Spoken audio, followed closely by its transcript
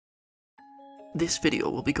This video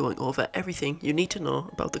will be going over everything you need to know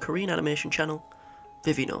about the Korean animation channel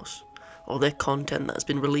Vivinos, or their content that has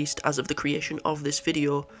been released as of the creation of this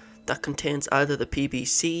video that contains either the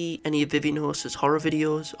PBC, any of Vivinos' horror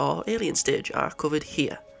videos, or Alien Stage are covered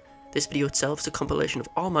here. This video itself is a compilation of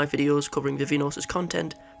all my videos covering Vivinos'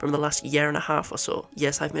 content from the last year and a half or so.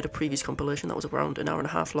 Yes, I've made a previous compilation that was around an hour and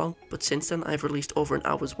a half long, but since then I've released over an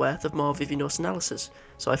hour's worth of more Vivinos analysis,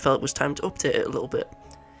 so I felt it was time to update it a little bit.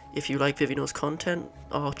 If you like Vivinos content,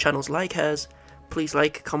 or channels like hers, please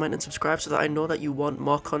like, comment and subscribe so that I know that you want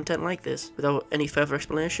more content like this. Without any further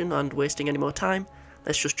explanation and wasting any more time,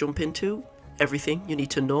 let's just jump into everything you need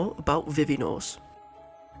to know about Vivinos.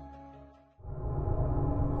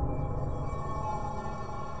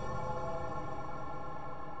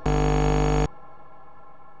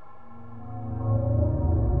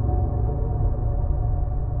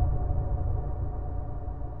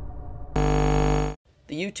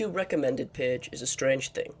 The YouTube recommended page is a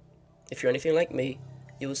strange thing. If you're anything like me,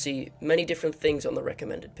 you will see many different things on the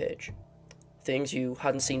recommended page. Things you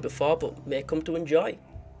hadn't seen before but may come to enjoy.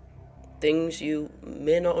 Things you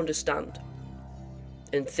may not understand.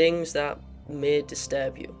 And things that may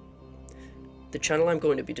disturb you. The channel I'm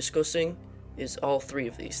going to be discussing is all three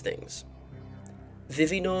of these things.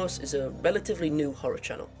 Vivinos is a relatively new horror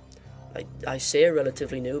channel. I say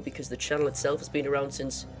relatively new because the channel itself has been around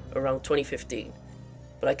since around 2015.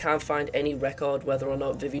 But I can't find any record whether or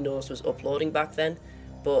not Vivinos was uploading back then,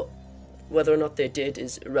 but whether or not they did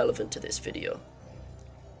is irrelevant to this video.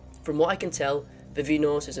 From what I can tell,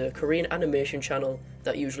 Vivinos is a Korean animation channel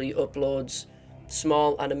that usually uploads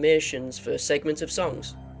small animations for segments of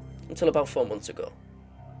songs, until about 4 months ago.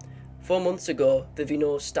 4 months ago,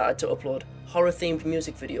 Vivinos started to upload horror-themed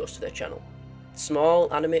music videos to their channel.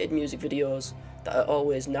 Small animated music videos that are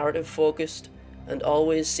always narrative-focused, and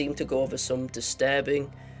always seem to go over some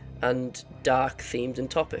disturbing and dark themes and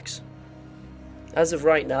topics. As of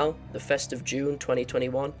right now, the 1st of June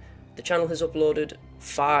 2021, the channel has uploaded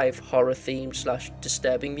 5 horror-themed /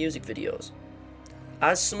 disturbing music videos.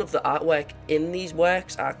 As some of the artwork in these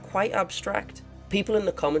works are quite abstract, people in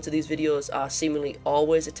the comments of these videos are seemingly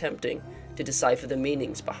always attempting to decipher the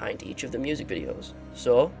meanings behind each of the music videos.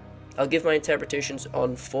 So, I'll give my interpretations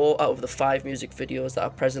on 4 out of the 5 music videos that are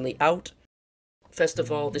presently out. First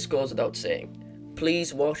of all, this goes without saying,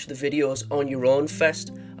 please watch the videos on your own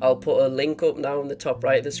first. I'll put a link up now in the top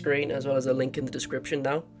right of the screen, as well as a link in the description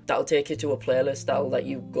now. That'll take you to a playlist that'll let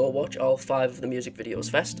you go watch all 5 of the music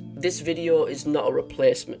videos first. This video is not a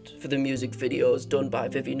replacement for the music videos done by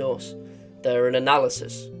Vivinos. They're an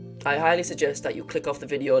analysis. I highly suggest that you click off the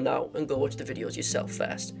video now and go watch the videos yourself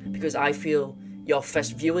first, because I feel your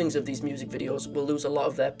first viewings of these music videos will lose a lot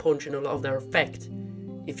of their punch and a lot of their effect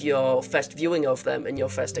if your first viewing of them and your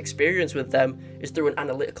first experience with them is through an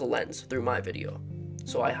analytical lens, through my video.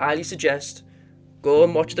 So I highly suggest go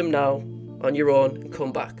and watch them now on your own and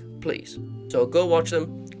come back, please. So go watch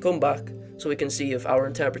them, come back, so we can see if our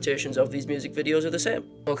interpretations of these music videos are the same.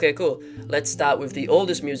 Okay, cool. Let's start with the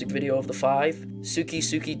oldest music video of the 5,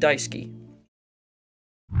 Suki Daisuki.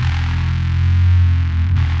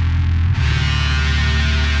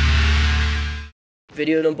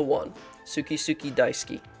 Video number 1, Suki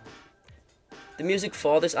Daisuki. The music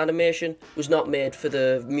for this animation was not made for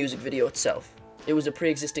the music video itself. It was a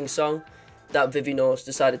pre-existing song that Vivinos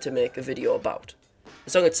decided to make a video about. The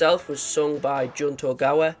song itself was sung by Jun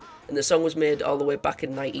Togawa, and the song was made all the way back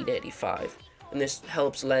in 1985, and this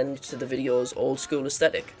helps lend to the video's old school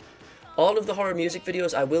aesthetic. All of the horror music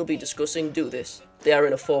videos I will be discussing do this. They are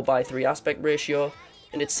in a 4:3 aspect ratio,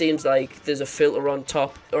 and it seems like there's a filter on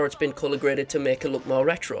top, or it's been colour graded to make it look more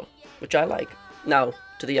retro, which I like. Now,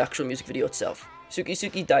 to the actual music video itself.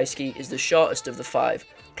 Suki Daisuki is the shortest of the 5,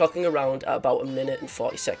 clocking around at about 1 minute and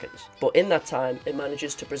 40 seconds. But in that time, it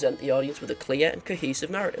manages to present the audience with a clear and cohesive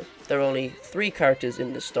narrative. There are only 3 characters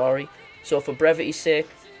in the story, so for brevity's sake,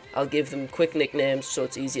 I'll give them quick nicknames so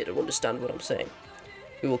it's easier to understand what I'm saying.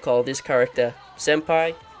 We will call this character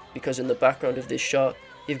Senpai, because in the background of this shot,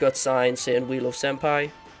 you've got signs saying "We love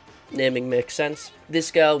Senpai." Naming makes sense.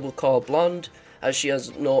 This girl we'll call Blonde, as she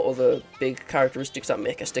has no other big characteristics that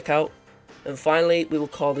make her stick out. And finally, we will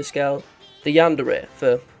call this girl the Yandere,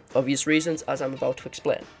 for obvious reasons, as I'm about to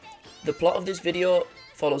explain. The plot of this video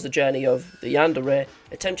follows the journey of the Yandere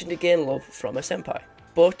attempting to gain love from a senpai.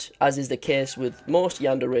 But, as is the case with most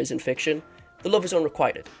yanderes in fiction, the love is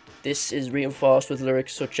unrequited. This is reinforced with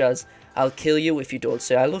lyrics such as "I'll kill you if you don't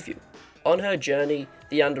say I love you." On her journey,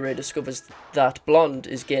 the yandere discovers that Blonde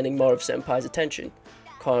is gaining more of Senpai's attention,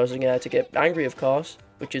 causing her to get angry, of course,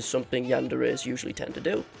 which is something yanderes usually tend to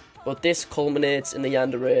do. But this culminates in the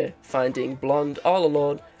yandere finding Blonde all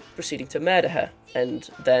alone, proceeding to murder her,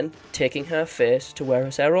 and then taking her face to wear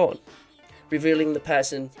as her own, revealing the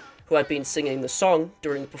person who had been singing the song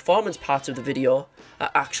during the performance parts of the video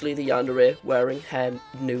are actually the yandere wearing her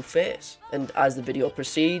new face. And as the video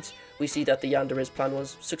proceeds, we see that the yandere's plan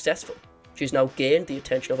was successful. She's now gained the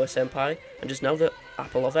attention of her senpai and is now the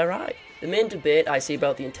apple of her eye. The main debate I see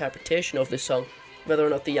about the interpretation of this song, whether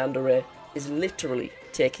or not the yandere is literally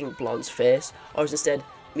taking Blonde's face or is instead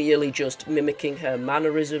merely just mimicking her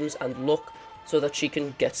mannerisms and look so that she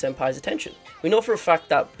can get senpai's attention. We know for a fact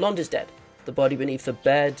that Blonde is dead. The body beneath the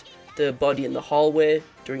bed, the body in the hallway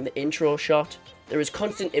during the intro shot, there is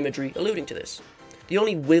constant imagery alluding to this. The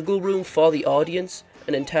only wiggle room for the audience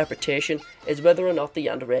and interpretation is whether or not the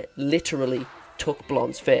yandere literally took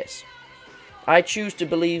Blonde's face. I choose to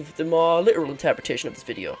believe the more literal interpretation of this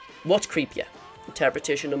video. What's creepier?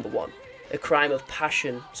 Interpretation number 1. A crime of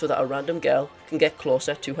passion so that a random girl can get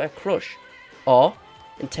closer to her crush. Or,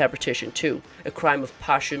 interpretation 2. A crime of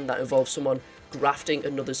passion that involves someone grafting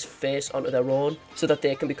another's face onto their own so that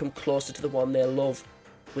they can become closer to the one they love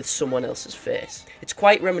with someone else's face. It's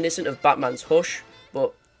quite reminiscent of Batman's Hush,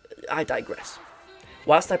 but I digress.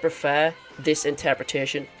 Whilst I prefer this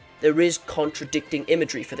interpretation, there is contradicting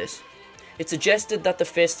imagery for this. It suggested that the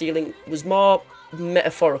face stealing was more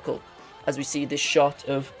metaphorical, as we see this shot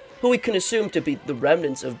of who we can assume to be the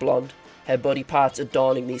remnants of Blonde, her body parts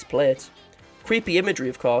adorning these plates. Creepy imagery,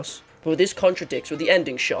 of course, but this contradicts with the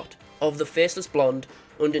ending shot of the faceless Blonde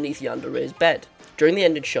underneath yandere's bed during the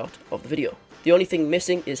ending shot of the video. The only thing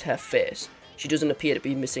missing is her face. She doesn't appear to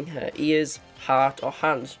be missing her ears, heart or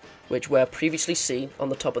hands, which were previously seen on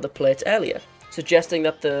the top of the plate earlier, suggesting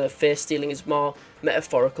that the face stealing is more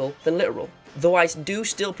metaphorical than literal. Though I do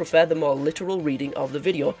still prefer the more literal reading of the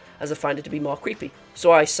video, as I find it to be more creepy.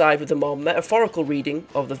 So I side with the more metaphorical reading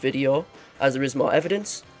of the video, as there is more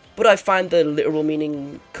evidence, but I find the literal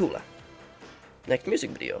meaning cooler. Next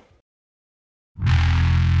music video.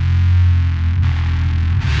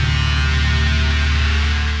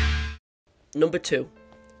 Number 2,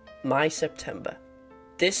 My September.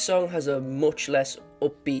 This song has a much less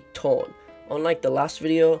upbeat tone. Unlike the last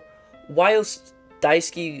video, whilst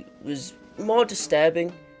Daisuki was more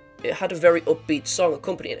disturbing, it had a very upbeat song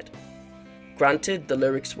accompanying it. Granted, the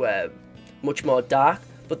lyrics were much more dark,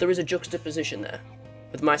 but there is a juxtaposition there.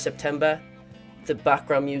 With My September, the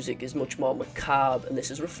background music is much more macabre, and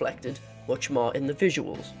this is reflected much more in the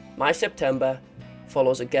visuals. My September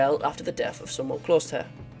follows a girl after the death of someone close to her.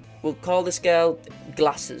 We'll call this girl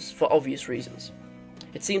Glasses for obvious reasons.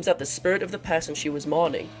 It seems that the spirit of the person she was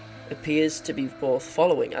mourning appears to be both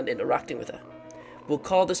following and interacting with her. We'll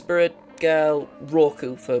call the spirit girl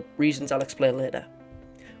Roku for reasons I'll explain later.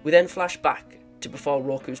 We then flash back to before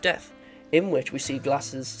Roku's death, in which we see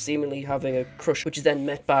Glasses seemingly having a crush, which is then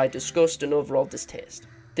met by disgust and overall distaste.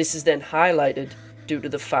 This is then highlighted due to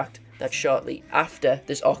the fact that shortly after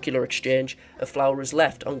this ocular exchange, a flower is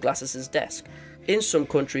left on Glasses' desk. In some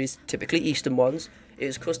countries, typically Eastern ones, it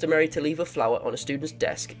is customary to leave a flower on a student's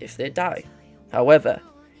desk if they die. However,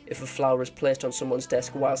 if a flower is placed on someone's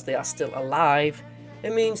desk whilst they are still alive,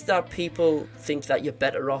 it means that people think that you're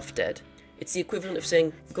better off dead. It's the equivalent of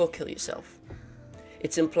saying, go kill yourself.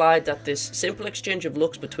 It's implied that this simple exchange of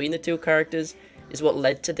looks between the two characters is what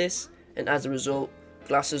led to this, and as a result,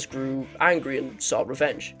 Glasses grew angry and sought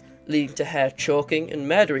revenge, leading to her choking and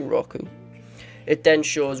murdering Roku. It then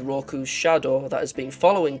shows Roku's shadow that has been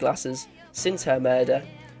following Glasses since her murder,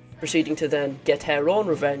 proceeding to then get her own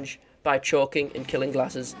revenge by choking and killing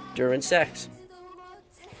Glasses during sex.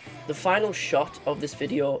 The final shot of this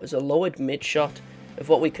video is a lowered mid shot of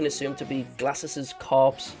what we can assume to be Glasses'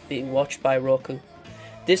 corpse being watched by Roku.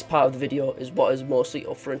 This part of the video is what is mostly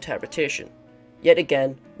up for interpretation. Yet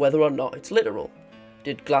again, whether or not it's literal.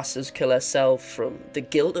 Did Glasses kill herself from the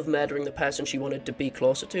guilt of murdering the person she wanted to be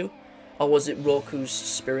closer to? Or was it Roku's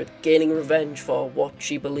spirit gaining revenge for what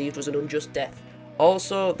she believed was an unjust death?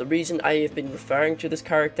 Also, the reason I have been referring to this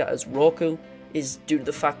character as Roku is due to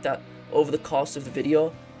the fact that over the course of the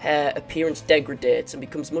video, her appearance degradates and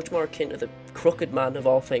becomes much more akin to the crooked man of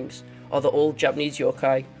all things, or the old Japanese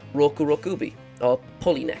yokai Roku Rokubi, or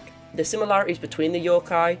pulley neck. The similarities between the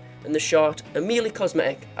yokai and the short are merely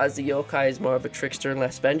cosmetic, as the yokai is more of a trickster and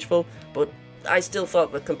less vengeful, but I still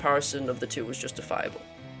thought the comparison of the two was justifiable.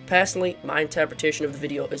 Personally, my interpretation of the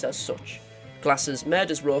video is as such. Glasses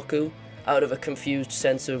murders Roku out of a confused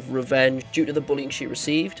sense of revenge due to the bullying she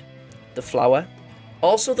received. The flower.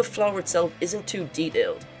 Also, the flower itself isn't too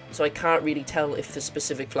detailed, so I can't really tell if the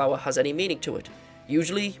specific flower has any meaning to it.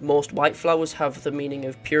 Usually, most white flowers have the meaning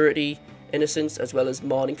of purity, innocence, as well as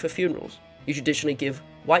mourning for funerals. You traditionally give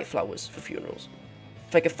white flowers for funerals.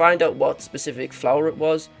 If I could find out what specific flower it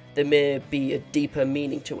was, there may be a deeper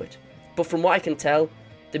meaning to it. But from what I can tell,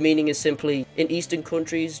 the meaning is simply, in Eastern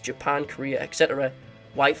countries, Japan, Korea, etc.,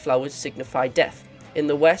 white flowers signify death. In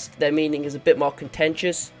the West, their meaning is a bit more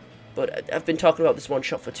contentious, but I've been talking about this one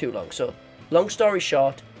shot for too long, so long story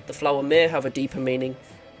short, the flower may have a deeper meaning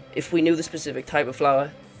if we knew the specific type of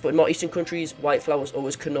flower, but in more Eastern countries, white flowers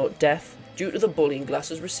always connote death. Due to the bullying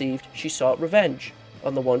Glasses received, she sought revenge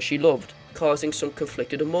on the one she loved, causing some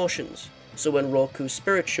conflicted emotions. So when Roku's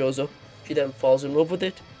spirit shows up, she then falls in love with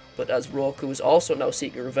it, but as Roku is also now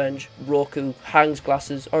seeking revenge, Roku hangs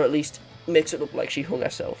Glasses, or at least makes it look like she hung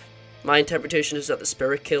herself. My interpretation is that the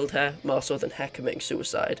spirit killed her, more so than her committing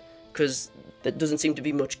suicide, because there doesn't seem to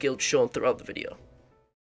be much guilt shown throughout the video.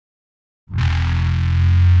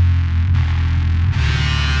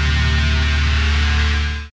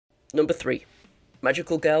 Number 3.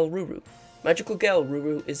 Magical Girl RuRu. Magical Girl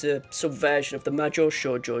RuRu is a subversion of the Majo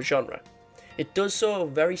Shoujo genre. It does so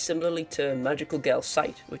very similarly to Magical Girl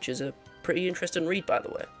Sight, which is a pretty interesting read by the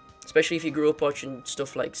way, especially if you grew up watching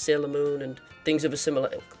stuff like Sailor Moon and things of a similar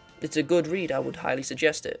ilk. It's a good read, I would highly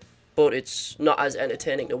suggest it, but it's not as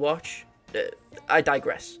entertaining to watch. I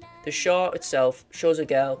digress. The short itself shows a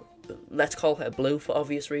girl, let's call her Blue for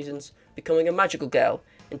obvious reasons, becoming a magical girl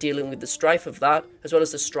and dealing with the strife of that, as well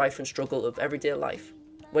as the strife and struggle of everyday life.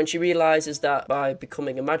 When she realises that by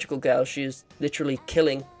becoming a magical girl, she is literally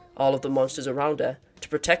killing all of the monsters around her to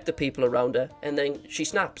protect the people around her, and then she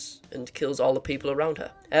snaps and kills all the people around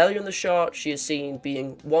her. Earlier in the short, she is seen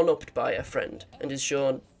being one-upped by her friend, and is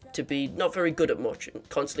shown to be not very good at much, and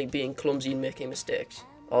constantly being clumsy and making mistakes.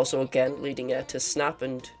 Also again, leading her to snap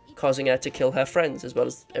and causing her to kill her friends, as well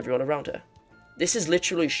as everyone around her. This is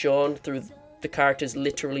literally shown through the characters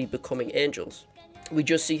literally becoming angels. We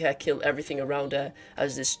just see her kill everything around her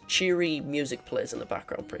as this cheery music plays in the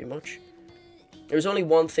background pretty much. There's only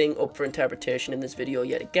one thing up for interpretation in this video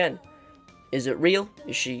yet again. Is it real?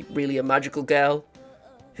 Is she really a magical girl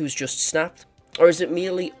who's just snapped? Or is it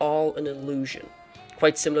merely all an illusion?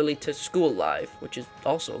 Quite similarly to School Live, which is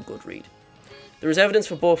also a good read. There is evidence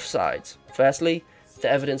for both sides. Firstly, the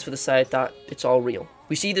evidence for the side that it's all real.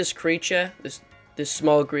 We see this creature, this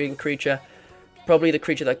small green creature, probably the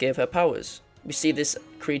creature that gave her powers. We see this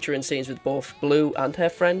creature in scenes with both Blue and her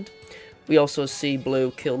friend. We also see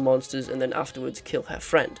Blue kill monsters and then afterwards kill her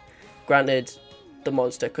friend. Granted, the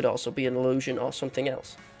monster could also be an illusion or something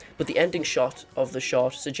else. But the ending shot of the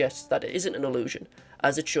short suggests that it isn't an illusion,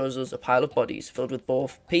 as it shows us a pile of bodies filled with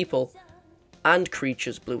both people and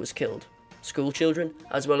creatures Blue has killed. School children,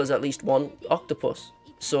 as well as at least one octopus.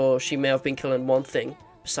 So she may have been killing one thing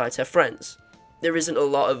besides her friends. There isn't a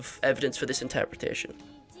lot of evidence for this interpretation.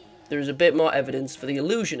 There is a bit more evidence for the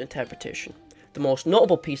illusion interpretation. The most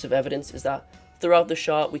notable piece of evidence is that throughout the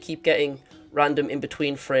shot we keep getting random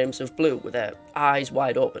in-between frames of Blue with her eyes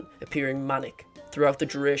wide open, appearing manic throughout the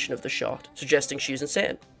duration of the shot, suggesting she is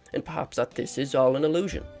insane, and perhaps that this is all an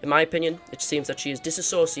illusion. In my opinion, it seems that she is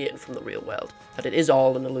disassociating from the real world, that it is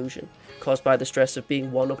all an illusion, caused by the stress of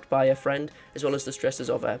being one-upped by her friend, as well as the stresses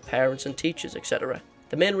of her parents and teachers, etc.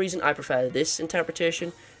 The main reason I prefer this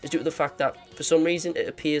interpretation is due to the fact that, for some reason, it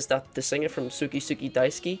appears that the singer from Suki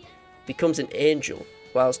Daisuki becomes an angel,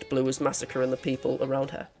 whilst Blue is massacring the people around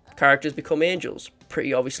her. Characters become angels,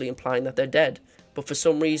 pretty obviously implying that they're dead, but for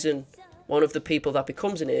some reason, one of the people that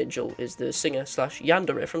becomes an angel is the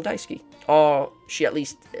singer/yandere from Daisuki. Or she at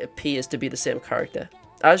least appears to be the same character.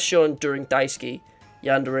 As shown during Daisuki,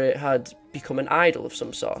 yandere had become an idol of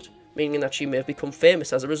some sort, meaning that she may have become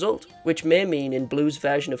famous as a result, which may mean in Blue's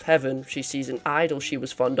version of heaven she sees an idol she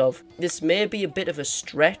was fond of. This may be a bit of a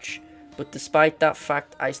stretch, but despite that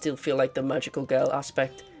fact I still feel like the magical girl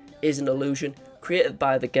aspect is an illusion created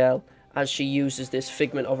by the girl, as she uses this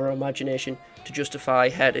figment of her imagination to justify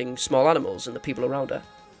hurting small animals and the people around her.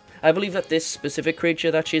 I believe that this specific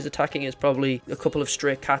creature that she is attacking is probably a couple of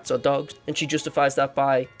stray cats or dogs, and she justifies that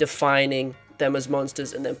by defining them as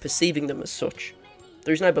monsters and then perceiving them as such.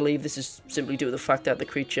 The reason I believe this is simply due to the fact that the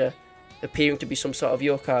creature, appearing to be some sort of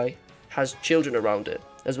yokai, has children around it,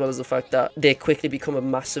 as well as the fact that they quickly become a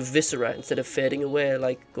massive viscera instead of fading away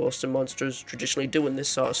like ghosts and monsters traditionally do in this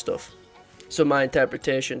sort of stuff. So my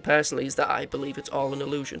interpretation personally is that I believe it's all an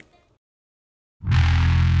illusion.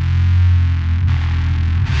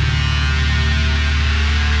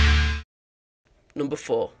 Number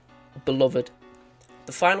 4. Beloved.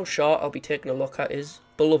 The final short I'll be taking a look at is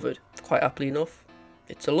Beloved. Quite aptly enough,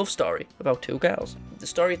 it's a love story about two girls. The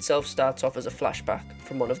story itself starts off as a flashback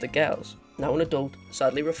from one of the girls, now an adult,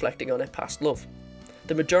 sadly reflecting on her past love.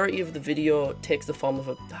 The majority of the video takes the form of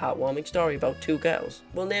a heartwarming story about two girls.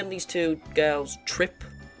 We'll name these two girls Trip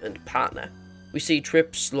and Partner. We see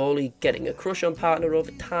Trip slowly getting a crush on Partner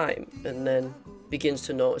over time, and then begins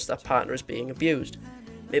to notice that Partner is being abused.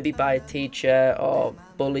 Maybe by a teacher or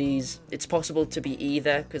bullies. It's possible to be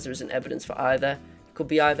either, because there isn't evidence for either. It could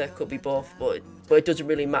be either, could be both, but it doesn't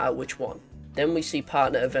really matter which one. Then we see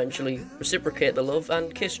Partner eventually reciprocate the love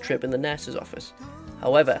and kiss Trip in the nurse's office.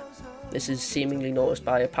 However, this is seemingly noticed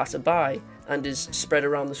by a passerby and is spread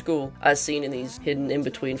around the school, as seen in these hidden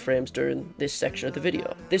in-between frames during this section of the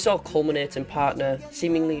video. This all culminates in Partner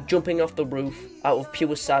seemingly jumping off the roof out of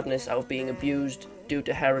pure sadness, out of being abused, due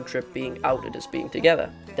to her and Trip being outed as being together.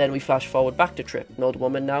 Then we flash forward back to Trip, an old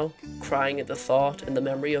woman now, crying at the thought and the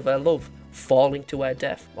memory of her love falling to her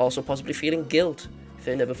death, also possibly feeling guilt. If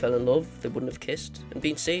they never fell in love, they wouldn't have kissed and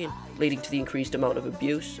been seen, leading to the increased amount of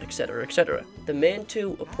abuse, etc, etc. The main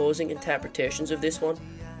two opposing interpretations of this one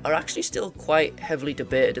are actually still quite heavily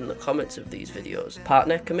debated in the comments of these videos.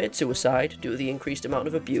 Partner committed suicide due to the increased amount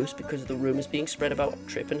of abuse because of the rumours being spread about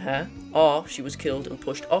Trip and her, or she was killed and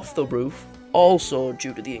pushed off the roof, also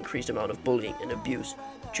due to the increased amount of bullying and abuse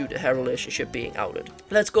due to her relationship being outed.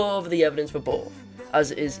 Let's go over the evidence for both, as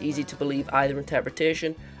it is easy to believe either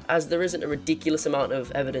interpretation, as there isn't a ridiculous amount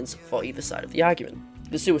of evidence for either side of the argument.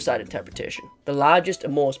 The suicide interpretation. The largest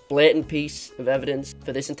and most blatant piece of evidence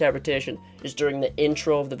for this interpretation is during the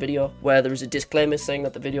intro of the video, where there is a disclaimer saying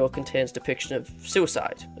that the video contains depiction of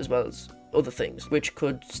suicide, as well as other things, which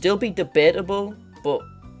could still be debatable, but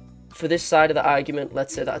for this side of the argument,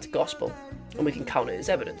 let's say that it's gospel, and we can count it as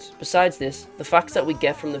evidence. Besides this, the facts that we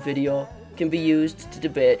get from the video can be used to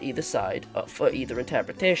debate either side for either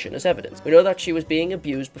interpretation as evidence. We know that she was being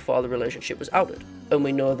abused before the relationship was outed, and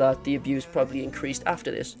we know that the abuse probably increased after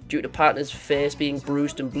this due to Partner's face being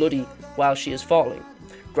bruised and bloody while she is falling.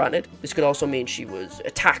 Granted, this could also mean she was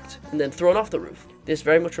attacked and then thrown off the roof. This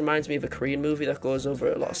very much reminds me of a Korean movie that goes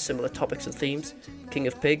over a lot of similar topics and themes, King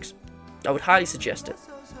of Pigs. I would highly suggest it.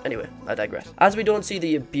 Anyway, I digress. As we don't see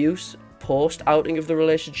the abuse post-outing of the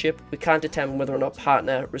relationship, we can't determine whether or not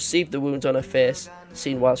Partner received the wounds on her face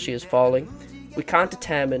seen while she is falling. We can't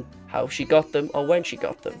determine how she got them or when she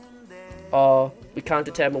got them. Or we can't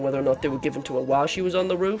determine whether or not they were given to her while she was on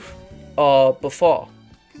the roof or before.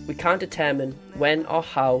 We can't determine when or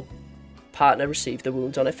how Partner received the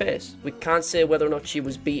wounds on her face. We can't say whether or not she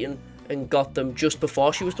was beaten and got them just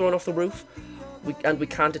before she was thrown off the roof. And we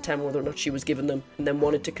can't determine whether or not she was given them and then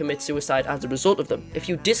wanted to commit suicide as a result of them. If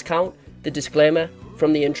you discount the disclaimer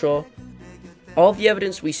from the intro, all the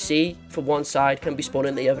evidence we see for one side can be spun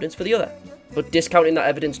into the evidence for the other. But discounting that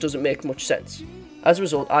evidence doesn't make much sense. As a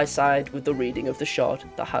result, I side with the reading of the short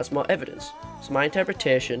that has more evidence. So my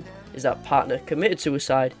interpretation is that Partner committed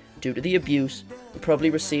suicide due to the abuse and probably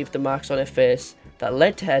received the marks on her face that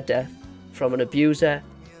led to her death from an abuser,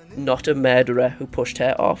 not a murderer who pushed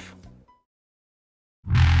her off.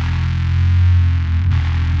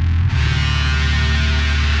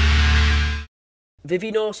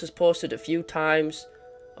 Vivinos has posted a few times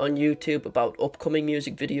on YouTube about upcoming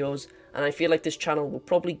music videos, and I feel like this channel will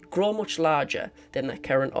probably grow much larger than their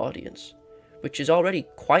current audience, which is already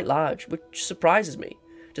quite large, which surprises me.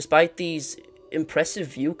 Despite these impressive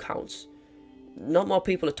view counts, not more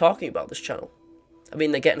people are talking about this channel. I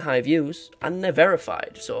mean, they're getting high views, and they're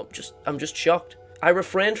verified, so I'm just shocked. I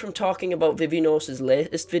refrained from talking about Vivinos'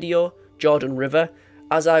 latest video, Jordan River,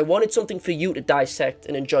 as I wanted something for you to dissect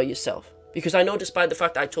and enjoy yourself. Because I know despite the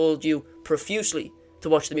fact I told you profusely to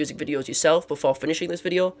watch the music videos yourself before finishing this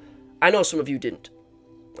video, I know some of you didn't.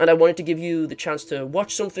 And I wanted to give you the chance to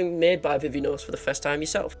watch something made by Vivinos for the first time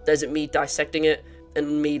yourself. There's me dissecting it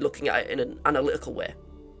and me looking at it in an analytical way.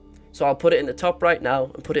 So I'll put it in the top right now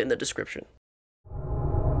and put it in the description.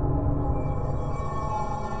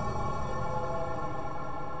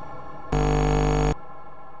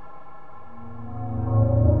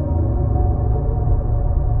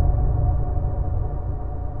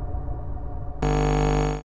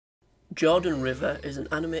 Jordan River is an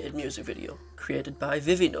animated music video created by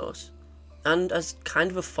Vivinos, and as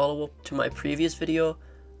kind of a follow-up to my previous video,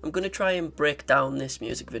 I'm going to try and break down this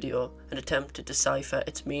music video and attempt to decipher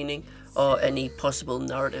its meaning or any possible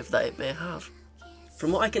narrative that it may have.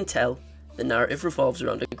 From what I can tell, the narrative revolves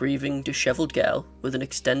around a grieving, dishevelled girl with an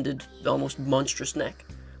extended, almost monstrous neck,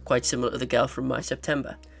 quite similar to the girl from My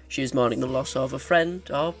September. She is mourning the loss of a friend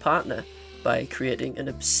or partner by creating an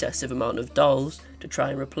obsessive amount of dolls to try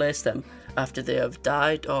and replace them after they have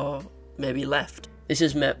died or maybe left. This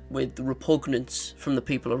is met with repugnance from the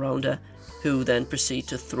people around her, who then proceed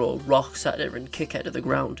to throw rocks at her and kick her to the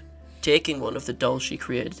ground, taking one of the dolls she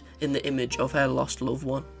created in the image of her lost loved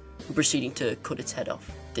one and proceeding to cut its head off.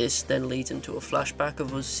 This then leads into a flashback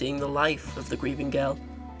of us seeing the life of the grieving girl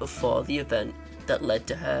before the event that led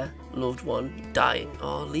to her loved one dying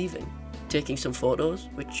or leaving. Taking some photos,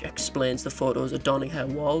 which explains the photos adorning her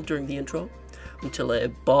wall during the intro, until a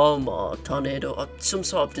bomb or tornado or some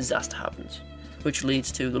sort of disaster happens, which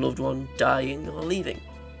leads to the loved one dying or leaving.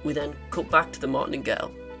 We then cut back to the morning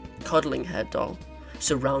girl, coddling her doll,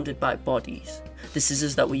 surrounded by bodies. The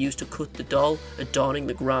scissors that we used to cut the doll adorning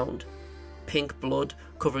the ground. Pink blood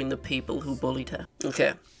covering the people who bullied her.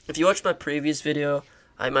 Okay, if you watched my previous video,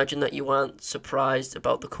 I imagine that you aren't surprised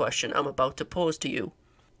about the question I'm about to pose to you.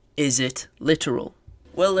 Is it literal?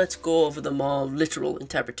 Well, let's go over the more literal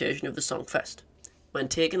interpretation of the song first. When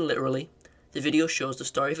taken literally, the video shows the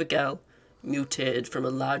story of a girl mutated from a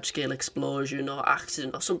large-scale explosion or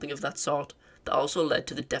accident or something of that sort that also led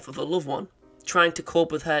to the death of a loved one, trying to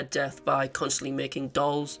cope with her death by constantly making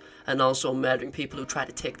dolls and also murdering people who try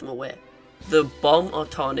to take them away. The bomb or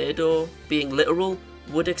tornado being literal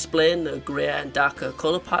would explain the greyer and darker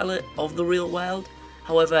colour palette of the real world.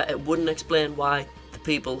 However, it wouldn't explain why the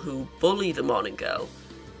people who bully the morning girl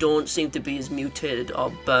don't seem to be as mutated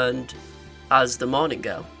or burned as the morning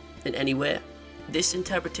girl in any way. This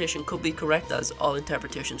interpretation could be correct, as all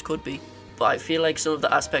interpretations could be, but I feel like some of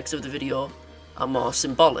the aspects of the video are more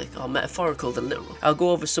symbolic or metaphorical than literal. I'll go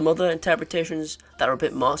over some other interpretations that are a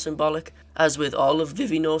bit more symbolic. As with all of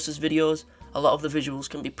Vivinos' videos, a lot of the visuals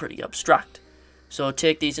can be pretty abstract, so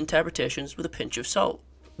take these interpretations with a pinch of salt.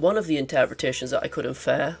 One of the interpretations that I could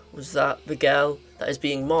infer was that the girl that is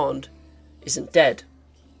being mourned isn't dead.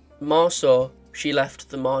 More so, she left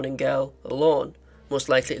the mourning girl alone, most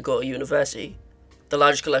likely to go to university. The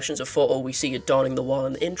large collections of photos we see adorning the wall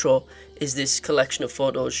in the intro is this collection of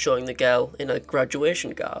photos showing the girl in a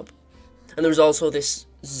graduation garb. And there's also this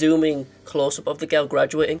zooming close-up of the girl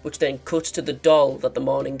graduating, which then cuts to the doll that the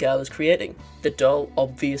mourning girl is creating. The doll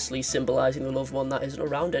obviously symbolising the loved one that isn't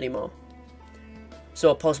around anymore.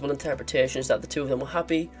 So a possible interpretation is that the two of them were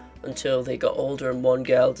happy until they got older and one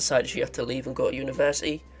girl decided she had to leave and go to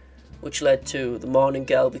university, which led to the mourning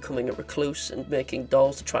girl becoming a recluse and making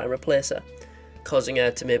dolls to try and replace her, causing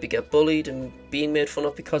her to maybe get bullied and being made fun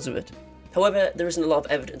of because of it. However, there isn't a lot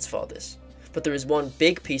of evidence for this, but there is one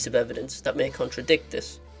big piece of evidence that may contradict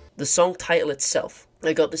this. The song title itself.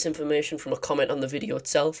 I got this information from a comment on the video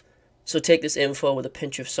itself, so take this info with a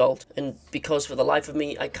pinch of salt, and because for the life of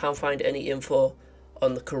me I can't find any info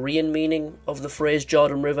on the Korean meaning of the phrase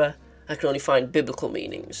Jordan River, I can only find biblical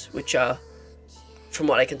meanings, which are, from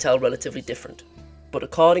what I can tell, relatively different. But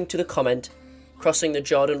according to the comment, crossing the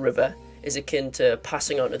Jordan River is akin to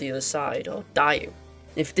passing on to the other side or dying.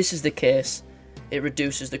 If this is the case, it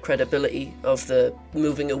reduces the credibility of the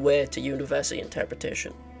moving away to university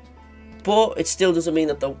interpretation. But it still doesn't mean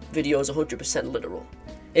that the video is 100% literal.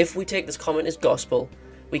 If we take this comment as gospel,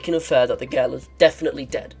 we can infer that the girl is definitely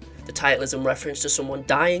dead. The title is in reference to someone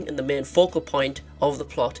dying and the main focal point of the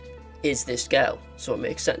plot is this girl, so it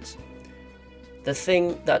makes sense. The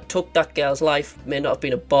thing that took that girl's life may not have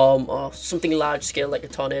been a bomb or something large scale like a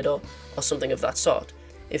tornado or something of that sort.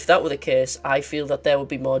 If that were the case, I feel that there would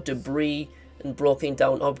be more debris and broken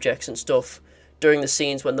down objects and stuff during the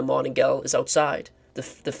scenes when the morning girl is outside. The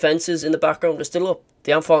fences in the background are still up.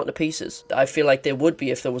 They aren't falling to pieces. I feel like they would be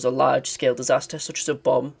if there was a large scale disaster such as a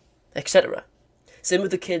bomb, etc. Same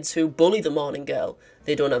with the kids who bully the morning girl.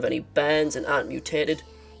 They don't have any burns and aren't mutated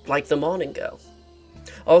like the morning girl.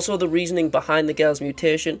 Also, the reasoning behind the girl's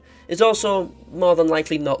mutation is also more than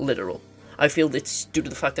likely not literal. I feel it's due to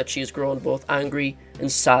the fact that she has grown both angry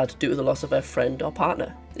and sad due to the loss of her friend or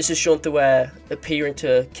partner. This is shown through her appearing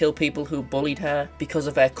to kill people who bullied her because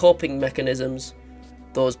of her coping mechanisms,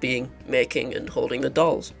 those being making and holding the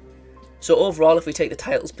dolls. So overall, if we take the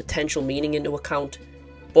title's potential meaning into account,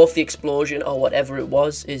 both the explosion or whatever it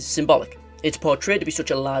was is symbolic. It's portrayed to be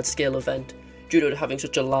such a large scale event due to it having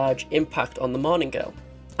such a large impact on the morning girl.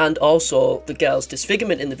 And also, the girl's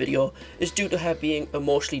disfigurement in the video is due to her being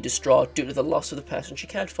emotionally distraught due to the loss of the person she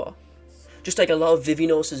cared for. Just like a lot of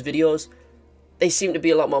Vivinos' videos, they seem to be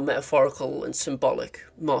a lot more metaphorical and symbolic,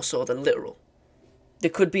 more so than literal. There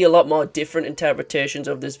could be a lot more different interpretations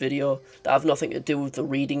of this video that have nothing to do with the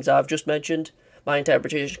readings I've just mentioned. My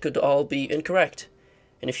interpretation could all be incorrect.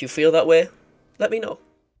 And if you feel that way, let me know.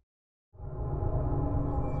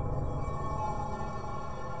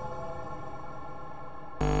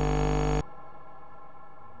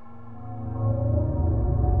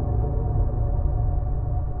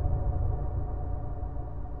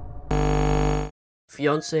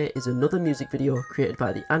 Fiancée is another music video created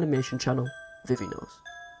by the animation channel Vivinos.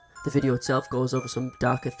 The video itself goes over some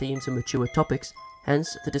darker themes and mature topics,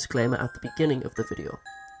 hence the disclaimer at the beginning of the video.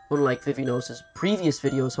 Unlike Vivinos' previous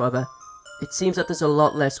videos, however, It seems that there's a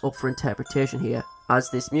lot less up for interpretation here, as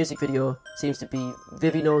this music video seems to be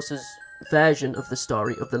Vivinos' version of the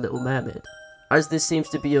story of The Little Mermaid. As this seems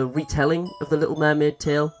to be a retelling of the Little Mermaid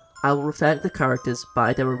tale, I will refer to the characters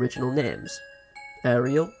by their original names: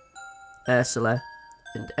 Ariel, Ursula,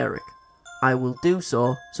 and Eric. I will do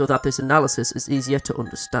so that this analysis is easier to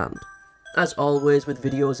understand. As always with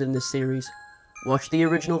videos in this series, watch the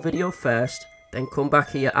original video first, then come back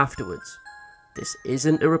here afterwards. This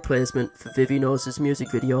isn't a replacement for Vivinos' music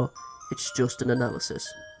video, it's just an analysis.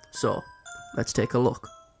 So, let's take a look.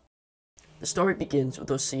 The story begins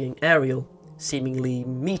with us seeing Ariel seemingly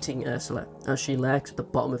meeting Ursula as she lurks at the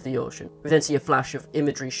bottom of the ocean. We then see a flash of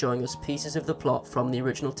imagery showing us pieces of the plot from the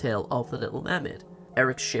original tale of The Little Mermaid.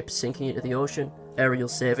 Eric's ship sinking into the ocean, Ariel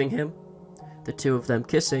saving him, the two of them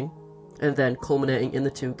kissing, and then culminating in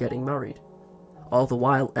the two getting married. All the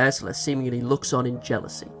while, Ursula seemingly looks on in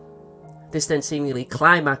jealousy. This then seemingly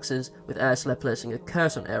climaxes with Ursula placing a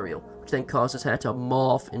curse on Ariel, which then causes her to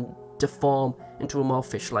morph and deform into a more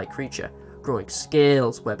fish-like creature, growing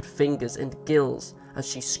scales, webbed fingers, and gills as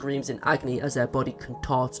she screams in agony as her body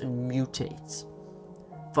contorts and mutates,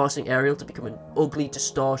 forcing Ariel to become an ugly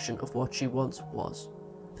distortion of what she once was.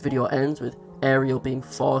 The video ends with Ariel being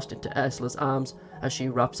forced into Ursula's arms as she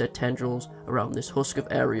wraps her tendrils around this husk of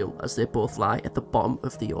Ariel as they both lie at the bottom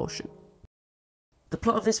of the ocean. The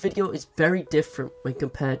plot of this video is very different when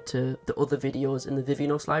compared to the other videos in the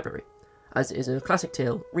Vivinos library, as it is a classic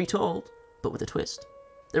tale retold, but with a twist.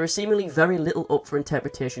 There is seemingly very little up for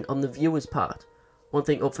interpretation on the viewer's part. One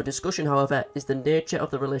thing up for discussion, however, is the nature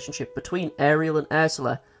of the relationship between Ariel and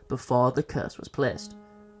Ursula before the curse was placed.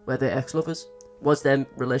 Were they ex-lovers? Was their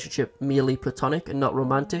relationship merely platonic and not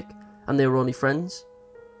romantic, and they were only friends?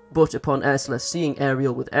 But upon Ursula seeing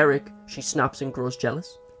Ariel with Eric, she snaps and grows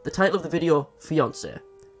jealous. The title of the video, Fiancée,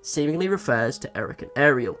 seemingly refers to Eric and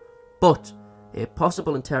Ariel, but a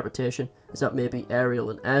possible interpretation is that maybe Ariel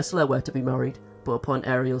and Ursula were to be married, but upon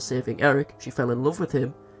Ariel saving Eric, she fell in love with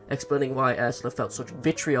him, explaining why Ursula felt such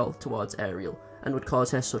vitriol towards Ariel and would cause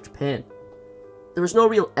her such pain. There is no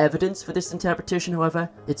real evidence for this interpretation, however,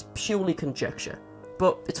 it's purely conjecture.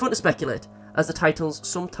 But it's fun to speculate, as the titles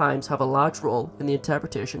sometimes have a large role in the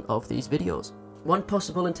interpretation of these videos. One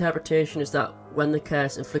possible interpretation is that when the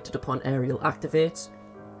curse inflicted upon Ariel activates,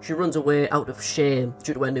 she runs away out of shame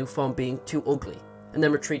due to her new form being too ugly, and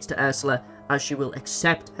then retreats to Ursula as she will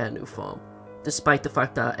accept her new form, despite the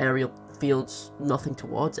fact that Ariel feels nothing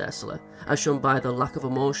towards Ursula, as shown by the lack of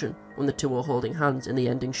emotion when the two are holding hands in the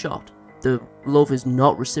ending shot. The love is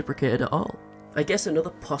not reciprocated at all. I guess another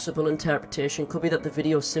possible interpretation could be that the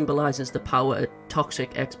video symbolises the power a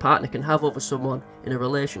toxic ex-partner can have over someone in a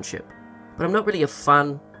relationship. But I'm not really a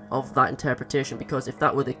fan of that interpretation, because if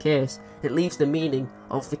that were the case, it leaves the meaning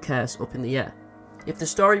of the curse up in the air. If the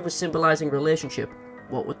story was symbolising relationship,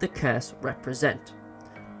 what would the curse represent?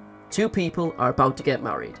 Two people are about to get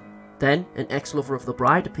married. Then, an ex-lover of the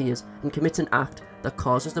bride appears and commits an act that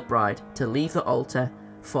causes the bride to leave the altar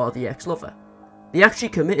for the ex-lover. The act she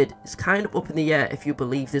committed is kind of up in the air if you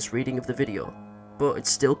believe this reading of the video, but it's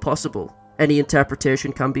still possible. Any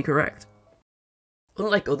interpretation can be correct.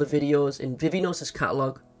 Unlike other videos in Vivinos'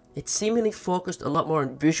 catalogue, it seemingly focused a lot more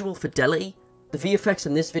on visual fidelity. The VFX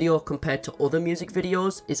in this video compared to other music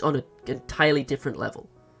videos is on an entirely different level.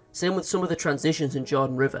 Same with some of the transitions in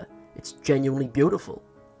Jordan River, it's genuinely beautiful.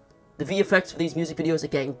 The VFX for these music videos are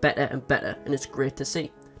getting better and better, and it's great to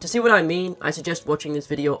see. To see what I mean, I suggest watching this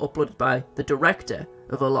video uploaded by the director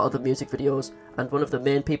of a lot of the music videos, and one of the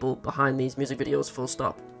main people behind these music videos, full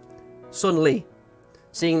stop. Sun Lee.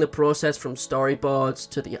 Seeing the process from storyboards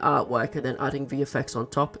to the artwork and then adding VFX on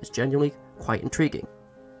top is genuinely quite intriguing.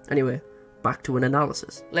 Anyway, back to an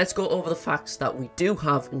analysis. Let's go over the facts that we do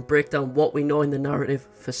have and break down what we know in the narrative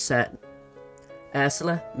for certain.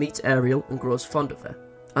 Ursula meets Ariel and grows fond of her.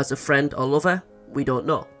 As a friend or lover, we don't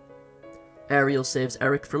know. Ariel saves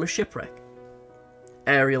Eric from a shipwreck.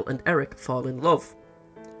 Ariel and Eric fall in love.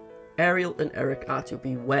 Ariel and Eric are to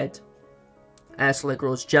be wed. Ursula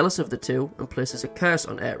grows jealous of the two and places a curse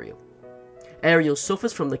on Ariel. Ariel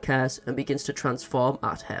suffers from the curse and begins to transform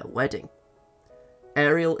at her wedding.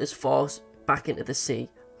 Ariel is forced back into the sea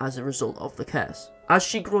as a result of the curse. As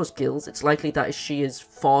she grows gills, it's likely that she is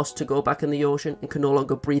forced to go back in the ocean and can no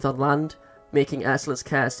longer breathe on land, making Ursula's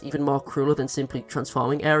curse even more crueler than simply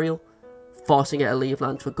transforming Ariel, forcing her to leave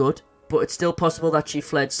land for good. But it's still possible that she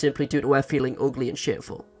fled simply due to her feeling ugly and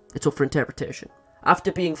shameful. It's up for interpretation.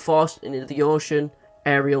 After being forced into the ocean,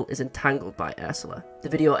 Ariel is entangled by Ursula. The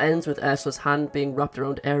video ends with Ursula's hand being wrapped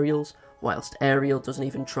around Ariel's, whilst Ariel doesn't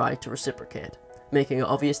even try to reciprocate, making it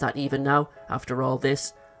obvious that even now, after all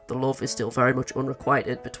this, The love is still very much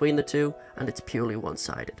unrequited between the two, and it's purely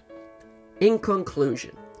one-sided. In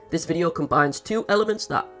conclusion, this video combines two elements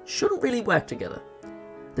that shouldn't really work together.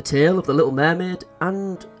 The tale of the Little Mermaid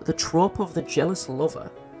and the trope of the jealous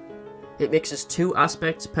lover. It mixes two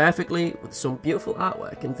aspects perfectly with some beautiful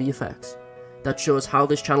artwork and VFX. That shows how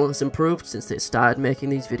this channel has improved since they started making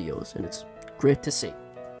these videos, and it's great to see.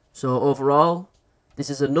 So overall, this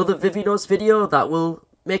is another Vivinos video that will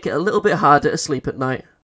make it a little bit harder to sleep at night.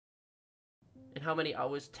 In how many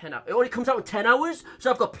hours? 10 hours. It only comes out in 10 hours? So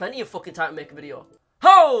I've got plenty of fucking time to make a video.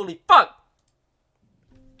 Holy fuck!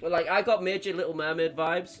 Well, like, I got major Little Mermaid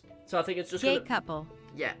vibes, so I think it's just gonna... couple.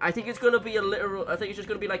 Yeah, I think it's gonna be a literal... I think it's just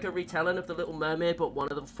gonna be like a retelling of the Little Mermaid, but one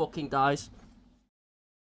of them fucking dies.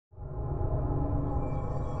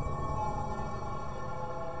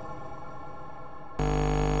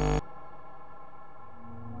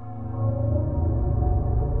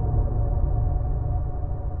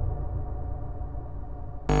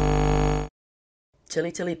 Tili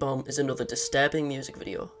Tili Bom is another disturbing music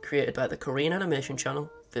video created by the Korean animation channel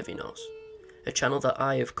Vivinos, a channel that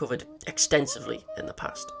I have covered extensively in the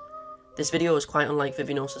past. This video is quite unlike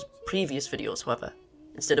Vivinos' previous videos, however.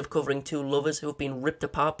 Instead of covering two lovers who have been ripped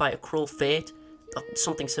apart by a cruel fate, or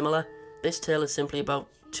something similar, this tale is simply about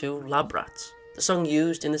two lab rats. The song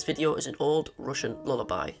used in this video is an old Russian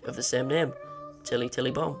lullaby of the same name, Tili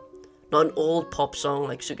Tili Bom. Not an old pop song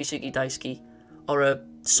like Suki Suki Daisuki, or a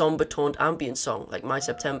somber-toned ambient song like My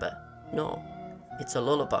September. No, it's a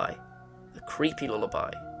lullaby. A creepy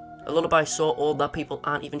lullaby. A lullaby so old that people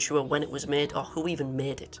aren't even sure when it was made or who even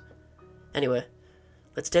made it. Anyway,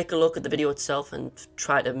 let's take a look at the video itself and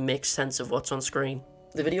try to make sense of what's on screen.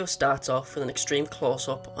 The video starts off with an extreme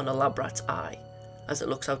close-up on a lab rat's eye as it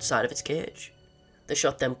looks outside of its cage. The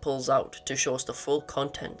shot then pulls out to show us the full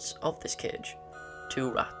contents of this cage.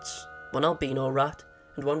 Two rats, one albino rat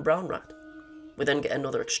and one brown rat. We then get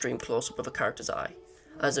another extreme close-up of a character's eye.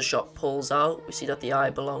 As the shot pulls out, we see that the eye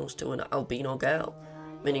belongs to an albino girl,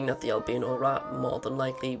 meaning that the albino rat more than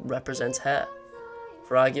likely represents her.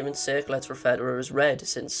 For argument's sake, let's refer to her as Red,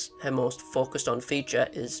 since her most focused on feature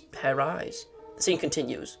is her eyes. The scene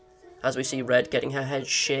continues, as we see Red getting her head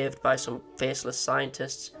shaved by some faceless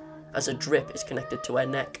scientists, as a drip is connected to her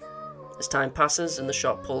neck. As time passes and the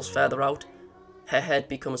shot pulls further out, her head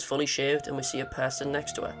becomes fully shaved and we see a person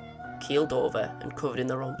next to her, keeled over and covered in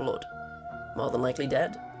their own blood, more than likely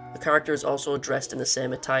dead. The character is also dressed in the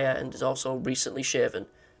same attire and is also recently shaven,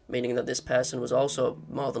 meaning that this person was also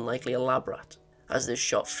more than likely a lab rat. As this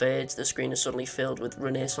shot fades, the screen is suddenly filled with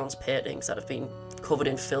Renaissance paintings that have been covered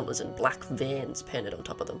in filters and black veins painted on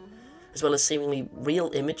top of them, as well as seemingly real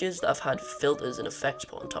images that have had filters and effects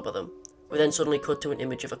put on top of them. We then suddenly cut to an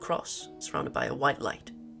image of a cross, surrounded by a white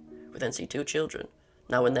light. We then see two children,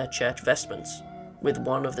 now in their church vestments, with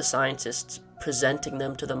one of the scientists presenting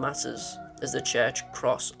them to the masses as the church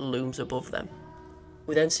cross looms above them.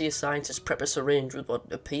 We then see a scientist prep a syringe with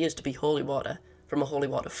what appears to be holy water from a holy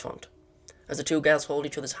water font, as the two girls hold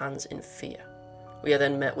each other's hands in fear. We are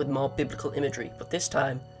then met with more biblical imagery, but this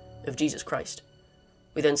time of Jesus Christ.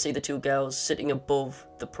 We then see the two girls sitting above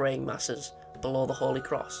the praying masses below the holy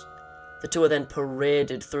cross. The two are then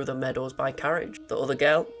paraded through the meadows by carriage. The other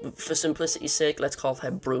girl, for simplicity's sake let's call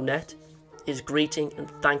her Brunette, is greeting and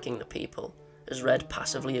thanking the people, as Red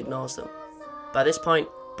passively ignores them. By this point,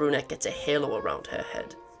 Brunette gets a halo around her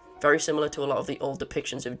head, very similar to a lot of the old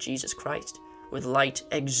depictions of Jesus Christ, with light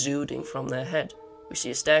exuding from their head. We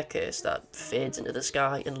see a staircase that fades into the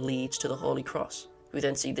sky and leads to the Holy Cross. We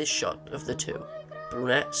then see this shot of the two,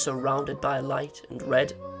 Brunette surrounded by light and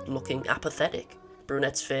Red looking apathetic.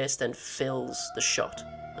 Brunette's face then fills the shot,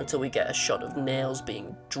 until we get a shot of nails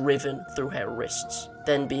being driven through her wrists,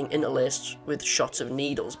 then being interlaced with shots of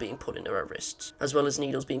needles being put into her wrists, as well as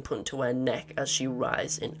needles being put into her neck as she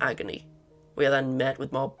writhes in agony. We are then met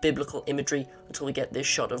with more biblical imagery until we get this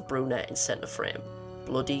shot of Brunette in centre frame,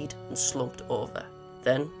 bloodied and slumped over.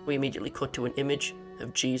 Then we immediately cut to an image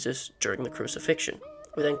of Jesus during the crucifixion.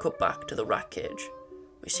 We then cut back to the rat cage.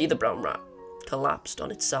 We see the brown rat, collapsed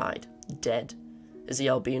on its side, dead, as the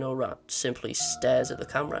albino rat simply stares at the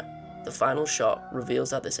camera. The final shot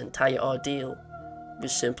reveals that this entire ordeal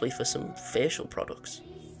was simply for some facial products.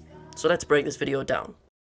 So let's break this video down.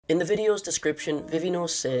 In the video's description,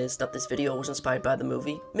 Vivinos says that this video was inspired by the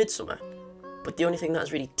movie Midsommar, but the only thing that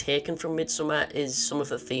is really taken from Midsommar is some of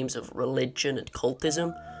the themes of religion and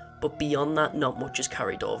cultism, but beyond that not much is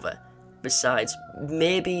carried over, besides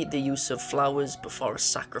maybe the use of flowers before a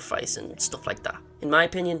sacrifice and stuff like that. In my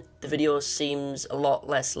opinion, the video seems a lot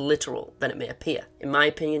less literal than it may appear. In my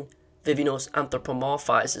opinion, Vivinos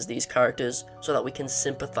anthropomorphizes these characters so that we can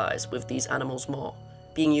sympathize with these animals more,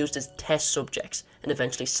 being used as test subjects and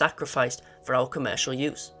eventually sacrificed for our commercial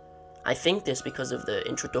use. I think this because of the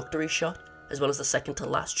introductory shot, as well as the second to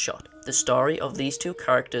last shot. The story of these two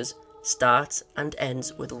characters starts and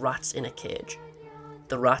ends with rats in a cage.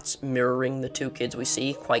 The rats mirroring the two kids we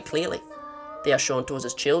see quite clearly. They are shown to us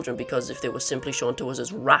as children because if they were simply shown to us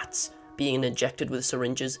as rats being injected with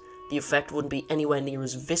syringes, the effect wouldn't be anywhere near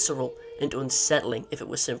as visceral and unsettling if it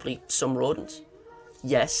was simply some rodents.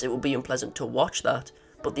 Yes, it would be unpleasant to watch that,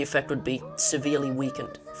 but the effect would be severely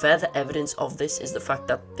weakened. Further evidence of this is the fact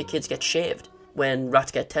that the kids get shaved. When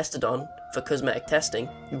rats get tested on for cosmetic testing,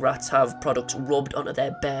 rats have products rubbed onto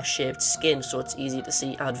their bare shaved skin so it's easy to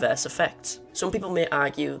see adverse effects. Some people may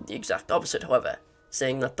argue the exact opposite, however,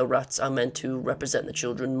 saying that the rats are meant to represent the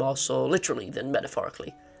children more so literally than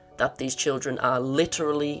metaphorically, that these children are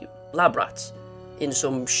literally lab rats in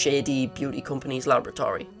some shady beauty company's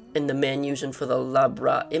laboratory, and the main reason for the lab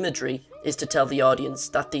rat imagery is to tell the audience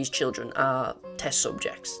that these children are test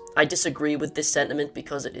subjects. I disagree with this sentiment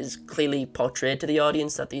because it is clearly portrayed to the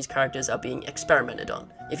audience that these characters are being experimented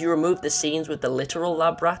on. If you remove the scenes with the literal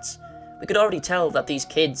lab rats, we could already tell that these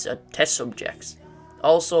kids are test subjects.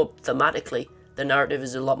 Also, thematically, the narrative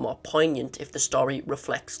is a lot more poignant if the story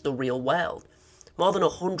reflects the real world. More than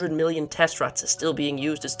 100 million test rats are still being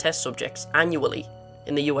used as test subjects annually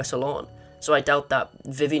in the US alone. So I doubt that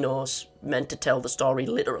Vivinos meant to tell the story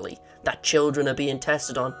literally, that children are being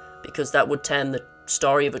tested on, because that would turn the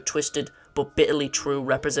story of a twisted but bitterly true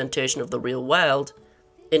representation of the real world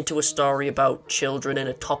into a story about children in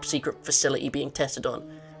a top secret facility being tested on,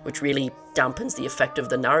 which really dampens the effect of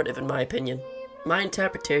the narrative in my opinion. My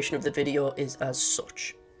interpretation of the video is as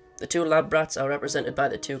such. The two lab rats are represented by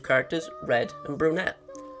the two characters, Red and Brunette.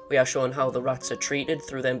 We are shown how the rats are treated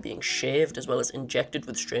through them being shaved as well as injected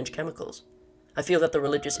with strange chemicals. I feel that the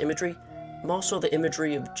religious imagery, more so the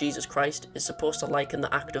imagery of Jesus Christ, is supposed to liken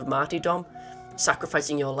the act of martyrdom,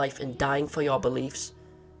 sacrificing your life and dying for your beliefs,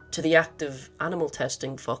 to the act of animal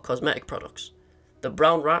testing for cosmetic products. The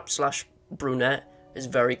brown rat slash brunette is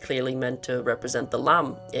very clearly meant to represent the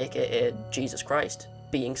lamb, aka Jesus Christ,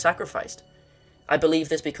 being sacrificed. I believe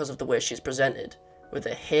this because of the way she is presented, with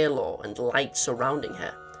a halo and light surrounding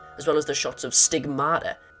her, as well as the shots of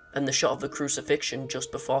stigmata and the shot of the crucifixion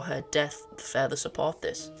just before her death further support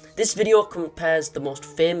this. This video compares the most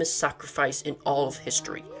famous sacrifice in all of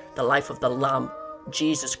history, the life of the Lamb,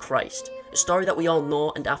 Jesus Christ, a story that we all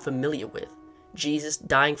know and are familiar with. Jesus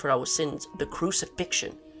dying for our sins, the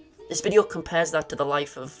crucifixion. This video compares that to the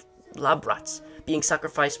life of lab rats being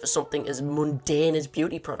sacrificed for something as mundane as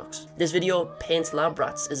beauty products. This video paints lab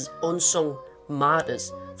rats as unsung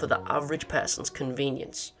martyrs for the average person's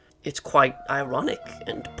convenience. It's quite ironic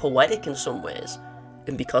and poetic in some ways,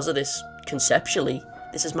 and because of this, conceptually,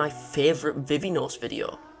 this is my favourite Vivinos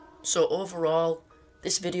video. So overall,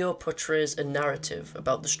 this video portrays a narrative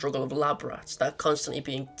about the struggle of lab rats that are constantly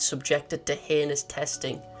being subjected to heinous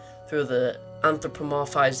testing through the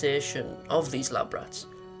anthropomorphization of these lab rats,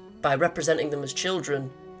 by representing them as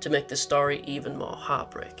children to make the story even more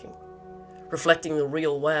heartbreaking, reflecting the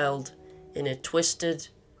real world in a twisted,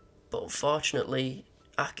 but unfortunately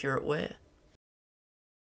accurate way.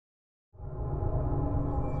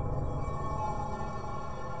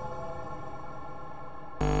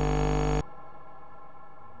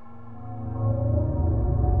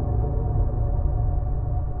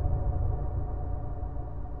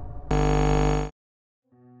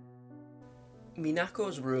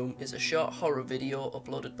 Minako's Room is a short horror video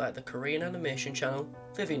uploaded by the Korean animation channel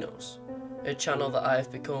Vivinos, a channel that I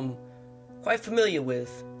have become quite familiar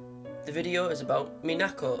with. The video is about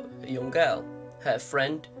Minako, a young girl, her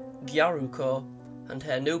friend Gyaru, and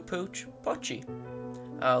her new pooch, Pochi.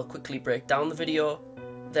 I'll quickly break down the video,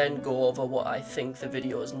 then go over what I think the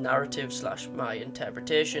video's narrative slash my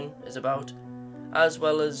interpretation is about, as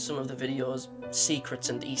well as some of the video's secrets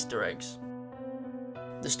and Easter eggs.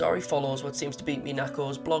 The story follows what seems to be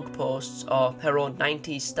Minako's blog posts or her own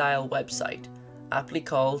 90s style website, aptly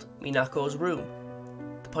called Minako's Room.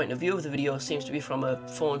 The point of view of the video seems to be from a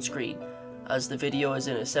phone screen, as the video is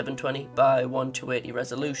in a 720 by 1280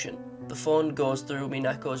 resolution. The phone goes through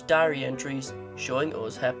Minako's diary entries, showing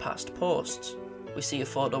us her past posts. We see a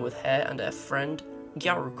photo with her and her friend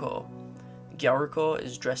Gyaru. Gyaru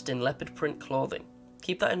is dressed in leopard print clothing.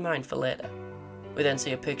 Keep that in mind for later. We then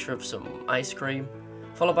see a picture of some ice cream,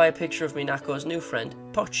 followed by a picture of Minako's new friend,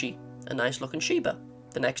 Pochi, a nice looking Shiba.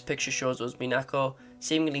 The next picture shows us Minako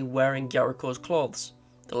seemingly wearing Gyaruko's clothes,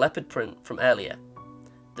 the leopard print from earlier.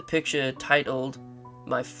 The picture titled,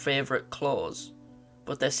 "My Favourite Clothes,"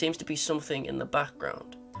 but there seems to be something in the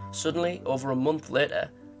background. Suddenly, over a month later,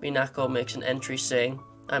 Minako makes an entry saying,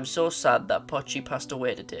 I'm so sad that Pochi passed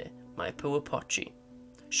away today, my poor Pochi,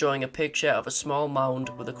 showing a picture of a small mound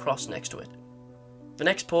with a cross next to it. The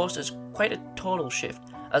next post is quite a tonal shift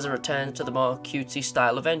as it returns to the more cutesy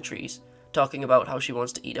style of entries, talking about how she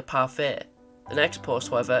wants to eat a parfait. The next post,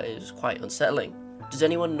 however, is quite unsettling. Does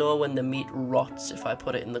anyone know when the meat rots if I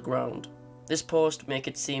put it in the ground? This post makes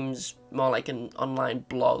it seems more like an online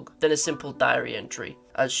blog than a simple diary entry,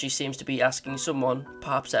 as she seems to be asking someone,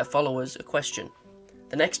 perhaps their followers, a question.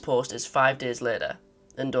 The next post is 5 days later,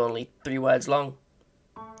 and only 3 words long.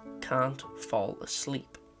 Can't fall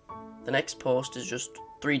asleep. The next post is just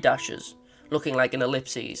 3 dashes, looking like an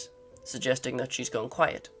ellipses, suggesting that she's gone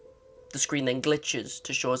quiet. The screen then glitches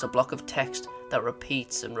to show us a block of text that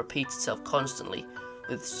repeats and repeats itself constantly,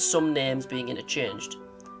 with some names being interchanged.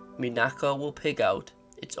 Minako will pig out,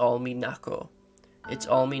 it's all Minako. It's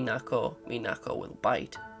all Minako, Minako will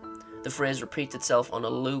bite. The phrase repeats itself on a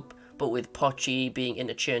loop, but with Pochi being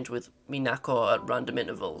interchanged with Minako at random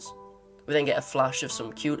intervals. We then get a flash of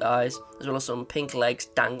some cute eyes, as well as some pink legs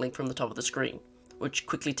dangling from the top of the screen, which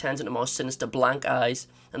quickly turns into more sinister blank eyes,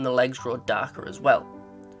 and the legs grow darker as well.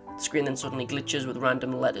 The screen then suddenly glitches with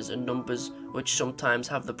random letters and numbers, which sometimes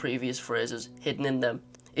have the previous phrases hidden in them.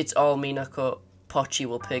 It's all Minako, Pochi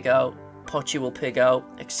will pig out,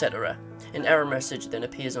 etc. An error message then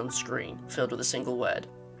appears on screen, filled with a single word,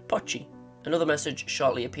 Pochi. Another message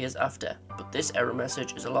shortly appears after, but this error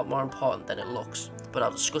message is a lot more important than it looks, but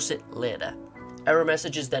I'll discuss it later. Error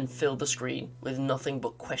messages then fill the screen with nothing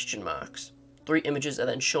but question marks. 3 images are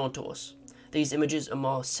then shown to us. These images are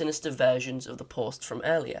more sinister versions of the post from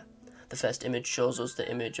earlier. The first image shows us the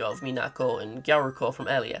image of Minako and Gyaru from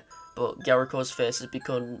earlier, but Gyaru's face has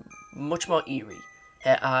become much more eerie.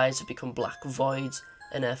 Her eyes have become black voids,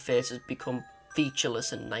 and her face has become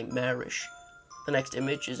featureless and nightmarish. The next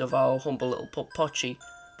image is of our humble little pup Pochi,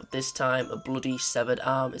 but this time a bloody severed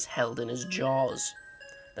arm is held in his jaws.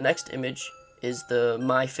 The next image is the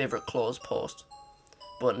My Favourite Clothes post,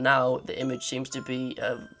 but now the image seems to be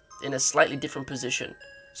in a slightly different position,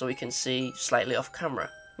 so we can see slightly off camera.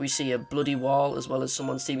 We see a bloody wall as well as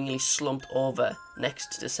someone seemingly slumped over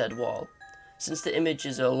next to said wall. Since the image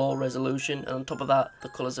is a low resolution and on top of that the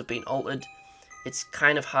colours have been altered, it's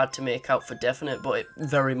kind of hard to make out for definite, but it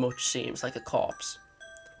very much seems like a corpse.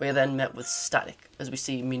 We are then met with static as we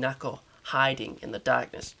see Minako hiding in the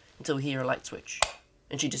darkness until we hear a light switch,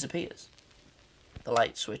 and she disappears. The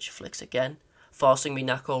light switch flicks again, forcing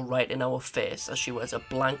Minako right in our face as she wears a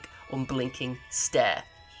blank, unblinking stare.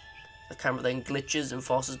 The camera then glitches and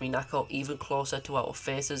forces Minako even closer to our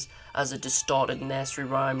faces as a distorted nursery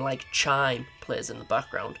rhyme like chime plays in the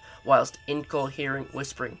background, whilst incoherent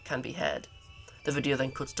whispering can be heard. The video then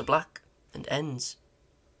cuts to black and ends.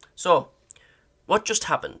 So, what just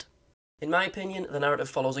happened? In my opinion, the narrative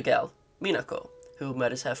follows a girl, Minako, who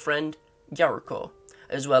murders her friend, Gyaru,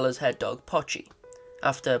 as well as her dog Pochi,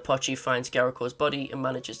 after Pochi finds Gyaru's body and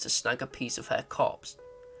manages to snag a piece of her corpse.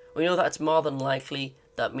 We know that it's more than likely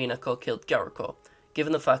that Minako killed Gyaru,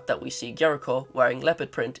 given the fact that we see Gyaru wearing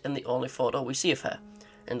leopard print in the only photo we see of her,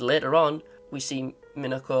 and later on we see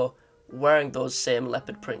Minako wearing those same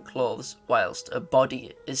leopard print clothes whilst a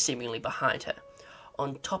body is seemingly behind her.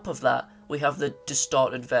 On top of that, we have the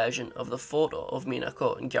distorted version of the photo of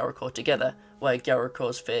Minako and Gyaru together, where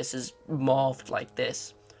Gyaru's face is morphed like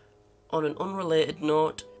this. On an unrelated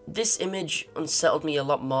note, this image unsettled me a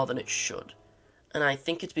lot more than it should, and I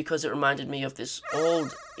think it's because it reminded me of this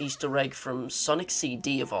old Easter egg from Sonic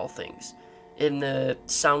CD of all things, in the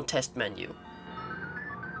sound test menu.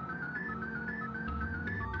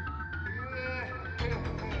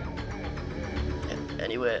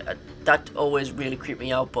 Anyway, that always really creeped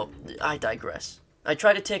me out, but I digress. I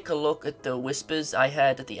tried to take a look at the whispers I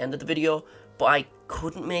heard at the end of the video, but I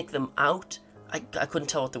couldn't make them out. I couldn't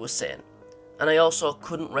tell what they were saying. And I also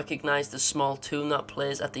couldn't recognise the small tune that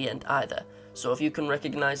plays at the end either. So if you can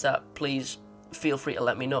recognise that, please feel free to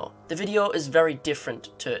let me know. The video is very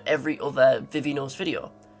different to every other Vivinos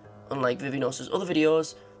video. Unlike Vivinos' other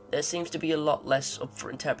videos, there seems to be a lot less up for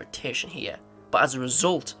interpretation here. But as a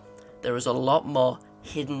result, there is a lot more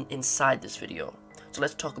hidden inside this video. So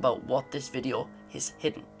let's talk about what this video is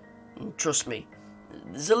hidden. And trust me,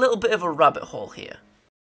 there's a little bit of a rabbit hole here.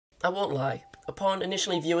 I won't lie, upon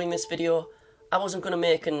initially viewing this video, I wasn't going to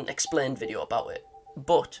make an explained video about it.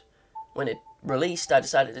 But when it released, I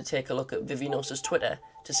decided to take a look at Vivinos' Twitter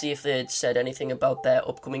to see if they'd said anything about their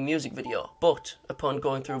upcoming music video. But upon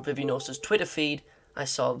going through Vivinos' Twitter feed, I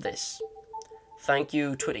saw this. Thank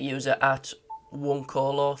you, Twitter user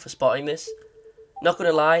 @OneColo, for spotting this. Not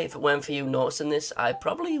gonna lie, if it weren't for you noticing this, I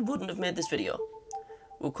probably wouldn't have made this video.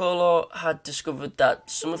 Wukolo had discovered that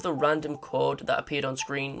some of the random code that appeared on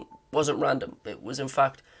screen wasn't random. It was in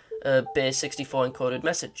fact a base 64 encoded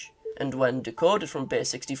message. And when decoded from base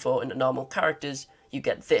 64 into normal characters, you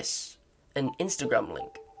get this, an Instagram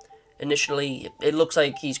link. Initially, it looks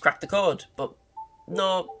like he's cracked the code, but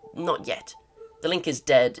no, not yet. The link is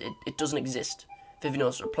dead, it doesn't exist.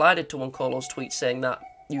 Vivinos replied to Wukolo's tweet saying that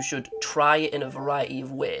you should try it in a variety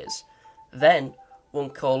of ways. Then,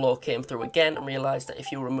 Wukolo came through again and realised that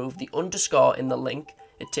if you remove the underscore in the link,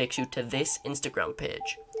 it takes you to this Instagram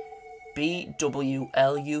page.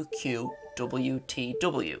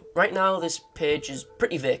 BWLUQWTW. Right now, this page is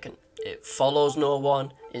pretty vacant. It follows no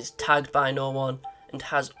one, is tagged by no one, and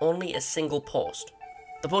has only a single post.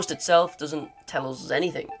 The post itself doesn't tell us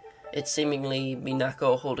anything. It's seemingly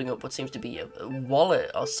Minako holding up what seems to be a wallet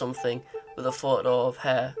or something with a photo of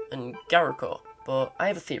her and Gyaru. But I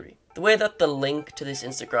have a theory. The way that the link to this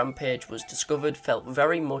Instagram page was discovered felt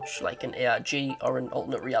very much like an ARG or an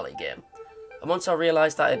alternate reality game. And once I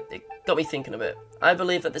realised that, it got me thinking a bit. I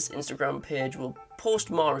believe that this Instagram page will post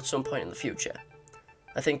more at some point in the future.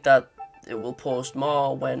 I think that it will post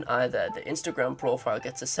more when either the Instagram profile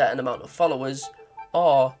gets a certain amount of followers,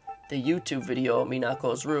 or the YouTube video,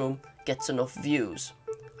 Minako's Room, gets enough views.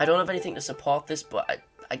 I don't have anything to support this, but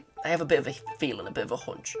I have a bit of a feeling, a bit of a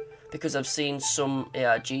hunch, because I've seen some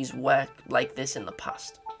ARGs work like this in the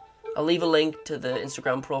past. I'll leave a link to the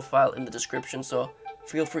Instagram profile in the description, so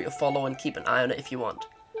feel free to follow and keep an eye on it if you want.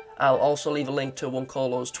 I'll also leave a link to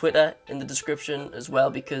Wukolo's Twitter in the description as well,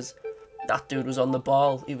 because that dude was on the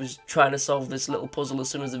ball. He was trying to solve this little puzzle as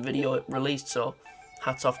soon as the video released, so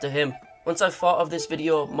hats off to him. Once I thought of this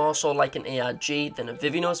video more so like an ARG than a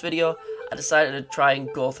Vivinos video, I decided to try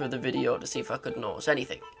and go through the video to see if I could notice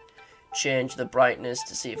anything. Change the brightness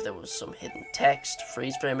to see if there was some hidden text,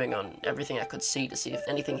 freeze framing on everything I could see to see if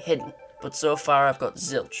anything hidden. But so far I've got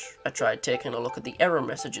zilch. I tried taking a look at the error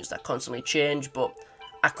messages that constantly change, but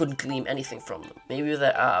I couldn't glean anything from them. Maybe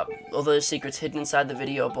there are other secrets hidden inside the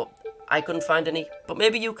video, but I couldn't find any, but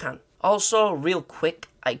maybe you can. Also, real quick,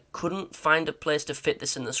 I couldn't find a place to fit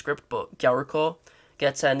this in the script, but Gyaru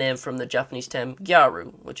gets her name from the Japanese term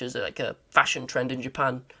Gyaru, which is like a fashion trend in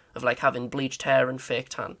Japan of like having bleached hair and fake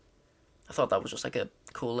tan. I thought that was just like a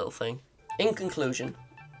cool little thing. In conclusion,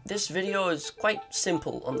 this video is quite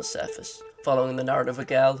simple on the surface, following the narrative of a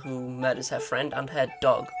girl who murders her friend and her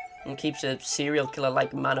dog, and keeps a serial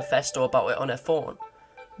killer-like manifesto about it on her phone.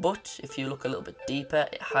 But if you look a little bit deeper,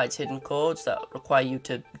 it hides hidden codes that require you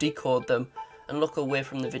to decode them and look away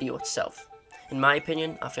from the video itself. In my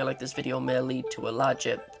opinion, I feel like this video may lead to a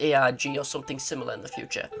larger ARG or something similar in the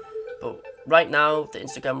future. But right now, the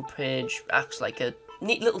Instagram page acts like a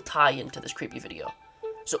neat little tie-in to this creepy video.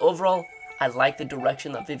 So overall, I like the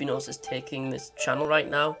direction that Vivinos is taking this channel right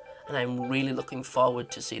now, and I'm really looking forward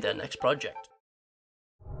to see their next project.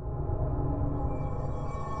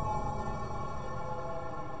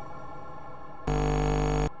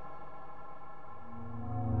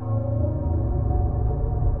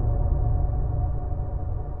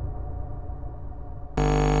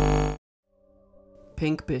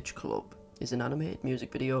 Pink Bitch Club is an animated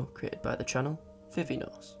music video created by the channel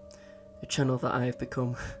Vivinos, a channel that I have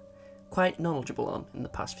become quite knowledgeable on in the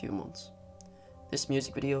past few months. This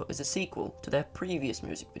music video is a sequel to their previous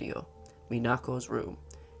music video, Minako's Room.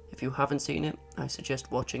 If you haven't seen it, I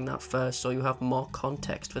suggest watching that first so you have more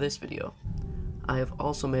context for this video. I have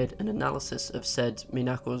also made an analysis of said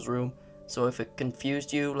Minako's Room, so if it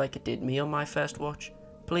confused you like it did me on my first watch,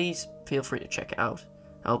 please feel free to check it out.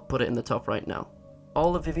 I'll put it in the top right now.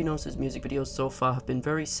 All of Vivinos' music videos so far have been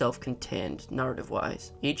very self-contained,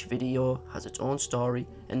 narrative-wise. Each video has its own story,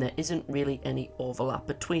 and there isn't really any overlap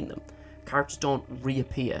between them. Characters don't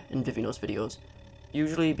reappear in Vivinos videos,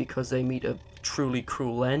 usually because they meet a truly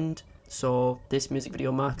cruel end, so this music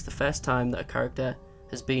video marks the first time that a character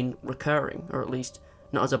has been recurring, or at least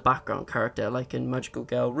not as a background character like in Magical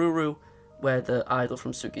Girl RuRu, where the idol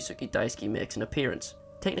from Suki Daisuki makes an appearance.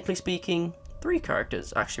 Technically speaking, 3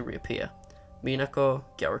 characters actually reappear. Minako,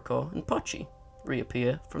 Gyaru, and Pochi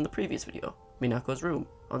reappear from the previous video, Minako's Room.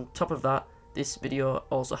 On top of that, this video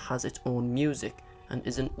also has its own music and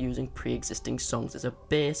isn't using pre-existing songs as a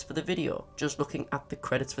base for the video. Just looking at the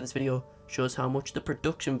credits for this video shows how much the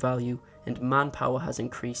production value and manpower has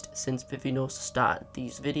increased since Vivinos started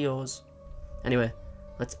these videos. Anyway,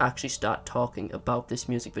 let's actually start talking about this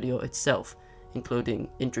music video itself, including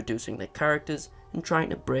introducing the characters and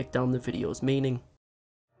trying to break down the video's meaning.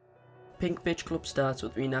 Pink Bitch Club starts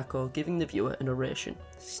with Minako giving the viewer an oration,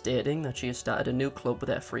 stating that she has started a new club with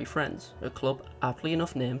her 3 friends, a club aptly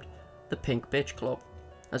enough named the Pink Bitch Club,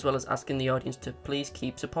 as well as asking the audience to please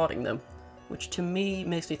keep supporting them. which to me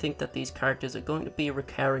makes me think that these characters are going to be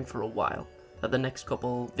recurring for a while, that the next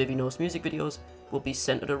couple Vivinos music videos will be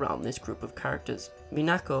centered around this group of characters.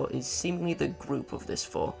 Minako is seemingly the group of this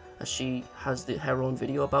four, as she has her own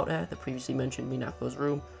video about her, the previously mentioned Minako's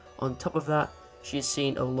room. On top of that, she is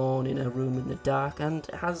seen alone in her room in the dark and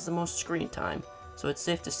has the most screen time, so it's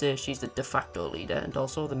safe to say she's the de facto leader and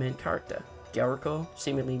also the main character. Gyaru,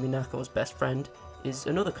 seemingly Minako's best friend, is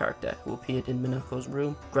another character who appeared in Minako's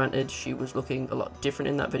room. Granted, she was looking a lot different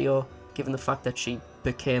in that video, given the fact that she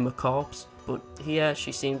became a corpse, but here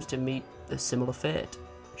she seems to meet a similar fate.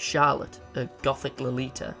 Charlotte, a gothic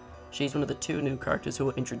Lolita. She's one of the two new characters who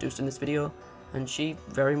were introduced in this video, and she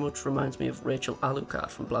very much reminds me of Rachel Alucard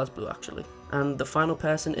from BlazBlue actually. And the final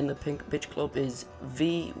person in the Pink Bitch Club is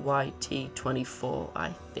VYT24,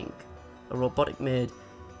 I think, a robotic maid.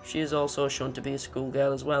 She is also shown to be a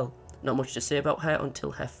schoolgirl as well. Not much to say about her until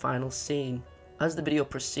her final scene. As the video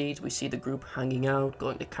proceeds, we see the group hanging out,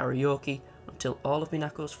 going to karaoke, until all of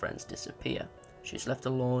Minako's friends disappear. She's left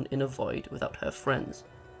alone in a void without her friends.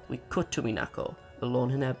 We cut to Minako, alone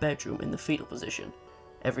in her bedroom in the fetal position.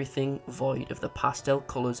 Everything void of the pastel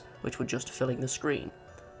colours which were just filling the screen.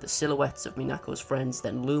 The silhouettes of Minako's friends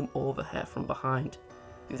then loom over her from behind.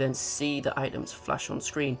 You then see the items flash on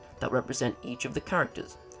screen that represent each of the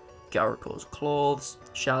characters. Gyaru's clothes,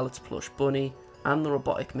 Charlotte's plush bunny, and the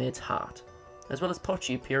robotic maid's heart, as well as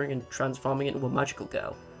Pochi appearing and transforming into a magical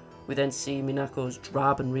girl. We then see Minako's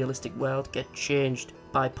drab and realistic world get changed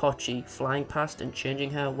by Pochi flying past and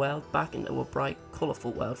changing her world back into a bright,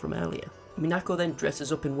 colourful world from earlier. Minako then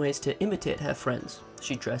dresses up in ways to imitate her friends.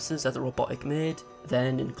 She dresses as a robotic maid,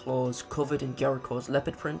 then in clothes covered in Gyaru's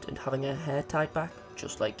leopard print and having her hair tied back,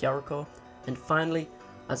 just like Gyaru, and finally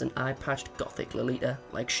as an eye-patched gothic Lolita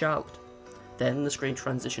like Charlotte. Then the screen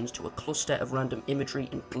transitions to a cluster of random imagery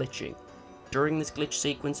and glitching. During this glitch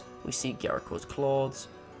sequence, we see Gyaru's clothes,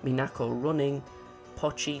 Minako running,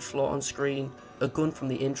 Pochi float on screen, a gun from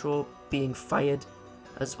the intro being fired,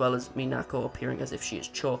 as well as Minako appearing as if she is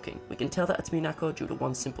choking. We can tell that it's Minako due to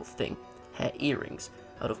one simple thing, her earrings.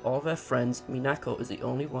 Out of all of her friends, Minako is the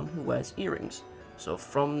only one who wears earrings. So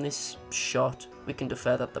from this shot, we can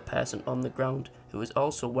infer that the person on the ground who is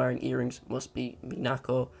also wearing earrings must be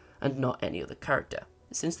Minako and not any other character.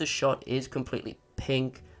 Since the shot is completely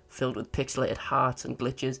pink, filled with pixelated hearts and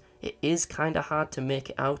glitches, it is kinda hard to make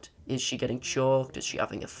it out. Is she getting choked? Is she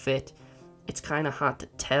having a fit? It's kinda hard to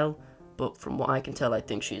tell, but from what I can tell, I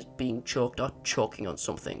think she's being choked or choking on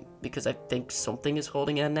something, because I think something is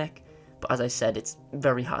holding her neck, but as I said, it's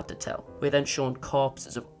very hard to tell. We're then shown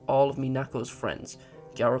corpses of all of Minako's friends,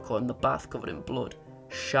 Gyaru in the bath covered in blood,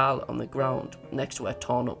 Charlotte on the ground next to her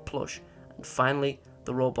torn up plush, and finally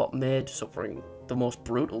the robot maid suffering the most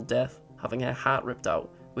brutal death, having her heart ripped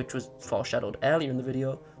out, which was foreshadowed earlier in the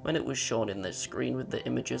video when it was shown in the screen with the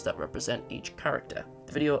images that represent each character.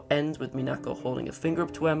 The video ends with Minako holding a finger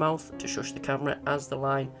up to her mouth to shush the camera as the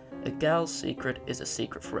line, "A girl's secret is a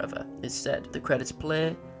secret forever," is said. The credits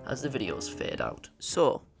play as the videos fade out.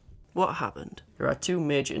 So, what happened? There are two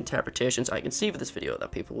major interpretations I can see for this video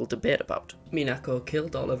that people will debate about. Minako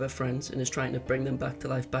killed all of her friends and is trying to bring them back to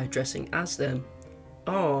life by dressing as them,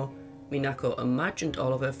 or Minako imagined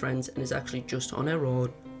all of her friends and is actually just on her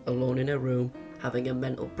own, alone in her room, having a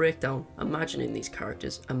mental breakdown, imagining these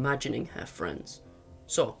characters, imagining her friends.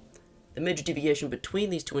 So, the major deviation between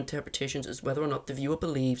these two interpretations is whether or not the viewer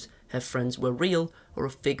believes her friends were real or a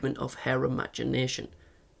figment of her imagination.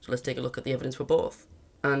 So let's take a look at the evidence for both.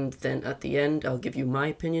 And then at the end, I'll give you my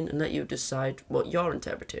opinion and let you decide what your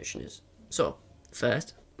interpretation is. So,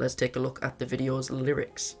 first, let's take a look at the video's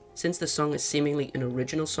lyrics. Since the song is seemingly an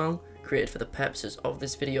original song, created for the purposes of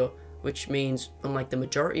this video, which means, unlike the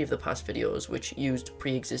majority of the past videos which used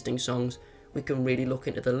pre-existing songs, we can really look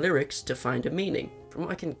into the lyrics to find a meaning. From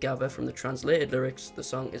what I can gather from the translated lyrics, the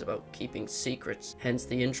song is about keeping secrets, hence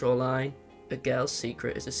the intro line, "A girl's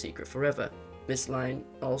secret is a secret forever." This line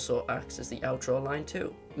also acts as the outro line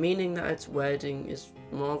too, meaning that its wording is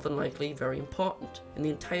more than likely very important. In the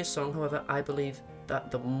entire song, however, I believe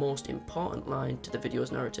that the most important line to the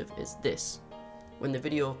video's narrative is this. When the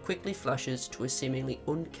video quickly flashes to a seemingly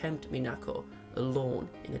unkempt Minako, alone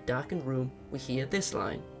in a darkened room, we hear this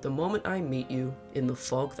line: "The moment I meet you, in the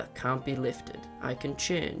fog that can't be lifted, I can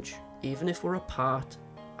change. Even if we're apart,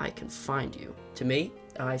 I can find you." To me,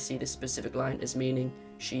 I see this specific line as meaning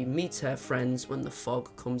she meets her friends when the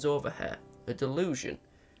fog comes over her, a delusion,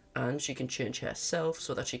 and she can change herself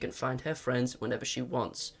so that she can find her friends whenever she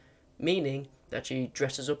wants, meaning that she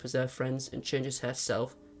dresses up as her friends and changes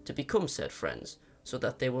herself to become said friends, so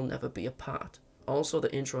that they will never be apart. Also,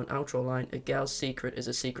 the intro and outro line, "A gal's secret is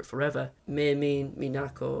a secret forever," may mean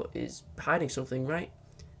Minako is hiding something, right?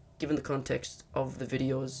 Given the context of the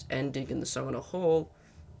video's ending and the song on a whole,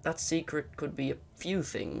 that secret could be a few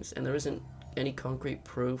things, and there isn't any concrete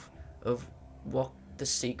proof of what the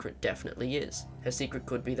secret definitely is. Her secret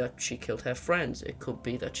could be that she killed her friends, it could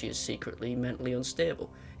be that she is secretly mentally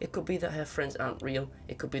unstable, it could be that her friends aren't real,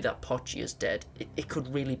 it could be that Pochi is dead, it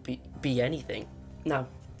could really be anything. Now,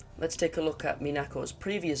 let's take a look at Minako's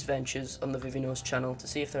previous ventures on the Vivinos channel to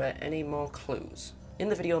see if there are any more clues. In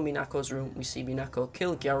the video Minako's room, we see Minako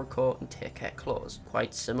kill Gyaru and take her clothes,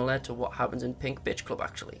 quite similar to what happens in Pink Bitch Club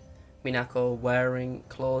actually. Minako wearing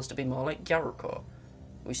clothes to be more like Gyaru.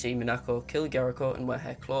 We see Minako kill Gyaru and wear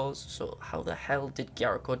her clothes, so how the hell did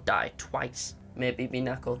Gyaru die twice? Maybe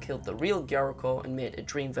Minako killed the real Gyaru and made a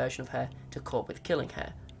dream version of her to cope with killing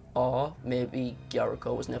her. Or maybe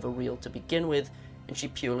Gyaru was never real to begin with, and she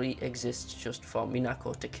purely exists just for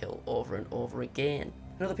Minako to kill over and over again.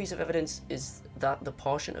 Another piece of evidence is that the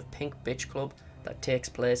portion of Pink Bitch Club that takes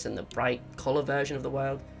place in the bright colour version of the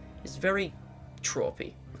world is very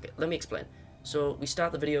tropey. Okay, let me explain. So we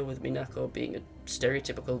start the video with Minako being a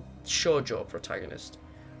stereotypical shoujo protagonist,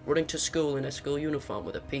 running to school in her school uniform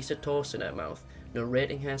with a piece of toast in her mouth,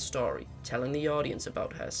 narrating her story, telling the audience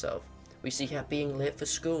about herself. We see her being late for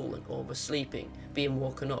school and oversleeping, being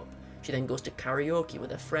woken up. She then goes to karaoke with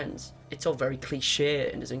her friends. It's all very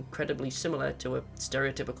cliche and is incredibly similar to a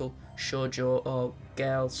stereotypical shoujo or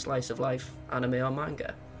girl slice of life anime or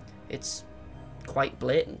manga. It's quite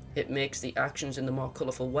blatant. It makes the actions in the more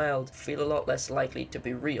colourful world feel a lot less likely to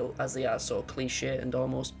be real, as they are so cliche and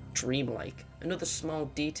almost dreamlike. Another small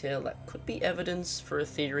detail that could be evidence for a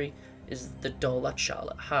theory is the doll that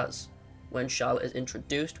Charlotte has. When Charlotte is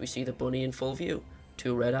introduced, we see the bunny in full view.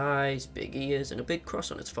 2 red eyes, big ears, and a big cross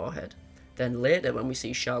on its forehead. Then later, when we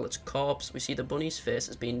see Charlotte's corpse, we see the bunny's face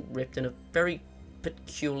as being ripped in a very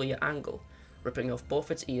peculiar angle, ripping off both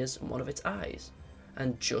its ears and one of its eyes.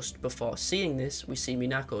 And just before seeing this, we see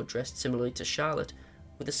Minako dressed similarly to Charlotte,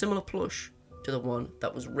 with a similar plush to the one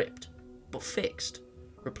that was ripped, but fixed,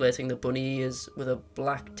 replacing the bunny ears with a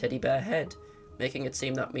black teddy bear head, making it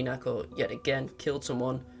seem that Minako yet again killed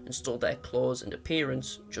someone and stole their clothes and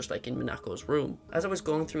appearance, just like in Minako's room. As I was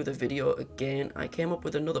going through the video again, I came up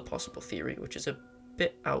with another possible theory, which is a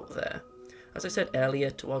bit out there. As I said earlier,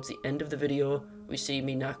 towards the end of the video, we see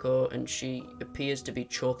Minako and she appears to be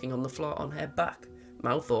choking on the floor on her back,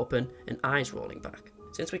 mouth open and eyes rolling back.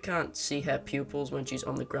 Since we can't see her pupils when she's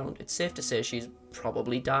on the ground, it's safe to say she's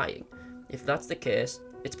probably dying. If that's the case,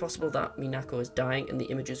 it's possible that Minako is dying and the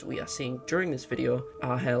images we are seeing during this video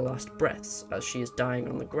are her last breaths as she is dying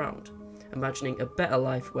on the ground, imagining a better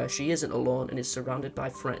life where she isn't alone and is surrounded by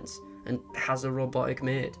friends and has a robotic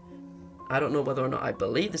maid. I don't know whether or not I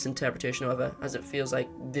believe this interpretation, however, as it feels like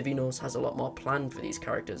Vivinos has a lot more planned for these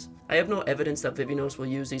characters. I have no evidence that Vivinos will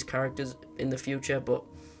use these characters in the future, but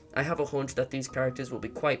I have a hunch that these characters will be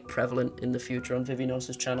quite prevalent in the future on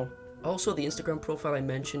Vivinos' channel. Also, the Instagram profile I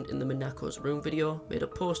mentioned in the Minako's room video made a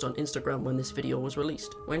post on Instagram when this video was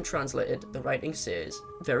released. When translated, the writing says,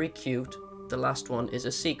 "Very cute, the last one is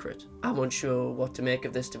a secret." I'm unsure what to make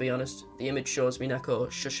of this, to be honest. The image shows Minako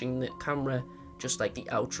shushing the camera just like the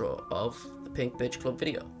outro of the Pink Bitch Club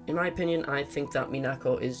video. In my opinion, I think that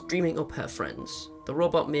Minako is dreaming up her friends, the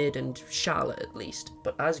robot maid and Charlotte at least.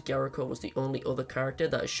 But as Gyaru was the only other character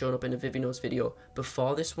that has shown up in a Vivinos video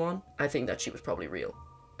before this one, I think that she was probably real.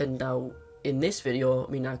 And now, in this video,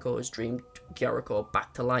 Minako has dreamed Gyaru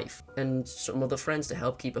back to life, and some other friends to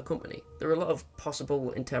help keep her company. There are a lot of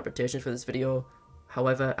possible interpretations for this video,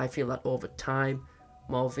 however, I feel that over time,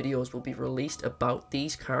 more videos will be released about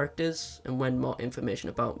these characters, and when more information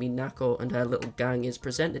about Minako and her little gang is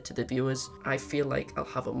presented to the viewers, I feel like I'll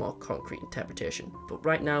have a more concrete interpretation. But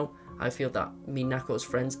right now, I feel that Minako's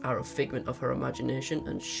friends are a figment of her imagination,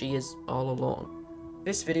 and she is all alone.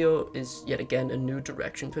 This video is yet again a new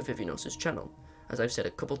direction for Vivinos' channel. As I've said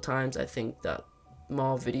a couple times, I think that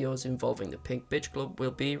more videos involving the Pink Bitch Club will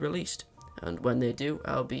be released, and when they do,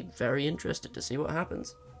 I'll be very interested to see what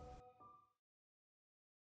happens.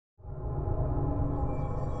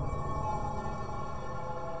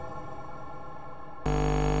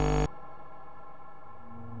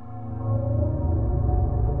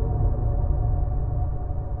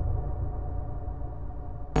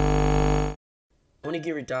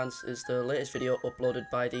 Onigiri Dance is the latest video uploaded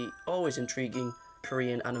by the always intriguing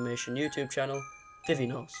Korean animation YouTube channel,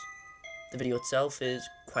 Vivinos. The video itself is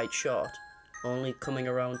quite short, only coming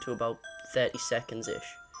around to about 30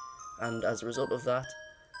 seconds-ish, and as a result of that,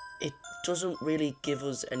 it doesn't really give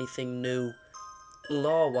us anything new,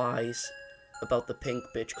 lore-wise, about the Pink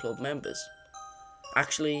Bitch Club members.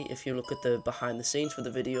 Actually, if you look at the behind the scenes for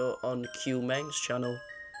the video on QMENG's channel,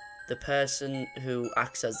 the person who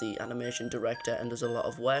acts as the animation director and does a lot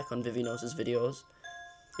of work on Vivinos' videos,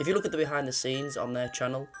 if you look at the behind the scenes on their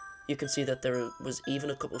channel, you can see that there was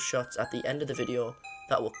even a couple shots at the end of the video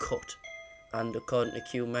that were cut. And according to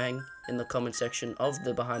QMENG, in the comment section of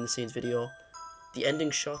the behind the scenes video, the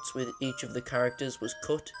ending shots with each of the characters was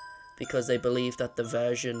cut because they believed that the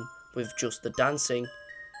version with just the dancing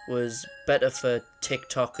was better for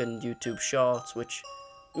TikTok and YouTube Shorts, which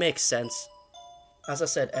makes sense. As I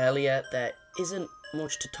said earlier, there isn't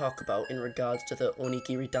much to talk about in regards to the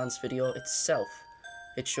Onigiri Dance video itself.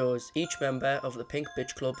 It shows each member of the Pink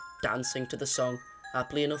Bitch Club dancing to the song,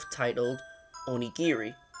 aptly enough titled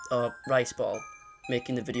Onigiri, or Rice Ball,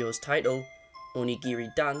 making the video's title,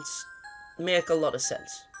 Onigiri Dance, make a lot of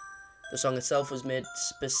sense. The song itself was made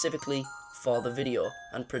specifically for the video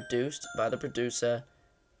and produced by the producer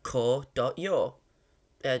Ko.yo.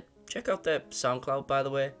 Check out their SoundCloud, by the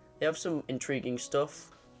way. They have some intriguing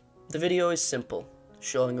stuff. The video is simple,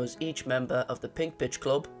 showing us each member of the Pink Bitch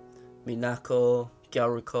Club, Minako,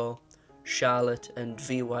 Gyaru, Charlotte and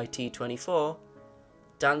VYT24,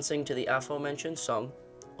 dancing to the aforementioned song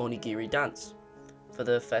Onigiri Dance. For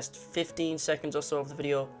the first 15 seconds or so of the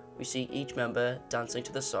video, we see each member dancing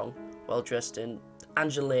to the song while dressed in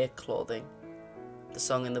angelic clothing. The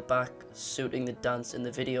song in the back suiting the dance in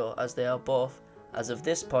the video, as they are both, as of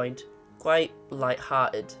this point, quite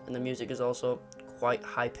light-hearted, and the music is also quite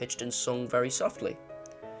high-pitched and sung very softly.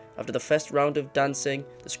 After the first round of dancing,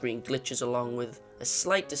 the screen glitches along with a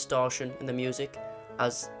slight distortion in the music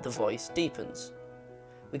as the voice deepens.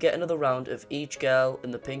 We get another round of each girl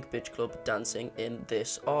in the Pink Bitch Club dancing in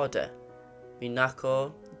this order: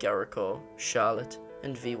 Minako, Gyaru, Charlotte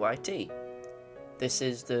and VYT. This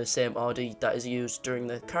is the same order that is used during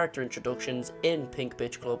the character introductions in Pink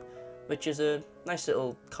Bitch Club, which is a nice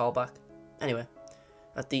little callback. Anyway,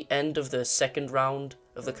 at the end of the second round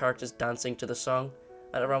of the characters dancing to the song,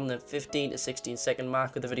 at around the 15 to 16 second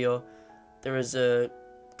mark of the video, there is a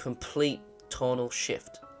complete tonal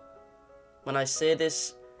shift. When I say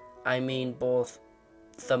this, I mean both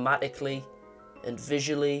thematically and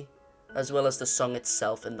visually, as well as the song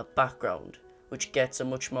itself in the background, which gets a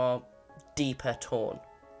much more deeper tone.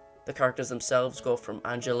 The characters themselves go from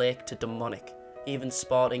angelic to demonic, even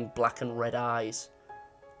sporting black and red eyes.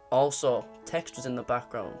 Also, text was in the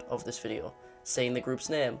background of this video, saying the group's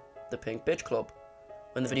name, the Pink Bitch Club.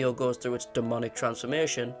 When the video goes through its demonic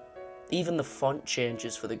transformation, even the font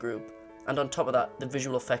changes for the group, and on top of that, the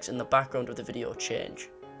visual effects in the background of the video change.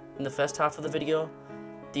 In the first half of the video,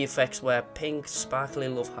 the effects were pink, sparkly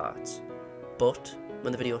love hearts, but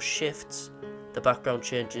when the video shifts, the background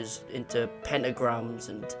changes into pentagrams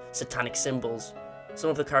and satanic symbols. Some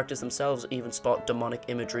of the characters themselves even spot demonic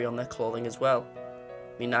imagery on their clothing as well.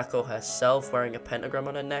 Minako herself wearing a pentagram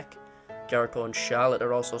on her neck. Gyaru and Charlotte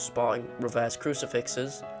are also sporting reverse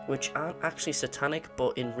crucifixes, which aren't actually satanic,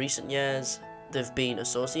 but in recent years they've been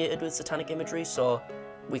associated with satanic imagery, so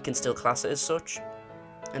we can still class it as such.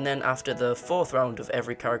 And then after the fourth round of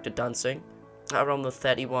every character dancing, at around the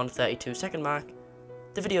 31-32 second mark,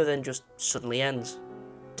 the video then just suddenly ends.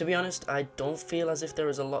 To be honest, I don't feel as if there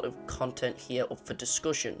is a lot of content here up for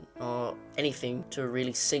discussion, or anything to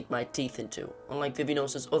really sink my teeth into, unlike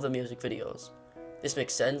Vivinos' other music videos. This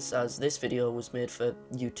makes sense, as this video was made for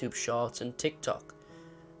YouTube Shorts and TikTok.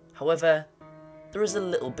 However, there is a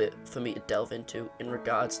little bit for me to delve into in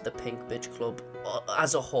regards to the Pink Bitch Club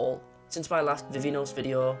as a whole. Since my last Vivinos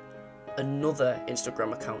video, another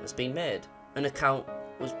Instagram account has been made. An account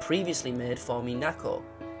was previously made for Minako,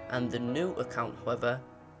 and the new account, however,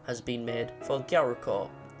 has been made for Gyaru.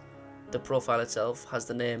 The profile itself has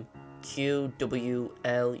the name QWLUYL.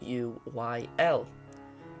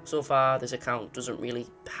 So far, this account doesn't really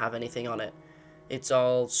have anything on it. It's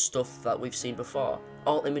all stuff that we've seen before.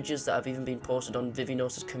 All images that have even been posted on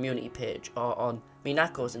Vivinos' community page or on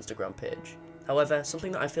Minako's Instagram page. However,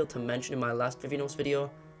 something that I failed to mention in my last Vivinos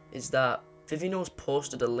video is that Vivinos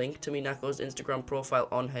posted a link to Minako's Instagram profile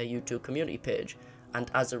on her YouTube community page, and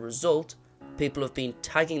as a result, people have been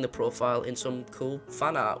tagging the profile in some cool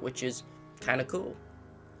fan art, which is kinda cool.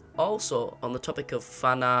 Also, on the topic of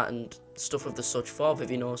fan art and stuff of the such for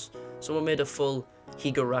Vivinos, someone made a full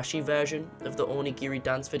Higurashi version of the Onigiri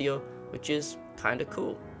Dance video, which is kinda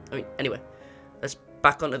cool. Anyway, let's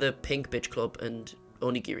back onto the Pink Bitch Club and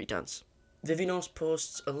Onigiri Dance. Vivinos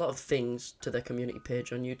posts a lot of things to their community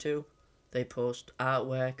page on YouTube. They post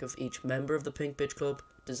artwork of each member of the Pink Bitch Club,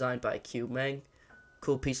 designed by QMENG,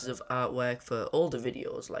 cool pieces of artwork for older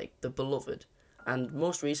videos like The Beloved, and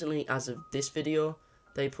most recently, as of this video,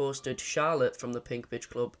 they posted Charlotte from the Pink Bitch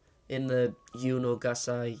Club in the Yuno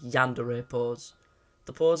Gasai yandere pose.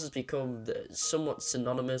 The pose has become somewhat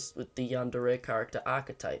synonymous with the yandere character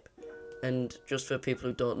archetype, and just for people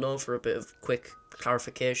who don't know, for a bit of quick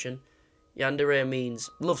clarification, yandere means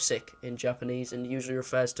lovesick in Japanese and usually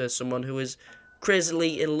refers to someone who is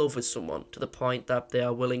crazily in love with someone to the point that they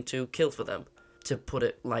are willing to kill for them, to put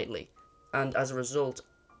it lightly. And as a result,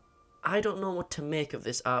 I don't know what to make of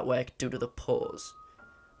this artwork due to the pose.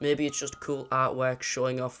 Maybe it's just cool artwork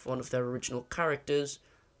showing off one of their original characters,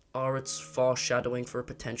 or it's foreshadowing for a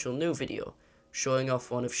potential new video, showing off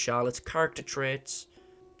one of Charlotte's character traits.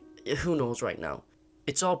 Who knows right now?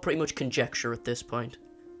 It's all pretty much conjecture at this point.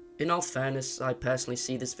 In all fairness, I personally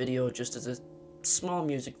see this video just as a small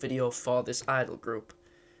music video for this idol group.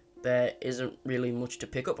 There isn't really much to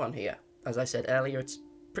pick up on here. As I said earlier, it's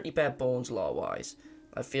pretty bare bones lore-wise.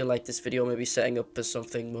 I feel like this video may be setting up as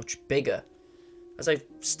something much bigger. As I've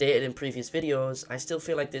stated in previous videos, I still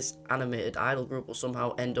feel like this animated idol group will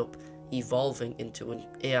somehow end up evolving into an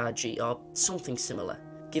ARG or something similar,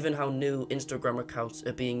 given how new Instagram accounts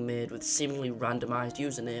are being made with seemingly randomized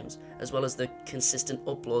usernames, as well as the consistent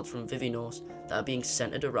uploads from Vivinos that are being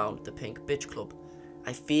centered around the Pink Bitch Club.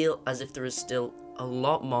 I feel as if there is still a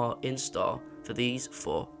lot more in store for these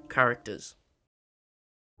 4 characters.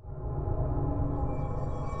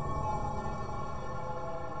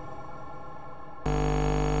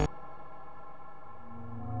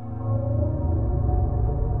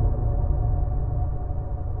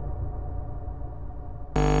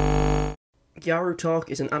 Gyaru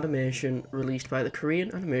Talk is an animation released by the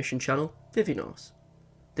Korean animation channel Vivinos.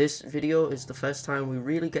 This video is the first time we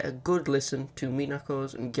really get a good listen to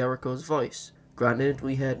Minako's and Gyaruko's voice. Granted,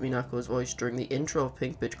 we heard Minako's voice during the intro of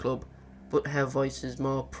Pink Bitch Club, but her voice is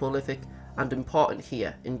more prolific and important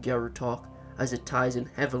here in Gyaru Talk, as it ties in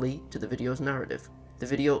heavily to the video's narrative. The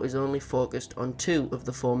video is only focused on 2 of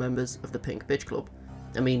the 4 members of the Pink Bitch Club.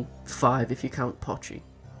 I mean, 5 if you count Pochi.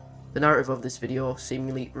 The narrative of this video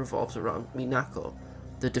seemingly revolves around Minako,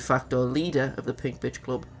 the de facto leader of the Pink Bitch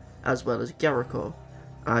Club, as well as Gyaruko,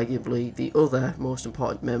 arguably the other most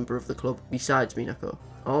important member of the club besides Minako.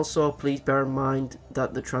 Also, please bear in mind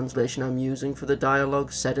that the translation I'm using for the dialogue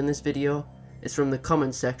said in this video is from the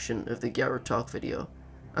comment section of the Gyaru Talk video,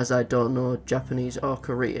 as I don't know Japanese or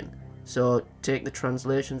Korean, so take the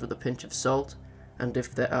translations with a pinch of salt, and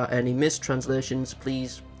if there are any mistranslations,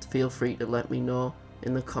 please feel free to let me know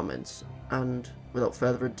in the comments. And without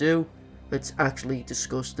further ado, let's actually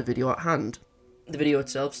discuss the video at hand. The video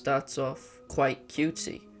itself starts off quite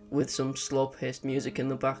cutesy, with some slow-paced music in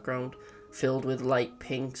the background, filled with light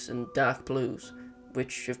pinks and dark blues,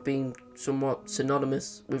 which have been somewhat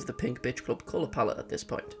synonymous with the Pink Bitch Club colour palette at this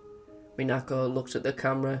point. Minako looks at the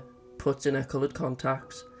camera, puts in her coloured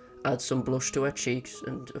contacts, adds some blush to her cheeks,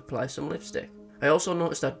 and applies some lipstick. I also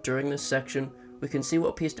noticed that during this section, we can see what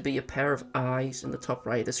appears to be a pair of eyes in the top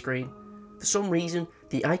right of the screen. For some reason,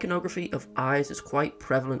 the iconography of eyes is quite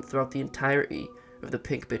prevalent throughout the entirety of the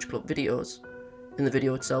Pink Bitch Club videos. In the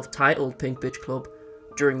video itself titled Pink Bitch Club,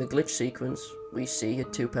 during the glitch sequence, we see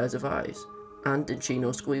 2 pairs of eyes, and in No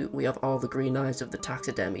Squi we have all the green eyes of the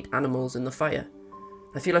taxidermied animals in the fire.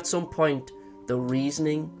 I feel at some point the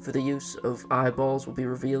reasoning for the use of eyeballs will be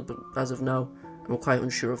revealed, but as of now, I'm quite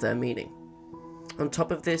unsure of their meaning. On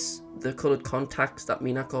top of this, the coloured contacts that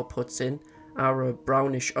Minako puts in are a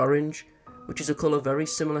brownish orange, which is a colour very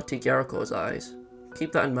similar to Gyaruko's eyes.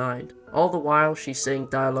 Keep that in mind. All the while she's saying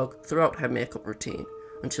dialogue throughout her makeup routine,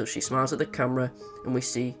 until she smiles at the camera and we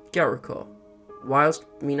see Gyaruko. Whilst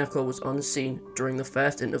Minako was on scene during the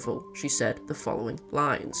first interval, she said the following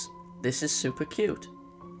lines. "This is super cute.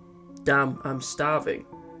 Damn, I'm starving.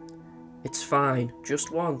 It's fine,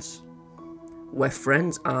 just once. We're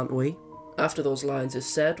friends, aren't we?" After those lines are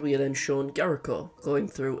said, we are then shown Gyaruko going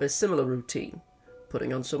through a similar routine,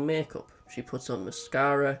 putting on some makeup. She puts on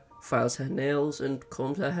mascara, files her nails, and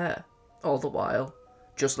combs her hair. All the while,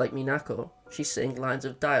 just like Minako, she's saying lines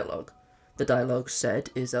of dialogue. The dialogue said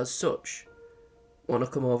is as such. "Wanna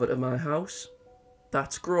come over to my house?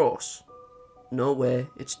 That's gross. No way,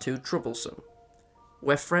 it's too troublesome.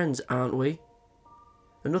 We're friends, aren't we?"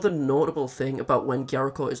 Another notable thing about when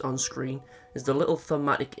Gyaruko is on screen is the little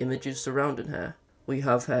thematic images surrounding her. We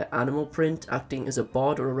have her animal print acting as a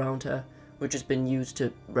border around her, which has been used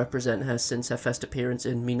to represent her since her first appearance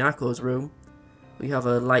in Minako's room. We have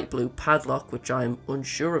a light blue padlock, which I am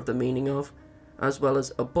unsure of the meaning of, as well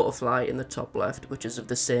as a butterfly in the top left, which is of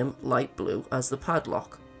the same light blue as the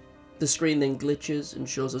padlock. The screen then glitches and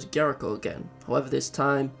shows us Gyaruko again. However, this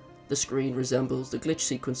time, the screen resembles the glitch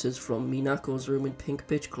sequences from Minako's room in Pink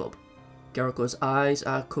Bitch Club. Gyaruko's eyes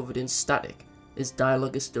are covered in static, as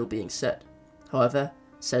dialogue is still being said. However,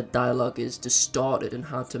 said dialogue is distorted and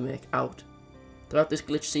hard to make out. Throughout this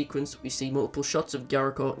glitch sequence, we see multiple shots of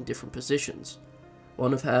Gyaru in different positions.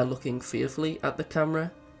 One of her looking fearfully at the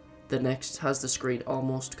camera, the next has the screen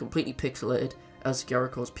almost completely pixelated as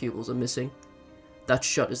Gyaru's pupils are missing. That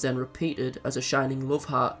shot is then repeated as a shining love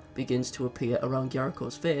heart begins to appear around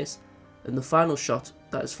Gyaru's face, and the final shot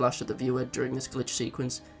that is flashed at the viewer during this glitch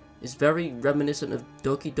sequence is very reminiscent of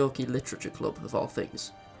Doki Doki Literature Club of all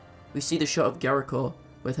things. We see the shot of Gyaru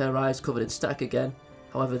with her eyes covered in static again,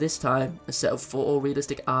 however this time a set of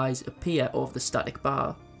photorealistic eyes appear over the static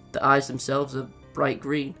bar. The eyes themselves are bright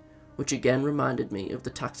green, which again reminded me of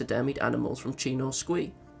the taxidermied animals from No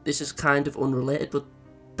Squi. This is kind of unrelated, but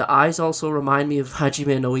the eyes also remind me of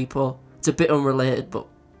Hajime no Ippo. It's a bit unrelated, but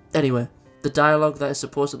anyway. The dialogue that is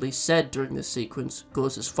supposedly said during this sequence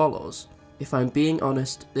goes as follows. If I'm being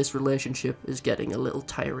honest, this relationship is getting a little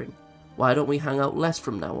tiring. Why don't we hang out less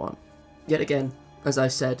from now on? Yet again, as I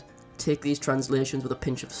said, take these translations with a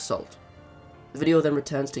pinch of salt. The video then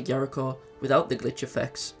returns to Gyaru without the glitch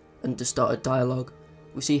effects and distorted dialogue.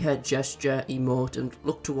 We see her gesture, emote and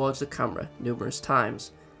look towards the camera numerous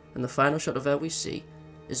times, and the final shot of her we see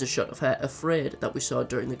is a shot of her afraid that we saw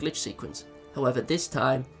during the glitch sequence. However, this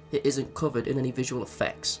time it isn't covered in any visual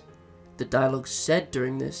effects. The dialogue said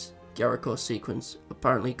during this Gyaru sequence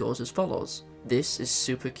apparently goes as follows. This is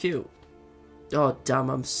super cute. Oh damn,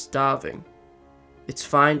 I'm starving. It's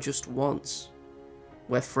fine just once.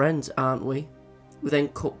 We're friends, aren't we? We then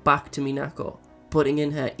cut back to Minako, putting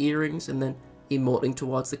in her earrings and then emoting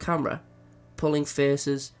towards the camera, pulling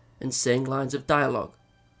faces and saying lines of dialogue.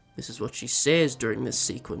 This is what she says during this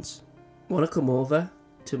sequence. Wanna come over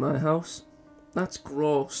to my house? That's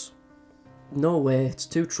gross. No way, it's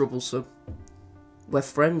too troublesome. We're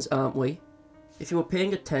friends, aren't we? If you were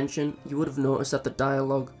paying attention, you would have noticed that the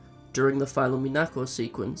dialogue during the final Minako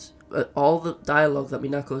sequence, all the dialogue that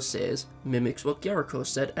Minako says mimics what Gyaru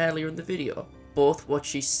said earlier in the video. Both what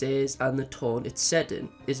she says and the tone it's said in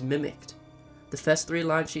is mimicked. The first 3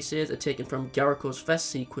 lines she says are taken from Gyaru's first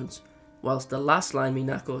sequence, whilst the last line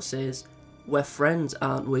Minako says, "We're friends,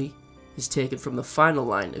 aren't we?" is taken from the final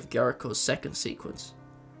line of Gyaru's second sequence.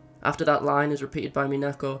 After that line is repeated by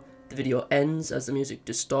Minako, the video ends as the music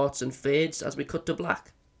distorts and fades as we cut to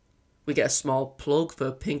black. We get a small plug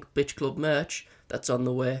for Pink Bitch Club merch that's on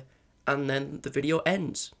the way, and then the video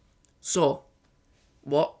ends. So,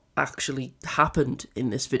 what actually happened in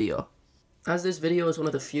this video? As this video is one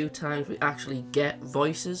of the few times we actually get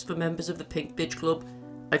voices for members of the Pink Bitch Club,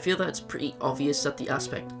 I feel that it's pretty obvious that the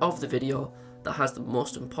aspect of the video that has the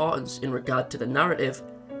most importance in regard to the narrative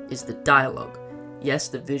is the dialogue. Yes,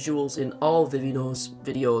 the visuals in all Vivinos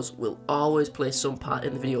videos will always play some part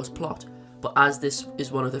in the video's plot, but as this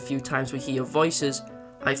is one of the few times we hear voices,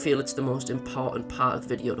 I feel it's the most important part of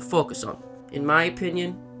the video to focus on. In my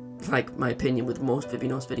opinion, like my opinion with most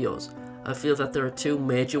Vivinos videos, I feel that there are 2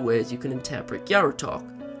 major ways you can interpret Gyaru Talk.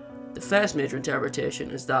 The first major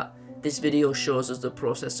interpretation is that this video shows us the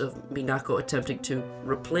process of Minako attempting to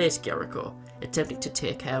replace Gyaru, attempting to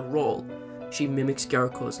take her role. She mimics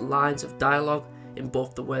Gyaru's lines of dialogue in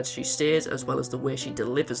both the words she says as well as the way she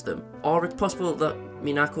delivers them. Or it's possible that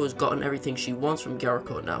Minako has gotten everything she wants from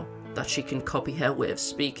Gyaru now, that she can copy her way of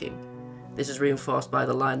speaking. This is reinforced by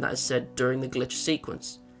the line that is said during the glitch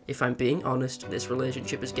sequence. If I'm being honest, this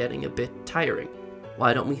relationship is getting a bit tiring.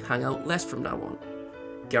 Why don't we hang out less from now on?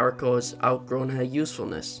 Gyaru has outgrown her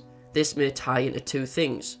usefulness. This may tie into 2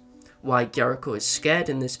 things. Why Gyaru is scared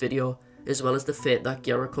in this video, as well as the fate that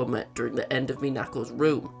Gyaru met during the end of Minako's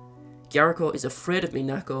room. Gyaru is afraid of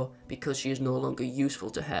Minako because she is no longer useful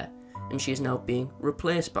to her, and she is now being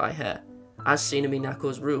replaced by her. As seen in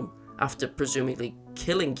Minako's room, after presumably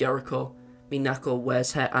killing Gyaru, Minako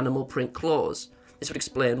wears her animal print clothes. This would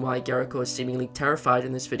explain why Gyaru is seemingly terrified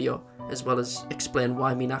in this video, as well as explain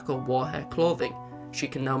why Minako wore her clothing. She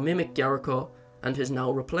can now mimic Gyaru and has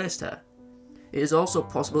now replaced her. It is also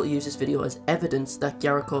possible to use this video as evidence that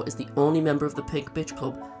Gyaru is the only member of the Pink Bitch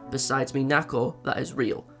Club besides Minako that is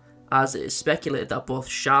real, as it is speculated that both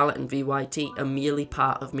Charlotte and VYT are merely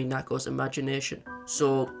part of Minako's imagination.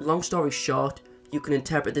 So, long story short, you can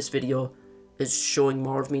interpret this video as showing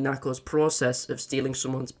more of Minako's process of stealing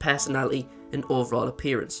someone's personality and overall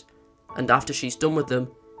appearance, and after she's done with them,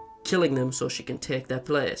 killing them so she can take their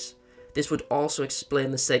place. This would also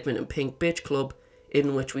explain the segment in Pink Bitch Club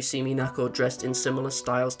in which we see Minako dressed in similar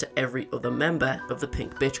styles to every other member of the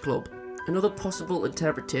Pink Bitch Club. Another possible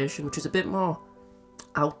interpretation, which is a bit more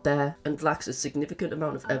out there and lacks a significant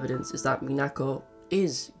amount of evidence, is that Minako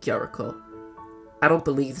is Gyaru. I don't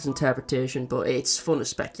believe this interpretation, but it's fun to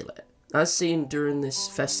speculate. As seen during this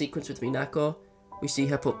first sequence with Minako, we see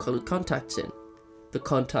her put coloured contacts in. The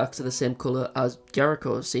contacts are the same colour as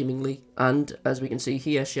Gyaruko's seemingly, and as we can see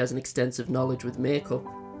here, she has an extensive knowledge with makeup,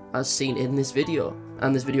 as seen in this video.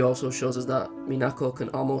 And this video also shows us that Minako can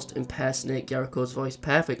almost impersonate Gyaruko's voice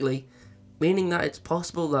perfectly, meaning that it's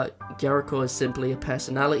possible that Gyaruko is simply a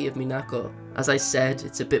personality of Minako. As I said,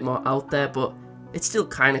 it's a bit more out there, but it's still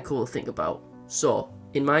kinda cool to think about. So,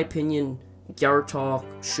 in my opinion, Gyaru Talk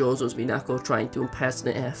shows us Minako trying to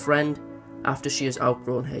impersonate her friend after she has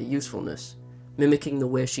outgrown her usefulness, mimicking the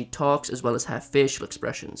way she talks as well as her facial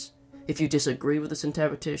expressions. If you disagree with this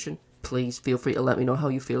interpretation, please feel free to let me know how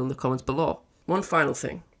you feel in the comments below. One final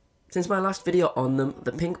thing. Since my last video on them,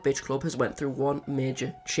 the Pink Bitch Club has went through one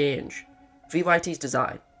major change. VYT's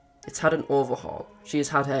design. It's had an overhaul. She has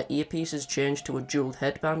had her earpieces changed to a jeweled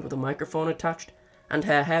headband with a microphone attached, and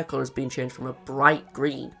her hair colour has been changed from a bright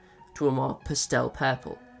green to a more pastel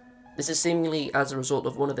purple. This is seemingly as a result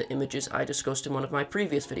of one of the images I discussed in one of my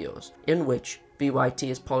previous videos, in which VYT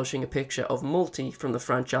is polishing a picture of Multi from the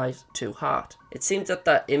franchise To Heart. It seems that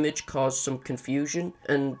that image caused some confusion,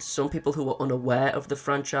 and some people who were unaware of the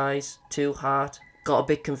franchise To Heart got a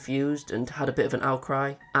bit confused and had a bit of an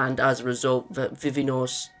outcry, and as a result, the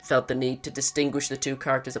Vivinos felt the need to distinguish the two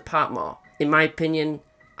characters apart more. In my opinion,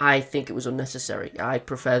 I think it was unnecessary. I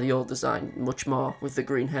prefer the old design much more with the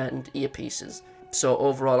green hair and earpieces. So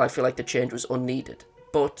overall, I feel like the change was unneeded.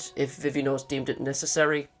 But if Vivinos deemed it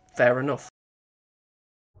necessary, fair enough.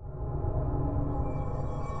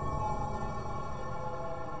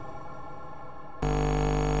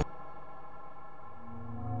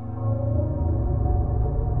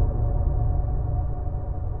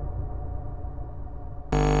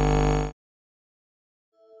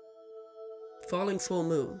 Falling Full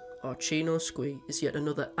Moon, or No Squi, is yet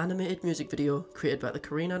another animated music video created by the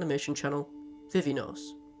Korean animation channel Vivinos.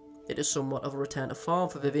 It is somewhat of a return to form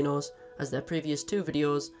for Vivinos, as their previous two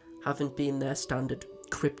videos haven't been their standard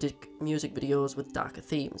cryptic music videos with darker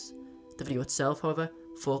themes. The video itself, however,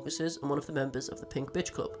 focuses on one of the members of the Pink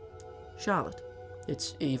Bitch Club, Charlotte.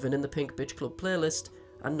 It's even in the Pink Bitch Club playlist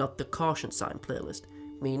and not the caution sign playlist,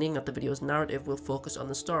 meaning that the video's narrative will focus on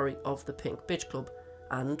the story of the Pink Bitch Club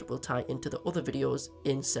and will tie into the other videos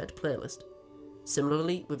in said playlist.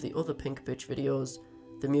 Similarly, with the other Pink Bitch videos,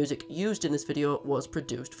 the music used in this video was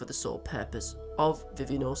produced for the sole purpose of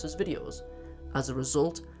Vivinos' videos. As a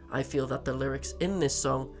result, I feel that the lyrics in this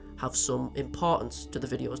song have some importance to the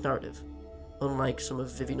video's narrative, unlike some of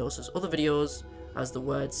Vivinos' other videos, as the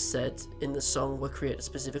words said in the song were created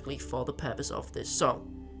specifically for the purpose of this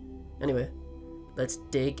song. Anyway, let's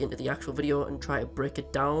dig into the actual video and try to break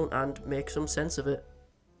it down and make some sense of it.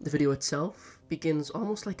 The video itself begins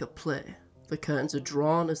almost like a play. The curtains are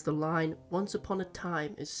drawn as the line "Once upon a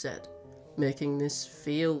time" is said, making this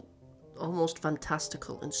feel almost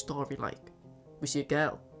fantastical and story-like. We see a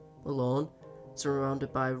girl, alone,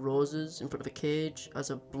 surrounded by roses in front of a cage as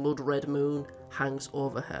a blood-red moon hangs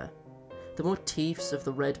over her. The motifs of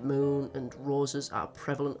the red moon and roses are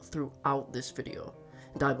prevalent throughout this video,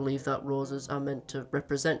 and I believe that roses are meant to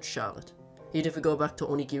represent Charlotte. Even if we go back to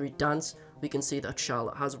Onigiri Dance, we can see that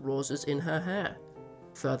Charlotte has roses in her hair,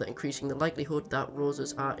 further increasing the likelihood that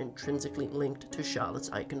roses are intrinsically linked to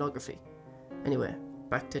Charlotte's iconography. Anyway,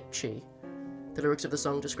 back to Chi. The lyrics of the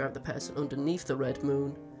song describe the person underneath the red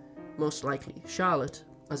moon, most likely Charlotte,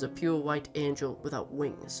 as a pure white angel without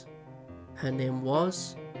wings. Her name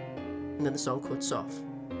was... and then the song cuts off.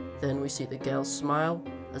 Then we see the girl smile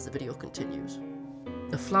as the video continues.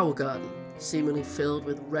 A flower garden, seemingly filled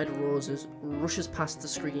with red roses, rushes past the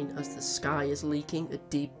screen as the sky is leaking a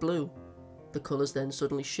deep blue. The colours then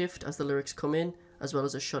suddenly shift as the lyrics come in, as well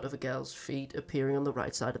as a shot of a girl's feet appearing on the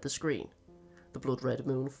right side of the screen. The blood-red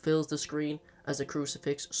moon fills the screen as a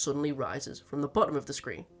crucifix suddenly rises from the bottom of the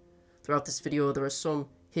screen. Throughout this video there are some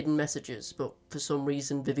hidden messages, but for some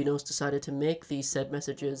reason Vivinos decided to make these said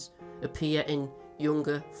messages appear in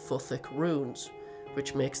younger Futhic runes,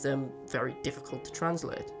 which makes them very difficult to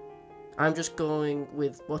translate. I'm just going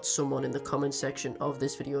with what someone in the comment section of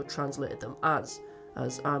this video translated them as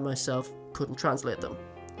I myself couldn't translate them.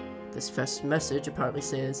 This first message apparently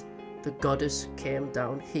says, "The goddess came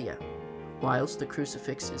down here." Whilst the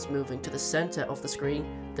crucifix is moving to the centre of the screen,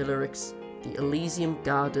 the lyrics, "The Elysium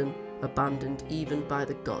garden, abandoned even by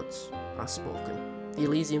the gods," are spoken. The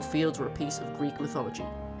Elysium fields were a piece of Greek mythology.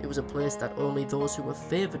 It was a place that only those who were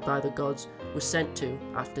favoured by the gods were sent to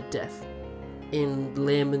after death. In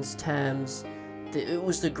layman's terms, it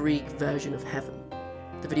was the Greek version of heaven.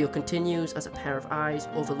 The video continues as a pair of eyes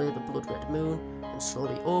overlay the blood-red moon and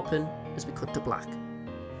slowly open as we cut to black.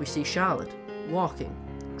 We see Charlotte walking,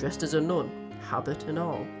 dressed as a nun, habit and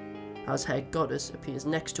all, as her goddess appears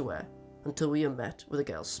next to her, until we are met with a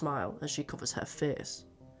girl's smile as she covers her face.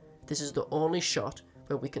 This is the only shot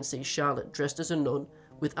where we can see Charlotte dressed as a nun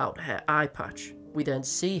without her eye patch. We then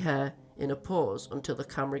see her in a pose until the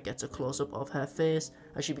camera gets a close-up of her face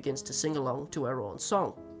as she begins to sing along to her own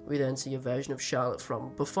song. We then see a version of Charlotte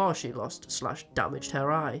from before she lost/damaged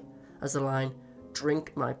her eye, as the line,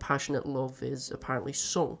 "Drink my passionate love," is apparently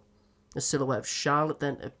sung. A silhouette of Charlotte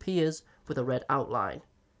then appears with a red outline.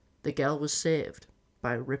 The girl was saved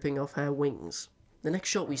by ripping off her wings. The next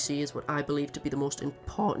shot we see is what I believe to be the most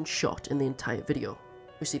important shot in the entire video.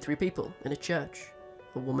 We see three people in a church: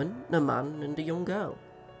 a woman, a man, and a young girl.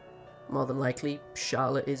 More than likely,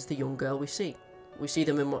 Charlotte is the young girl we see. We see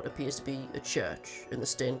them in what appears to be a church, and the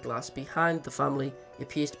stained glass behind the family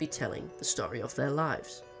appears to be telling the story of their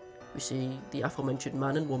lives. We see the aforementioned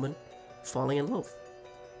man and woman falling in love.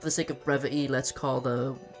 For the sake of brevity, let's call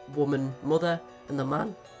the woman mother and the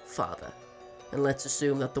man father, and let's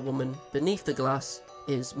assume that the woman beneath the glass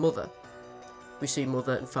is mother. We see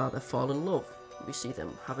mother and father fall in love. We see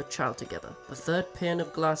them have a child together. The third pane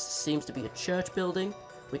of glass seems to be a church building.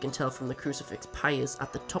 We can tell from the crucifix piers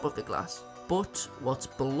at the top of the glass, but what's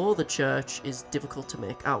below the church is difficult to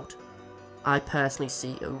make out. I personally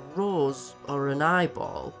see a rose or an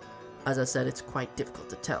eyeball. As I said, it's quite difficult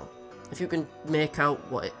to tell. If you can make out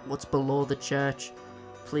what's below the church,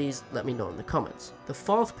 please let me know in the comments. The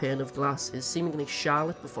fourth pane of glass is seemingly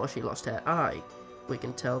Charlotte before she lost her eye. We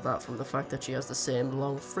can tell that from the fact that she has the same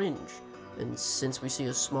long fringe, and since we see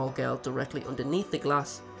a small girl directly underneath the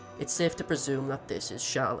glass, it's safe to presume that this is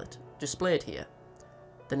Charlotte, displayed here.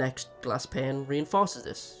 The next glass pane reinforces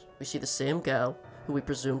this. We see the same girl, who we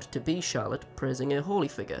presumed to be Charlotte, praising a holy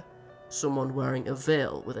figure, someone wearing a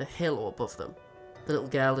veil with a halo above them. The little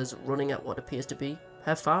girl is running at what appears to be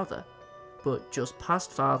her father, but just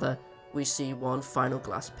past father, we see one final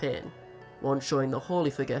glass pane, one showing the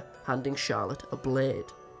holy figure handing Charlotte a blade.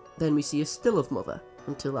 Then we see a still of mother,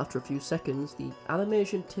 until after a few seconds, the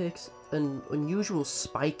animation takes an unusual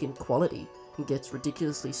spike in quality and gets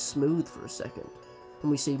ridiculously smooth for a second.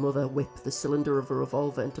 And we see mother whip the cylinder of a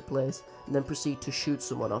revolver into place and then proceed to shoot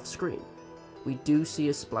someone off screen. We do see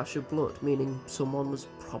a splash of blood, meaning someone was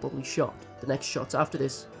probably shot. The next shots after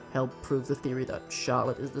this help prove the theory that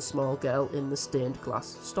Charlotte is the small girl in the stained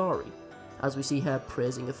glass story, as we see her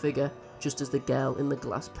praising a figure just as the girl in the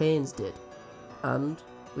glass panes did. And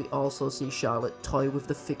we also see Charlotte toy with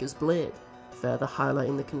the figure's blade, further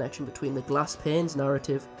highlighting the connection between the glass panes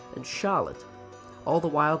narrative and Charlotte. All the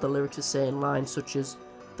while the lyrics are saying lines such as,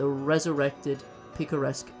 "The resurrected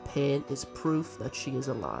picaresque pain is proof that she is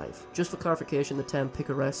alive." Just for clarification, the term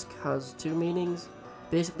picaresque has two meanings.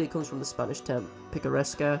 Basically it comes from the Spanish term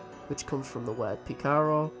picaresca, which comes from the word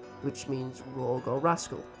picaro, which means rogue or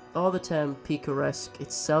rascal. Or the term picaresque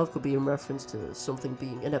itself could be in reference to something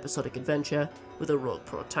being an episodic adventure with a rogue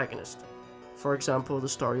protagonist. For example, the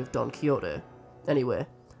story of Don Quixote. Anyway,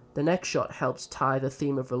 the next shot helps tie the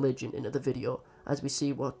theme of religion into the video, as we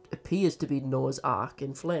see what appears to be Noah's Ark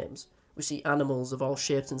in flames. We see animals of all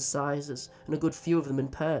shapes and sizes, and a good few of them in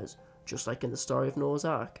pairs, just like in the story of Noah's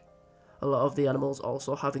Ark. A lot of the animals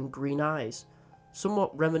also having green eyes,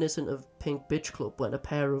 somewhat reminiscent of Pink Bitch Club when a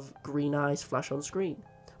pair of green eyes flash on screen.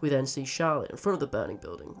 We then see Charlotte in front of the burning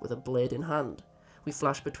building with a blade in hand. We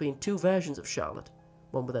flash between two versions of Charlotte,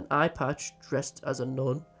 one with an eye patch dressed as a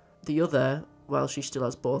nun, the other, while she still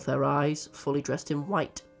has both her eyes, fully dressed in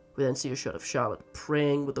white. We then see a shot of Charlotte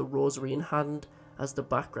praying with a rosary in hand as the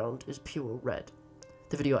background is pure red.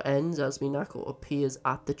 The video ends as Minako appears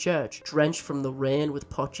at the church, drenched from the rain with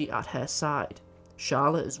Pochi at her side.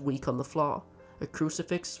 Charlotte is weak on the floor. A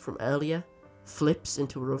crucifix from earlier flips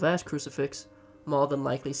into a reverse crucifix, more than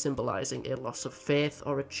likely symbolizing a loss of faith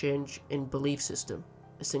or a change in belief system.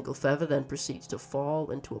 A single feather then proceeds to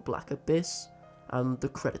fall into a black abyss, and the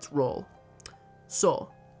credits roll. So,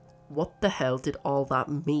 what the hell did all that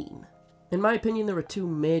mean? In my opinion, there are two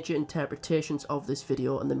major interpretations of this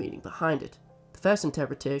video and the meaning behind it. The first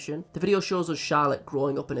interpretation, the video shows us Charlotte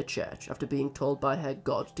growing up in a church after being told by her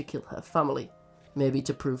god to kill her family. Maybe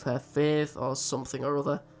to prove her faith or something or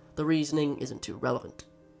other. The reasoning isn't too relevant.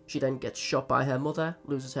 She then gets shot by her mother,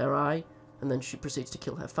 loses her eye, and then she proceeds to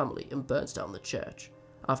kill her family and burns down the church.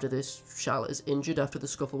 After this, Charlotte is injured after the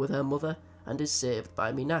scuffle with her mother and is saved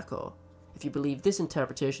by Minako. If you believe this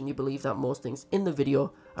interpretation, you believe that most things in the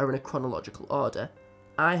video are in a chronological order.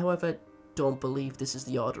 I, however, don't believe this is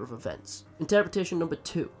the order of events. Interpretation number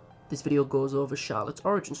 2. This video goes over Charlotte's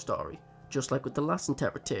origin story. Just like with the last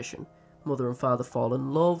interpretation, mother and father fall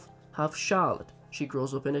in love, have Charlotte. She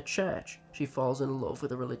grows up in a church. She falls in love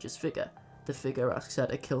with a religious figure. The figure asks her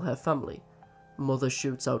to kill her family. Mother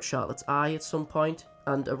shoots out Charlotte's eye at some point.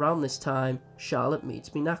 and around this time, Charlotte meets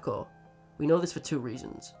Minako. We know this for two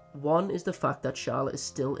reasons. One is the fact that Charlotte is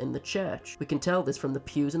still in the church. We can tell this from the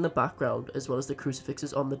pews in the background as well as the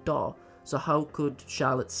crucifixes on the door. So how could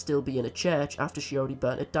Charlotte still be in a church after she already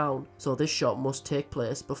burnt it down? So this shot must take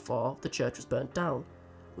place before the church was burnt down.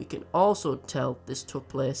 We can also tell this took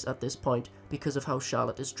place at this point because of how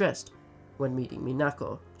Charlotte is dressed. When meeting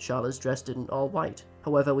Minako, Charlotte is dressed in all white.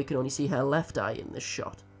 However, we can only see her left eye in this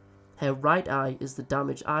shot. Her right eye is the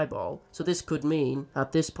damaged eyeball, so this could mean,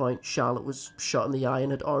 at this point, Charlotte was shot in the eye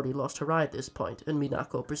and had already lost her eye at this point, and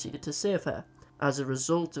Minako proceeded to save her. As a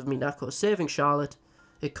result of Minako saving Charlotte,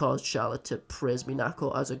 it caused Charlotte to praise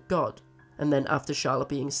Minako as a god. And then after Charlotte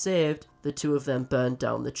being saved, the two of them burned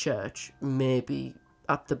down the church, maybe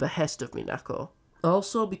at the behest of Minako.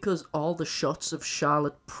 Also, because all the shots of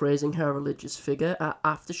Charlotte praising her religious figure are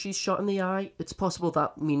after she's shot in the eye, it's possible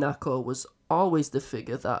that Minako was always the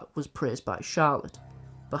figure that was praised by Charlotte.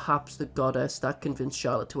 Perhaps the goddess that convinced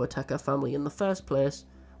Charlotte to attack her family in the first place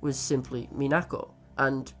was simply Minako,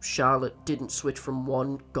 and Charlotte didn't switch from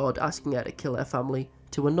one god asking her to kill her family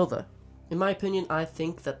to another. In my opinion, I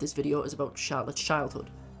think that this video is about Charlotte's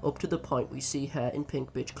childhood, up to the point we see her in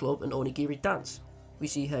Pink Bitch Club and Onigiri Dance. We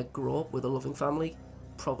see her grow up with a loving family,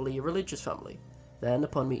 probably a religious family. Then,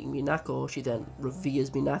 upon meeting Minako, she then reveres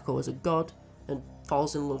Minako as a god and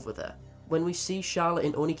falls in love with her. When we see Charlotte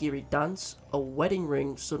in Onigiri Dance, a wedding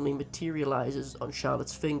ring suddenly materializes on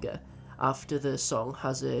Charlotte's finger after the song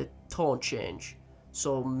has a tone change.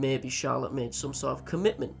 So maybe Charlotte made some sort of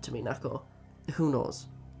commitment to Minako. Who knows?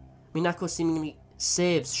 Minako seemingly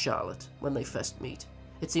saves Charlotte when they first meet.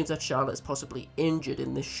 It seems that Charlotte is possibly injured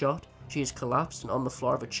in this shot. She is collapsed and on the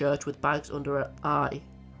floor of a church with bags under her eye.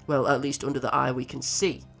 Well, at least under the eye we can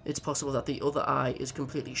see. It's possible that the other eye is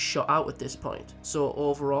completely shot out at this point. So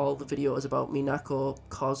overall, the video is about Minako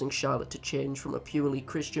causing Charlotte to change from a purely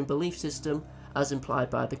Christian belief system, as implied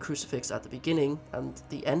by the crucifix at the beginning and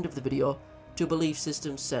the end of the video, to a belief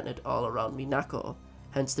system centered all around Minako,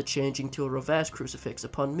 hence the changing to a reverse crucifix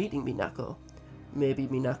upon meeting Minako. Maybe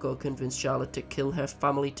Minako convinced Charlotte to kill her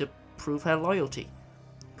family to prove her loyalty,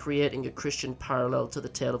 creating a Christian parallel to the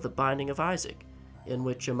tale of the Binding of Isaac, in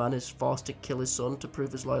which a man is forced to kill his son to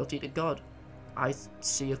prove his loyalty to God. I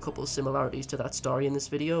see a couple of similarities to that story in this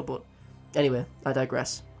video, but anyway, I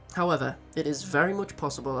digress. However, it is very much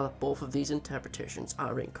possible that both of these interpretations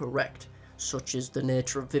are incorrect, such is the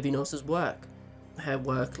nature of Vivinos' work. Her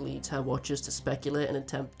work leads her watchers to speculate and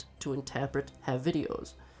attempt to interpret her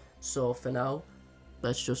videos. So for now,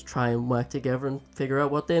 let's just try and work together and figure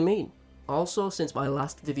out what they mean. Also, since my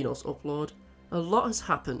last Vivinos upload, a lot has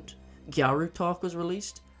happened. Gyaru Talk was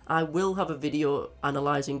released. I will have a video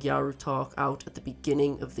analysing Gyaru Talk out at the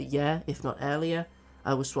beginning of the year, if not earlier.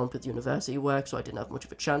 I was swamped with university work, so I didn't have much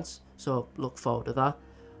of a chance, so look forward to that.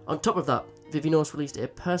 On top of that, Vivinos released a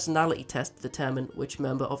personality test to determine which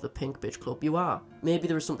member of the Pink Bitch Club you are. Maybe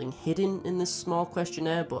there is something hidden in this small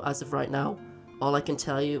questionnaire, but as of right now, all I can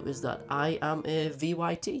tell you is that I am a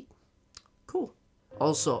VYT. Cool.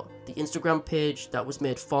 Also, the Instagram page that was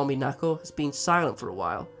made for Minako has been silent for a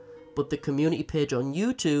while, but the community page on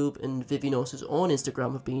YouTube and Vivinos' own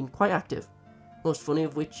Instagram have been quite active. Most funny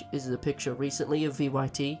of which is a picture recently of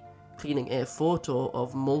VYT cleaning a photo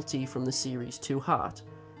of Multi from the series Two Heart,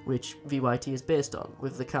 which VYT is based on,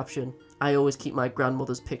 with the caption, "I always keep my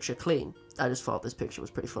grandmother's picture clean." I just thought this picture was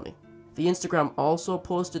pretty funny. The Instagram also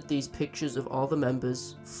posted these pictures of all the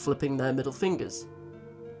members flipping their middle fingers.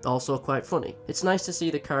 Also quite funny. It's nice to see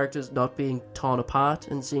the characters not being torn apart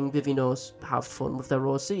and seeing Vivinos have fun with their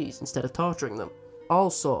OCs instead of torturing them.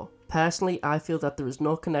 Also, personally I feel that there is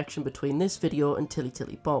no connection between this video and Tili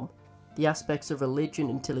Tili Bom. The aspects of religion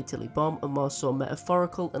in Tili Tili Bom are more so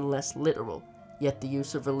metaphorical and less literal, yet the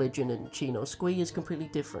use of religion in No Squi is completely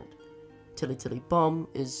different. Tili Tili Bom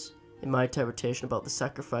is, in my interpretation, about the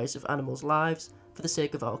sacrifice of animals' lives for the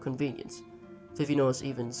sake of our convenience. Vivinos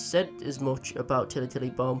even said as much about Tili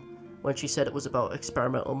Tili Bom when she said it was about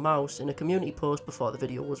experimental mouse in a community post before the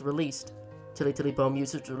video was released. Tili Tili Bom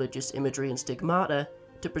uses religious imagery and stigmata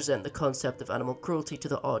to present the concept of animal cruelty to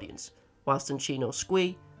the audience, whilst in No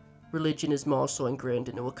Squi, religion is more so ingrained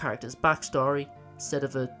into a character's backstory instead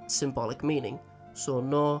of a symbolic meaning. So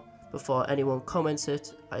no, before anyone comments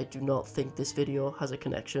it, I do not think this video has a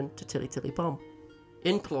connection to Tili Tili Bom.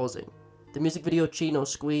 In closing, the music video No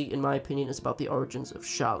Squi, in my opinion, is about the origins of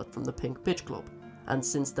Charlotte from the Pink Bitch Club, and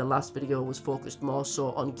since the last video was focused more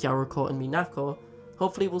so on Gyaru and Minako,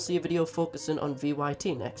 hopefully we'll see a video focusing on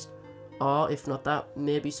VYT next. Or if not that,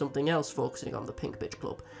 maybe something else focusing on the Pink Bitch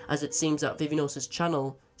Club, as it seems that Vivinos'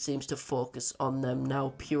 channel seems to focus on them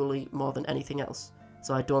now purely more than anything else.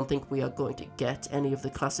 so I don't think we are going to get any of the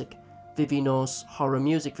classic Vivinos horror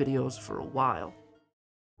music videos for a while.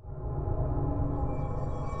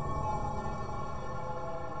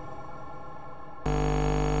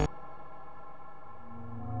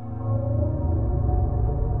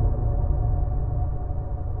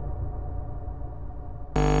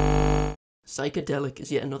 Psychedelic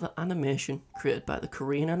is yet another animation created by the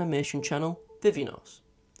Korean animation channel Vivinos.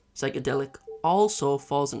 Psychedelic also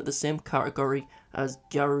falls into the same category as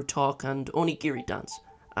Gyaru Talk and Onigiri Dance,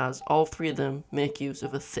 as all three of them make use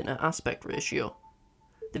of a thinner aspect ratio.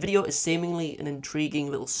 The video is seemingly an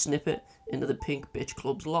intriguing little snippet into the Pink Bitch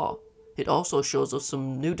Club's lore. It also shows us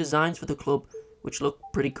some new designs for the club, which look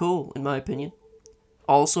pretty cool in my opinion.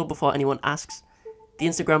 Also, before anyone asks, the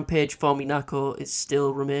Instagram page for Minako is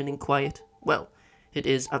still remaining quiet. Well, it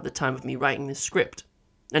is at the time of me writing this script.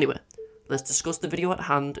 Anyway, let's discuss the video at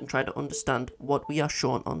hand and try to understand what we are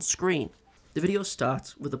shown on screen. The video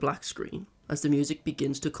starts with a black screen as the music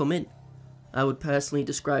begins to come in. I would personally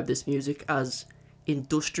describe this music as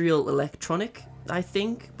industrial electronic, I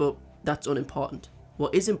think, but that's unimportant.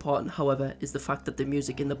 What is important, however, is the fact that the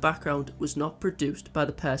music in the background was not produced by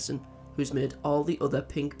the person who's made all the other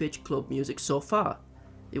Pink Bitch Club music so far.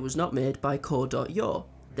 It was not made by Ko.Yo.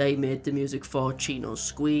 They made the music for No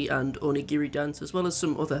Squi and Onigiri Dance, as well as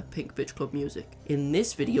some other Pink Bitch Club music. In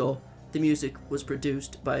this video, the music was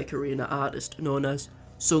produced by a Korean artist known as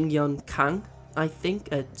Sungyeon Kang, I think.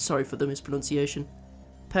 Sorry for the mispronunciation.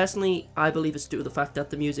 Personally, I believe it's due to the fact that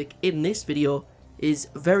the music in this video is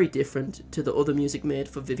very different to the other music made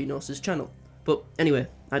for Vivinos' channel. But anyway,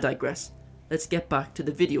 I digress. Let's get back to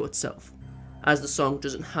the video itself. As the song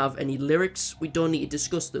doesn't have any lyrics, we don't need to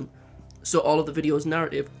discuss them, so all of the video's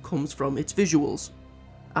narrative comes from its visuals.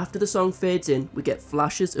 After the song fades in, we get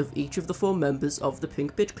flashes of each of the 4 members of the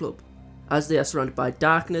Pink Bitch Club. As they are surrounded by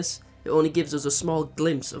darkness, it only gives us a small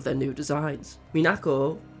glimpse of their new designs.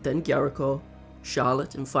 Minako, then Gyaru,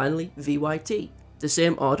 Charlotte, and finally VYT, the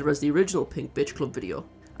same order as the original Pink Bitch Club video.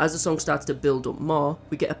 As the song starts to build up more,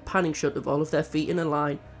 we get a panning shot of all of their feet in a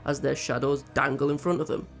line as their shadows dangle in front of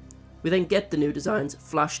them. We then get the new designs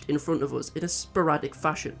flashed in front of us in a sporadic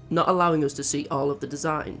fashion, not allowing us to see all of the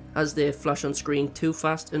design, as they flash on screen too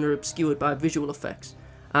fast and are obscured by visual effects,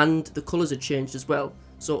 and the colours are changed as well,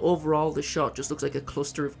 so overall the shot just looks like a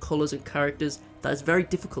cluster of colours and characters that is very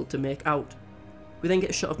difficult to make out. We then get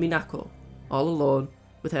a shot of Minako, all alone,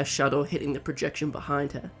 with her shadow hitting the projection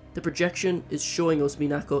behind her. The projection is showing us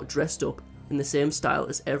Minako dressed up in the same style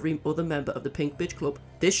as every other member of the Pink Bitch Club.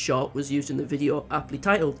 This shot was used in the video aptly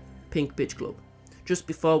titled Pink Bitch Club. Just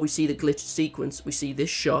before we see the glitched sequence, we see this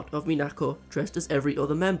shot of Minako dressed as every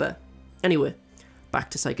other member. Anyway, back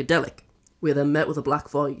to Psychedelic. We are then met with a black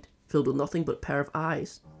void, filled with nothing but a pair of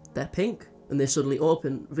eyes. They're pink, and they suddenly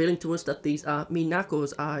open, revealing to us that these are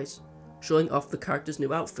Minako's eyes, showing off the character's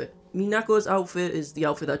new outfit. Minako's outfit is the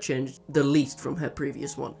outfit that changed the least from her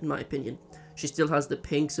previous one, in my opinion. She still has the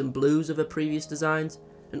pinks and blues of her previous designs,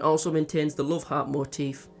 and also maintains the love heart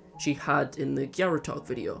motif she had in the Gyaru Talk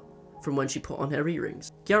video, from when she put on her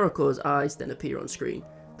earrings. Gyaru's eyes then appear on screen,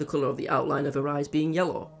 the colour of the outline of her eyes being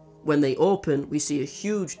yellow. When they open, we see a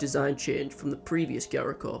huge design change from the previous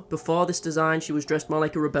Gyaru. Before this design, she was dressed more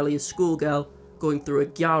like a rebellious schoolgirl, going through a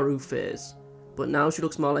Gyaru phase, but now she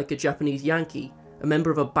looks more like a Japanese Yankee, a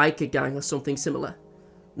member of a biker gang or something similar.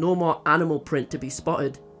 No more animal print to be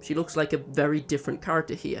spotted, she looks like a very different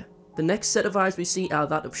character here. The next set of eyes we see are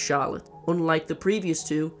that of Charlotte. Unlike the previous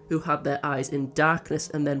two, who had their eyes in darkness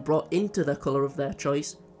and then brought into the colour of their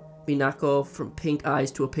choice, Minako from pink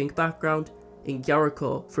eyes to a pink background, and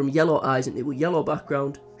Gyaru from yellow eyes into a yellow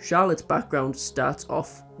background. Charlotte's background starts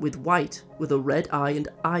off with white with a red eye and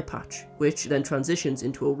eye patch, which then transitions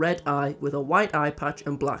into a red eye with a white eye patch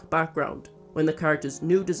and black background. When the characters'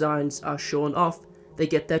 new designs are shown off, they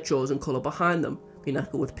get their chosen colour behind them,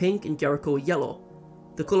 Minako with pink and Gyaru with yellow.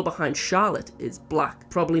 The colour behind Charlotte is black,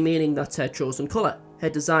 probably meaning that's her chosen colour. Her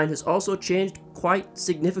design has also changed quite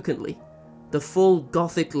significantly. The full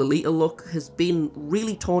gothic Lolita look has been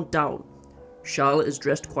really toned down. Charlotte is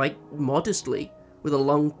dressed quite modestly, with a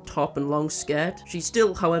long top and long skirt. She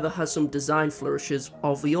still, however, has some design flourishes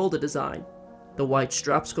of the older design. The white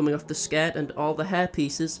straps coming off the skirt and all the hair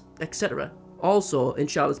pieces, etc. Also, in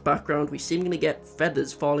Charlotte's background, we seemingly get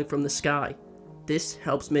feathers falling from the sky. This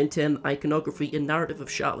helps maintain the iconography and narrative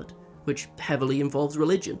of Charlotte, which heavily involves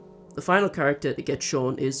religion. The final character that gets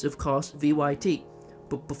shown is, of course, VYT,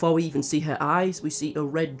 but before we even see her eyes, we see a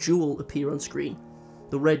red jewel appear on screen.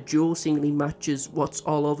 The red jewel seemingly matches what's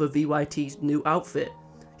all over VYT's new outfit.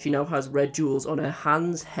 She now has red jewels on her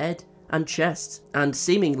hands, head, and chest, and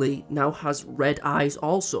seemingly now has red eyes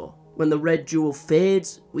also. When the red jewel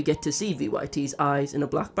fades, we get to see VYT's eyes in a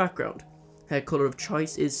black background. Her colour of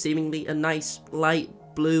choice is seemingly a nice, light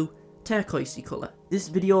blue, turquoisey colour. This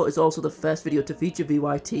video is also the first video to feature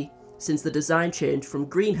VYT since the design changed from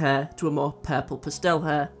green hair to a more purple pastel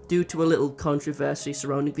hair due to a little controversy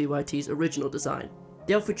surrounding VYT's original design.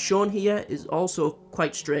 The outfit shown here is also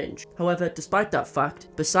quite strange. However, despite that fact,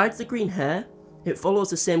 besides the green hair, it follows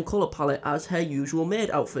the same colour palette as her usual maid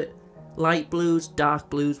outfit. Light blues, dark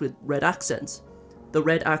blues with red accents. The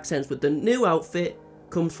red accents with the new outfit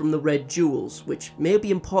comes from the red jewels, which may be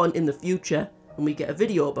important in the future when we get a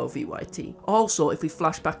video about VYT. Also, if we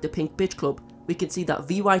flash back to Pink Bitch Club, we can see that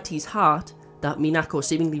VYT's heart, that Minako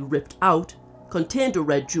seemingly ripped out, contained a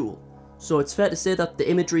red jewel. So it's fair to say that the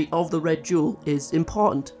imagery of the red jewel is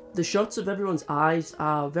important. The shots of everyone's eyes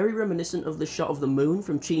are very reminiscent of the shot of the moon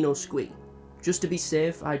from No Squi. Just to be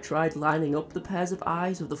safe, I tried lining up the pairs of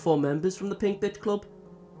eyes of the 4 members from the Pink Bitch Club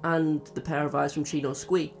and the pair of eyes from No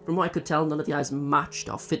Squi. From what I could tell, none of the eyes matched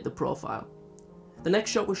or fit the profile. The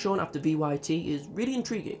next shot we're shown after VYT is really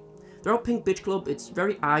intriguing. Throughout Pink Bitch Club, it's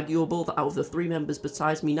very arguable that out of the 3 members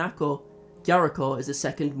besides Minako, Gyaru is the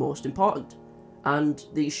second most important, and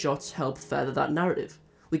these shots help further that narrative.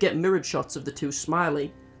 We get mirrored shots of the 2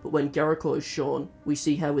 smiling, but when Gyaru is shown, we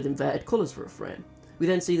see her with inverted colours for a frame. We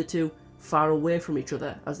then see the 2 far away from each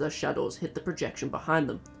other as their shadows hit the projection behind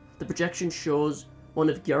them. The projection shows one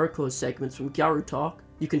of Gyaru's segments from Gyaru Talk.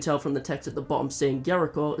 You can tell from the text at the bottom saying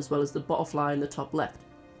Gyaru as well as the butterfly in the top left.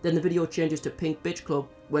 Then the video changes to Pink Bitch Club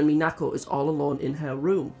when Minako is all alone in her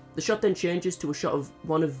room. The shot then changes to a shot of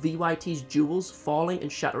one of VYT's jewels falling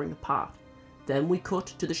and shattering apart. Then we cut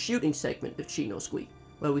to the shooting segment of No Squi,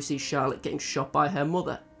 where we see Charlotte getting shot by her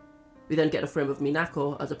mother. We then get a frame of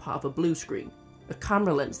Minako as a part of a blue screen. A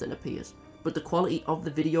camera lens then appears, but the quality of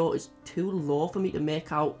the video is too low for me to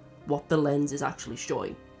make out what the lens is actually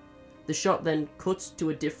showing. The shot then cuts to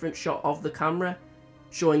a different shot of the camera,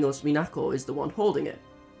 showing us Minako is the one holding it.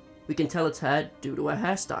 We can tell it's her due to her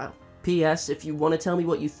hairstyle. P.S. If you want to tell me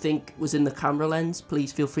what you think was in the camera lens,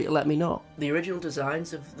 please feel free to let me know. The original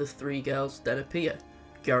designs of the 3 girls then appear: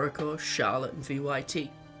 Gyaru, Charlotte and VYT.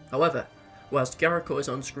 However, whilst Gyaru is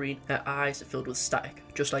on screen, her eyes are filled with static,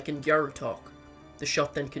 just like in Gyaru Talk. The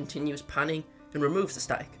shot then continues panning and removes the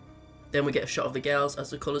static. Then we get a shot of the girls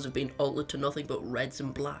as the colours have been altered to nothing but reds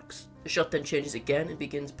and blacks. The shot then changes again and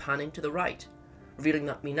begins panning to the right, revealing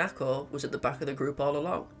that Minako was at the back of the group all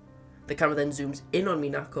along. The camera then zooms in on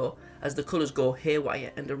Minako as the colours go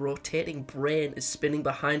haywire and a rotating brain is spinning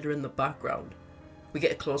behind her in the background. We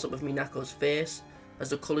get a close-up of Minako's face as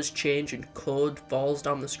the colours change and code falls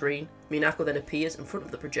down the screen. Minako then appears in front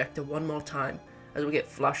of the projector one more time as we get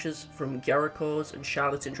flashes from Gyaru's and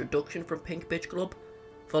Charlotte's introduction from Pink Bitch Club,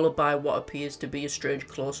 followed by what appears to be a strange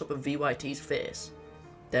close-up of VYT's face.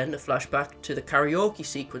 Then a flashback to the karaoke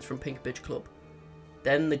sequence from Pink Bitch Club.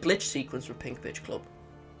 Then the glitch sequence from Pink Bitch Club.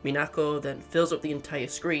 Minako then fills up the entire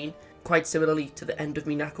screen, quite similarly to the end of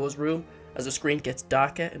Minako's room, as the screen gets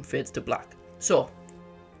darker and fades to black. So,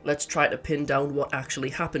 let's try to pin down what actually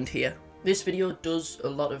happened here. This video does a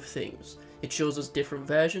lot of things. It shows us different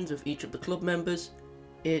versions of each of the club members.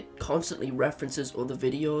 It constantly references other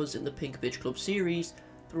videos in the Pink Bitch Club series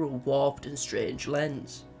through a warped and strange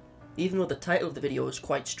lens. Even though the title of the video is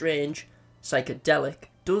quite strange, Psychedelic,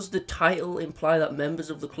 does the title imply that members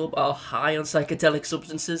of the club are high on psychedelic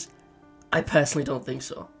substances? I personally don't think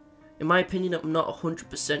so. In my opinion, I'm not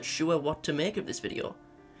 100% sure what to make of this video.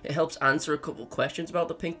 It helps answer a couple questions about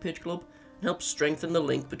the Pink Bitch Club and helps strengthen the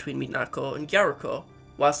link between Minako and Gyaru,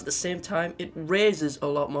 whilst at the same time it raises a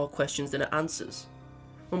lot more questions than it answers.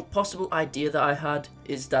 One possible idea that I had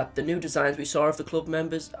is that the new designs we saw of the club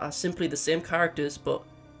members are simply the same characters but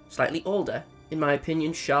slightly older. In my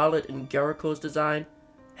opinion, Charlotte and Gyaru's design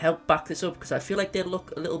help back this up because I feel like they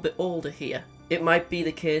look a little bit older here. It might be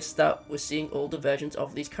the case that we're seeing older versions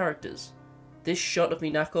of these characters. This shot of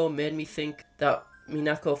Minako made me think that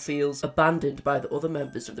Minako feels abandoned by the other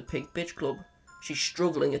members of the Pink Bitch Club. She's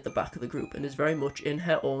struggling at the back of the group and is very much in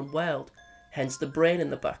her own world, hence the brain in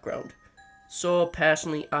the background. So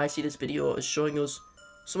personally, I see this video as showing us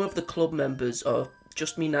some of the club members, or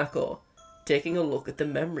just Minako, taking a look at the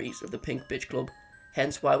memories of the Pink Bitch Club,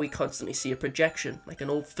 hence why we constantly see a projection, like an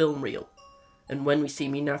old film reel. And when we see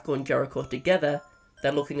Minako and Gyaru together,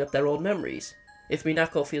 they're looking at their old memories. If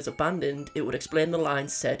Minako feels abandoned, it would explain the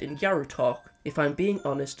lines said in Gyaru Talk. If I'm being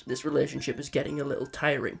honest, this relationship is getting a little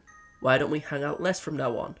tiring. Why don't we hang out less from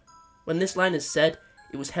now on? When this line is said,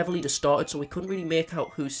 it was heavily distorted so we couldn't really make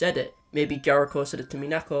out who said it. Maybe Gyaru said it to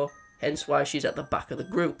Minako, hence why she's at the back of the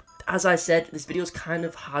group. As I said, this video is kind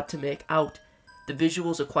of hard to make out. The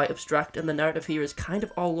visuals are quite abstract and the narrative here is kind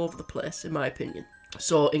of all over the place, in my opinion.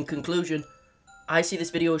 So, in conclusion, I see this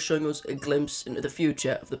video as showing us a glimpse into the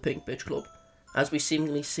future of the Pink Bitch Club, as we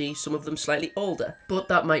seemingly see some of them slightly older, but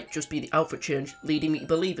that might just be the outfit change leading me to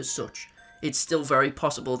believe as such. It's still very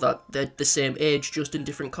possible that they're the same age, just in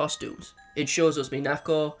different costumes. It shows us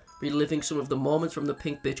Minako reliving some of the moments from the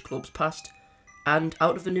Pink Bitch Club's past, and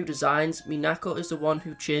out of the new designs, Minako is the one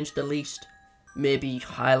who changed the least, maybe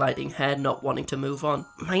highlighting her not wanting to move on.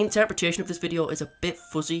 My interpretation of this video is a bit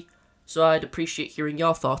fuzzy, so I'd appreciate hearing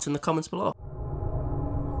your thoughts in the comments below.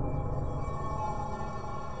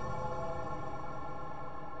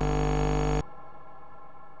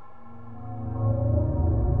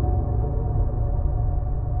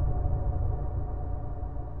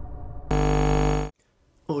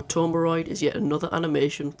 Otomeroid is yet another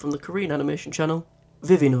animation from the Korean animation channel,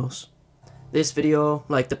 Vivinos. This video,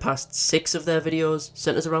 like the past 6 of their videos,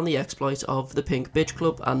 centers around the exploits of the Pink Bitch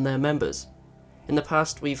Club and their members. In the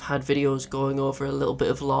past, we've had videos going over a little bit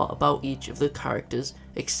of lore about each of the characters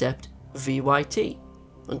except VYT,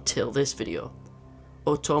 until this video.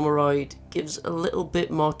 Otomeroid gives a little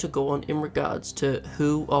bit more to go on in regards to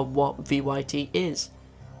who or what VYT is.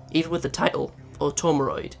 Even with the title,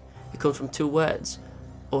 Otomeroid, it comes from 2 words,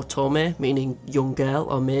 Otome, meaning young girl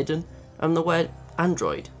or maiden, and the word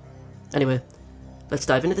android. Anyway, let's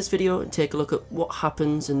dive into this video and take a look at what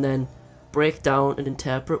happens and then break down and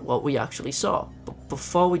interpret what we actually saw. But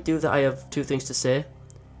before we do that, I have 2 things to say.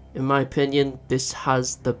 In my opinion, this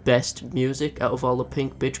has the best music out of all the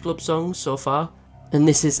Pink Bitch Club songs so far, and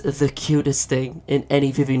this is the cutest thing in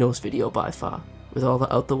any Vivinos video by far. With all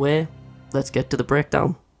that out the way, let's get to the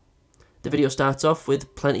breakdown. The video starts off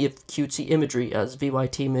with plenty of cutesy imagery as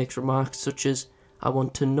VYT makes remarks such as, "I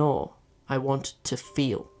want to know, I want to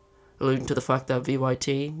feel," alluding to the fact that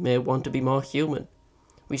VYT may want to be more human.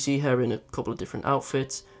 We see her in a couple of different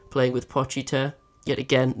outfits, playing with Pochita. Yet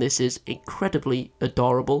again, this is incredibly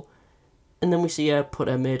adorable. And then we see her put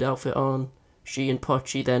her maid outfit on. She and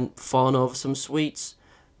Pochi then fawn over some sweets,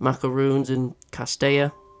 macaroons and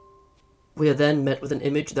castella. We are then met with an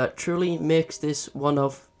image that truly makes this one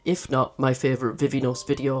of, if not my favourite Vivinos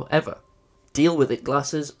video ever. Deal with it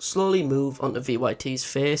glasses slowly move onto VYT's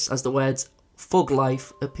face as the words "Fug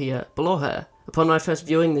Life" appear below her. Upon my first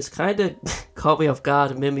viewing, this kinda caught me off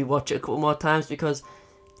guard and made me watch it a couple more times because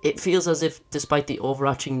it feels as if, despite the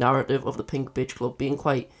overarching narrative of the Pink Bitch Club being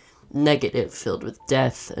quite negative, filled with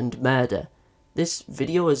death and murder, this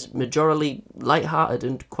video is majorly light-hearted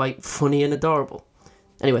and quite funny and adorable.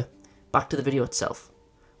 Anyway, back to the video itself.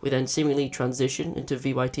 We then seemingly transition into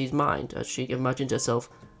VYT's mind as she imagines herself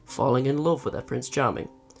falling in love with her Prince Charming.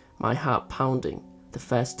 My heart pounding. The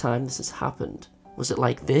first time this has happened. Was it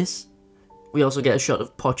like this? We also get a shot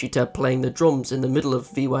of Pochita playing the drums in the middle of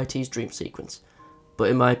VYT's dream sequence. But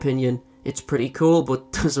in my opinion, it's pretty cool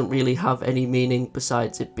but doesn't really have any meaning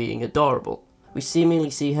besides it being adorable. We seemingly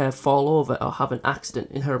see her fall over or have an accident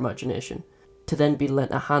in her imagination, to then be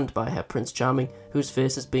lent a hand by her Prince Charming, whose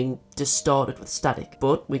face is being distorted with static.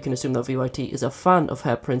 But we can assume that VYT is a fan of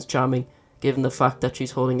her Prince Charming, given the fact that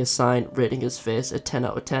she's holding a sign rating his face a 10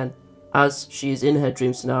 out of 10. As she is in her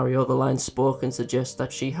dream scenario, the line spoken suggests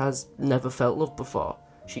that she has never felt love before.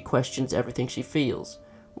 She questions everything she feels.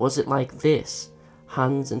 Was it like this?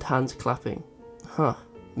 Hands and hands clapping. Huh,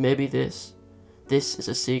 maybe this. This is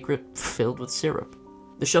a secret filled with syrup.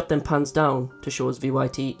 The shot then pans down to show us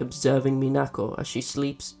VYT observing Minako as she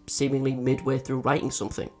sleeps, seemingly midway through writing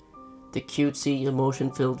something. The cutesy,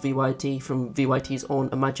 emotion-filled VYT from VYT's own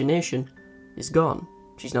imagination is gone.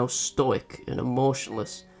 She's now stoic and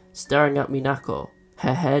emotionless, staring at Minako,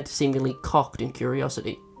 her head seemingly cocked in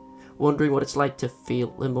curiosity, wondering what it's like to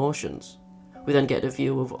feel emotions. We then get a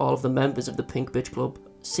view of all of the members of the Pink Bitch Club,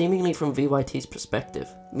 seemingly from VYT's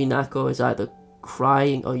perspective. Minako is either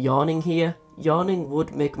crying or yawning here. Yawning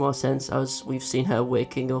would make more sense as we've seen her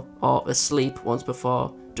waking up or asleep once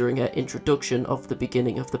before during her introduction of the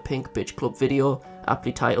beginning of the Pink Bitch Club video,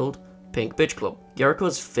 aptly titled Pink Bitch Club.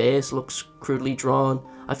 Gyaruko's face looks crudely drawn.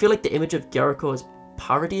 I feel like the image of Gyaruko is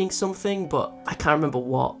parodying something, but I can't remember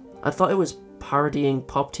what. I thought it was parodying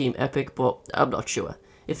Pop Team Epic, but I'm not sure.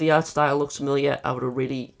 If the art style looks familiar, I would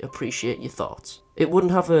really appreciate your thoughts. It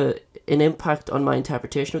wouldn't have an impact on my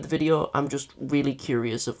interpretation of the video. I'm just really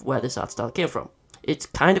curious of where this art style came from. It's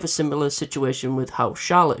kind of a similar situation with how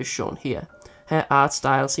Charlotte is shown here. Her art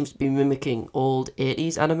style seems to be mimicking old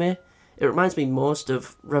 80s anime. It reminds me most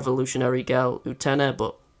of Revolutionary Girl Utena,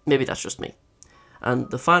 but maybe that's just me. And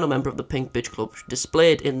the final member of the Pink Bitch Club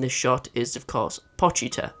displayed in this shot is, of course,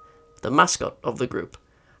 Pochita, the mascot of the group.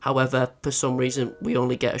 However, for some reason, we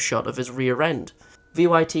only get a shot of his rear end.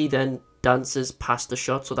 VYT then dances past the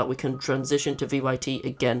shot so that we can transition to VYT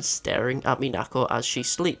again staring at Minako as she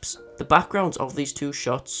sleeps. The backgrounds of these two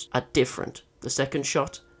shots are different. The second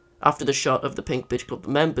shot, after the shot of the Pink Bitch Club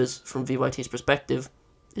members from VYT's perspective,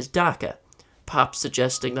 is darker, perhaps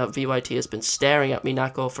suggesting that VYT has been staring at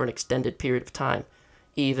Minako for an extended period of time,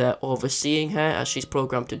 either overseeing her as she's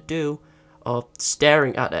programmed to do, or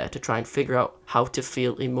staring at her to try and figure out how to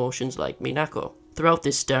feel emotions like Minako. Throughout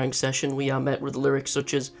this staring session, we are met with lyrics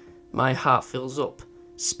such as "My heart fills up,"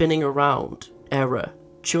 "spinning around," "error,"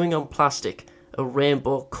 "chewing on plastic," "a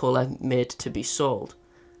rainbow colour made to be sold."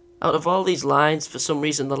 Out of all these lines, for some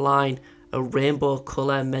reason the line "a rainbow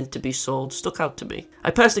colour meant to be sold" stuck out to me.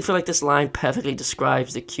 I personally feel like this line perfectly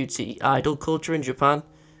describes the cutesy idol culture in Japan,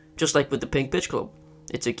 just like with the Pink Bitch Club.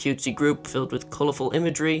 It's a cutesy group filled with colourful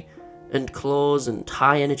imagery and clothes and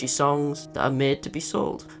high energy songs that are made to be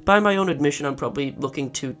sold. By my own admission, I'm probably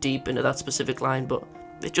looking too deep into that specific line, but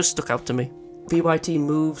it just stuck out to me. VYT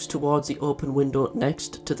moves towards the open window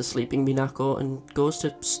next to the sleeping Minako and goes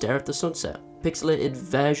to stare at the sunset. Pixelated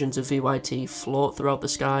versions of VYT float throughout the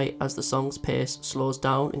sky as the song's pace slows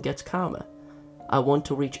down and gets calmer. "I want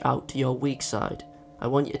to reach out to your weak side. I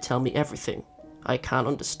want you to tell me everything. I can't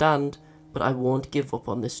understand, but I won't give up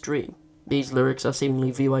on this dream." These lyrics are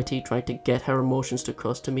seemingly VYT trying to get her emotions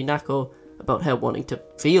across to Minako about her wanting to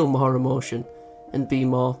feel more emotion and be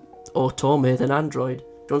more Otome than Android.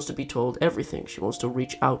 She wants to be told everything. She wants to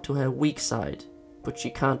reach out to her weak side, but she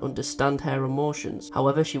can't understand her emotions.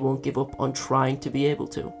 However, she won't give up on trying to be able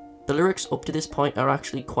to. The lyrics up to this point are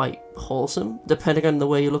actually quite wholesome, depending on the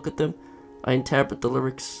way you look at them. I interpret the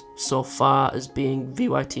lyrics so far as being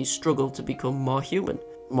VYT's struggle to become more human,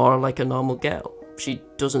 more like a normal girl. She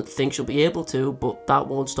doesn't think she'll be able to, but that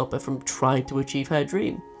won't stop her from trying to achieve her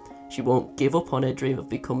dream. She won't give up on her dream of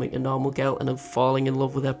becoming a normal girl and of falling in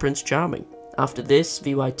love with her Prince Charming. After this,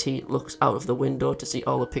 VYT looks out of the window to see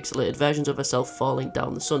all the pixelated versions of herself falling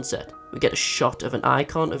down the sunset. We get a shot of an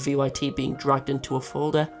icon of VYT being dragged into a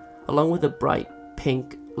folder, along with a bright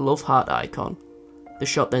pink love heart icon. The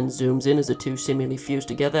shot then zooms in as the two seemingly fuse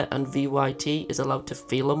together and VYT is allowed to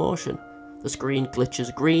feel emotion. The screen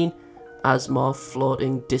glitches green as more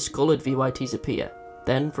floating discoloured VYTs appear.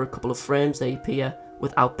 Then, for a couple of frames, they appear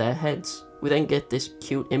without their heads. We then get this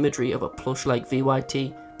cute imagery of a plush-like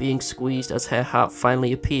VYT being squeezed as her heart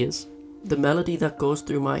finally appears. The melody that goes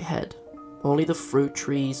through my head, only the fruit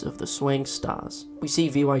trees of the swaying stars. We see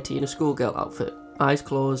VYT in a schoolgirl outfit, eyes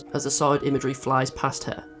closed as the solid imagery flies past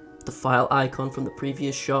her. The file icon from the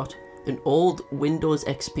previous shot, an old Windows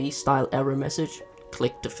XP style error message,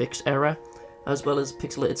 click to fix error, as well as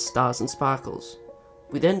pixelated stars and sparkles.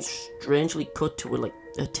 We then strangely cut to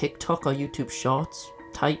a TikTok or YouTube Shorts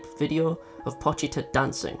type video of Pochita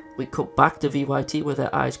dancing. We cut back to VYT with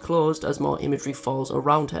her eyes closed as more imagery falls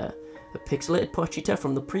around her. A pixelated Pochita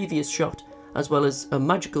from the previous shot, as well as a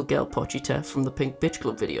magical girl Pochita from the Pink Bitch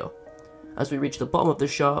Club video. As we reach the bottom of the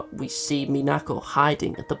shot, we see Minako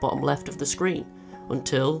hiding at the bottom left of the screen,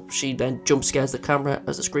 until she then jump scares the camera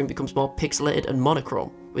as the screen becomes more pixelated and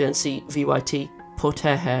monochrome. We then see VYT put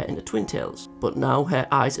her hair into twin tails, but now her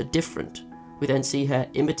eyes are different. We then see her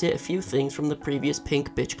imitate a few things from the previous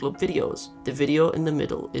Pink Bitch Club videos. The video in the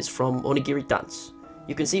middle is from Onigiri Dance.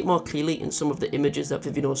 You can see it more clearly in some of the images that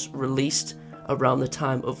Vivinos released around the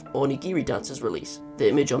time of Onigiri Dance's release. The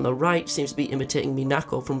image on the right seems to be imitating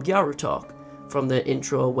Minako from Gyaru Talk, from the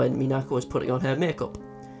intro when Minako is putting on her makeup.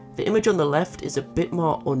 The image on the left is a bit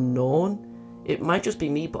more unknown. It might just be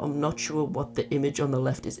me, but I'm not sure what the image on the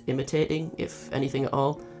left is imitating, if anything at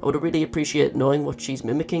all. I would really appreciate knowing what she's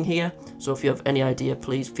mimicking here, so if you have any idea,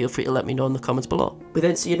 please feel free to let me know in the comments below. We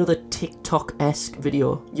then see another TikTok-esque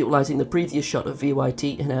video, utilising the previous shot of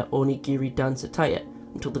VYT in her Onigiri Dance attire,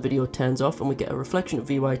 until the video turns off and we get a reflection of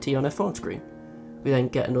VYT on her phone screen. We then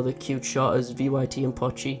get another cute shot as VYT and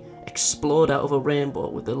Pochi explode out of a rainbow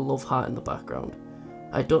with a love heart in the background.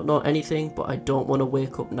 I don't know anything, but I don't want to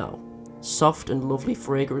wake up now. Soft and lovely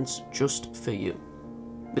fragrance just for you.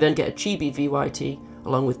 We then get a chibi VYT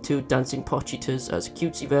along with two dancing Pochitas as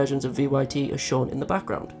cutesy versions of VYT are shown in the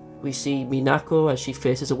background. We see Minako as she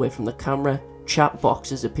faces away from the camera. Chat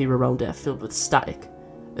boxes appear around her filled with static,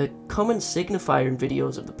 a common signifier in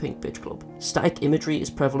videos of the Pink Bitch Club. Static imagery is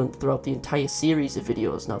prevalent throughout the entire series of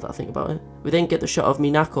videos now that I think about it. We then get the shot of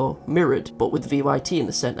Minako mirrored but with VYT in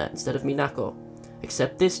the centre instead of Minako,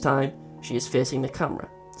 except this time she is facing the camera,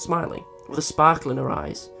 smiling, with a sparkle in her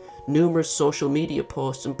eyes. Numerous social media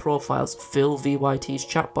posts and profiles fill VYT's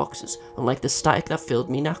chat boxes, unlike the static that filled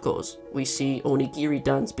Minako's. We see Onigiri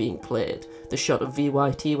Dance being played. The shot of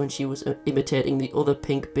VYT when she was imitating the other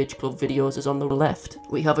Pink Bitch Club videos is on the left.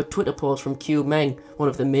 We have a Twitter post from QMENG, one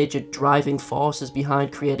of the major driving forces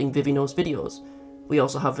behind creating Vivinos videos. We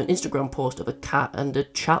also have an Instagram post of a cat and a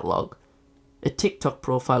chat log. A TikTok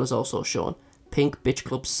profile is also shown, Pink Bitch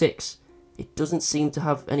Club 6. It doesn't seem to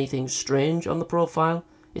have anything strange on the profile.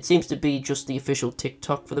 It seems to be just the official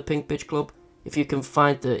TikTok for the Pink Bitch Club. If you can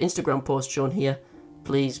find the Instagram post shown here,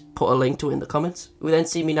 please put a link to it in the comments. We then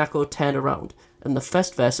see Minako turn around, and the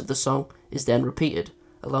first verse of the song is then repeated,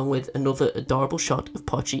 along with another adorable shot of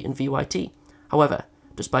Pochi and VYT. However,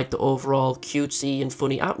 despite the overall cutesy and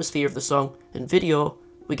funny atmosphere of the song and video,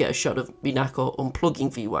 we get a shot of Minako unplugging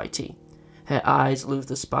VYT. Her eyes lose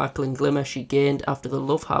the sparkling glimmer she gained after the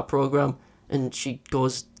Love Heart program, and she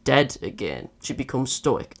goes dead again. She becomes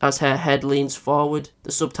stoic. As her head leans forward,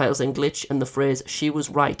 the subtitles then glitch and the phrase "she was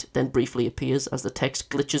right" then briefly appears as the text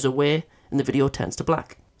glitches away and the video turns to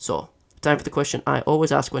black. So, time for the question I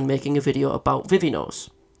always ask when making a video about Vivinos.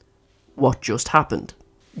 What just happened?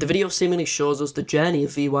 The video seemingly shows us the journey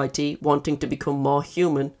of VYT wanting to become more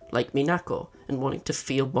human like Minako and wanting to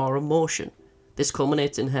feel more emotion. This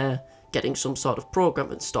culminates in her getting some sort of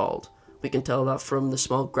program installed. We can tell that from the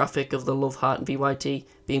small graphic of the Love Heart and VYT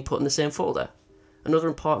being put in the same folder. Another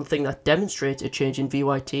important thing that demonstrates a change in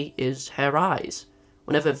VYT is her eyes.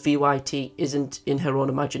 Whenever VYT isn't in her own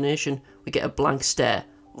imagination, we get a blank stare,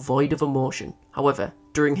 void of emotion. However,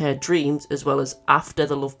 during her dreams, as well as after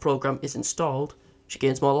the love program is installed, she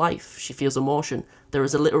gains more life, she feels emotion, there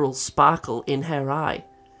is a literal sparkle in her eye.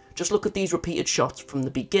 Just look at these repeated shots from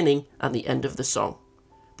the beginning and the end of the song.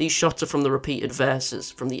 These shots are from the repeated verses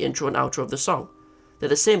from the intro and outro of the song. They're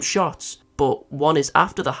the same shots, but one is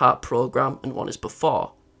after the heart program and one is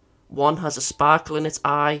before. One has a sparkle in its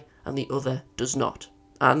eye and the other does not.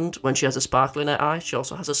 And when she has a sparkle in her eye, she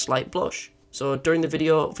also has a slight blush. So during the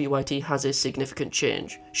video, VYT has a significant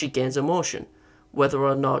change. She gains emotion. Whether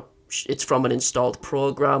or not it's from an installed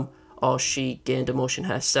program or she gained emotion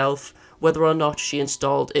herself, whether or not she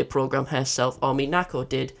installed a program herself or Minako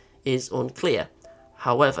did is unclear.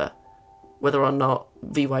 However, whether or not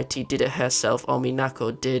VYT did it herself or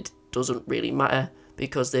Minako did doesn't really matter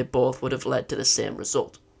because they both would have led to the same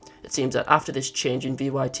result. It seems that after this change in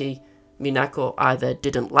VYT, Minako either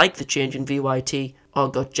didn't like the change in VYT or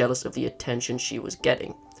got jealous of the attention she was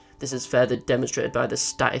getting. This is further demonstrated by the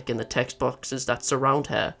static in the text boxes that surround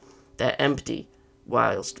her. They're empty,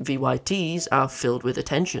 whilst VYTs are filled with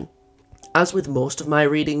attention. As with most of my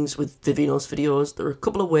readings with Vivinos videos, there are a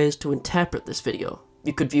couple of ways to interpret this video.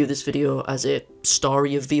 You could view this video as a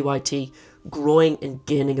story of VYT growing and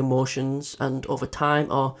gaining emotions, and over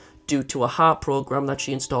time, or due to a heart program that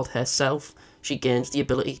she installed herself, she gains the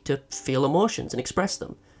ability to feel emotions and express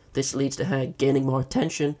them. This leads to her gaining more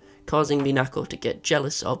attention, causing Minako to get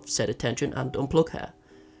jealous of said attention and unplug her.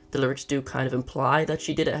 The lyrics do kind of imply that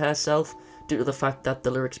she did it herself, due to the fact that the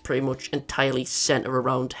lyrics pretty much entirely centre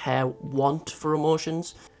around her want for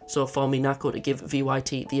emotions. So for Minako to give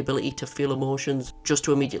VYT the ability to feel emotions just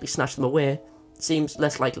to immediately snatch them away seems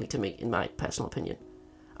less likely to me, in my personal opinion.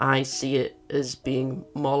 I see it as being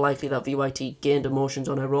more likely that VYT gained emotions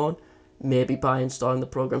on her own, maybe by installing the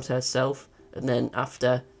programs herself, and then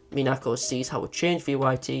after Minako sees how it changed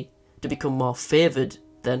VYT to become more favoured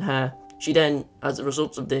than her, she then, as a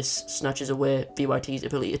result of this, snatches away VYT's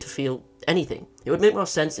ability to feel anything. It would make more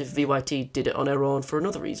sense if VYT did it on her own for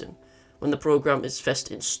another reason. When the program is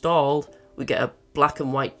first installed, we get a black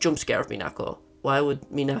and white jump scare of Minako. Why would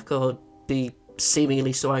Minako be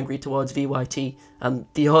seemingly so angry towards VYT and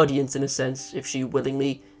the audience in a sense if she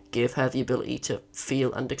willingly gave her the ability to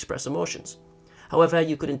feel and express emotions? However,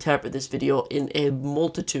 you could interpret this video in a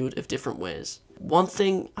multitude of different ways. One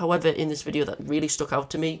thing, however, in this video that really stuck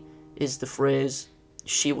out to me is the phrase,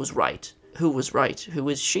 "she was right." Who was right? Who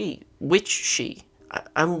is she? Which she?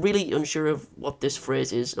 I'm really unsure of what this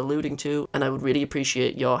phrase is alluding to, and I would really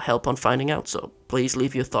appreciate your help on finding out, so please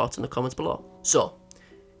leave your thoughts in the comments below. So,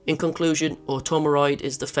 in conclusion, Otomeroid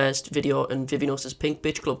is the first video in Vivinos' Pink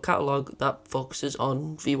Bitch Club catalogue that focuses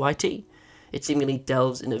on VYT. It seemingly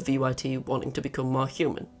delves into VYT wanting to become more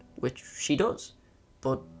human, which she does,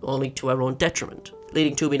 but only to her own detriment,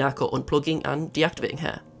 leading to Minako unplugging and deactivating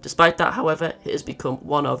her. Despite that, however, it has become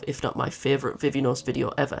one of, if not my favourite Vivinos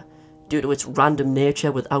video ever, due to its random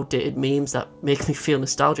nature with outdated memes that make me feel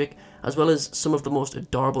nostalgic, as well as some of the most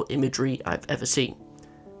adorable imagery I've ever seen.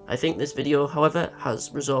 I think this video, however,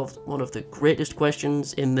 has resolved one of the greatest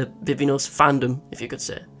questions in the Vivinos fandom, if you could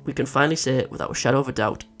say. We can finally say, without a shadow of a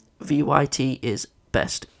doubt, VYT is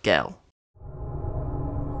Best Girl.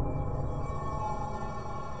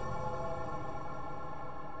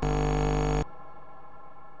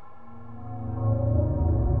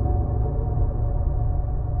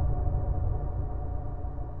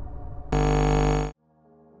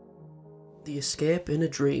 The Escape in a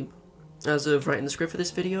Dream. As of writing the script for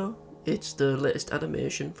this video, it's the latest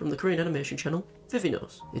animation from the Korean animation channel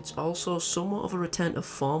Vivinos. It's also somewhat of a return to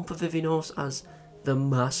form for Vivinos, as the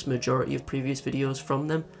mass majority of previous videos from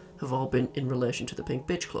them have all been in relation to the Pink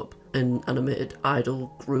Bitch Club, an animated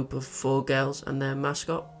idol group of 4 girls and their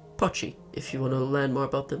mascot, Pochi. If you want to learn more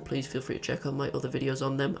about them, please feel free to check out my other videos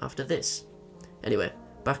on them after this. Anyway,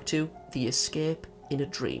 back to The Escape in a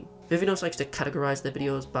Dream. Vivinos likes to categorize their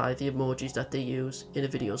videos by the emojis that they use in a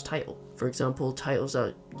video's title. For example, titles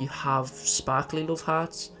that you have sparkly love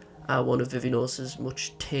hearts are one of Vivinos'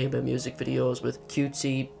 much tamer music videos with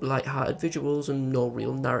cutesy, light-hearted visuals and no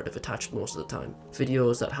real narrative attached most of the time.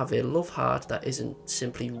 Videos that have a love heart that isn't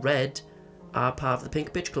simply red are part of the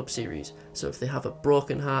Pink Bitch Club series, so if they have a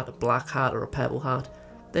broken heart, a black heart or a purple heart,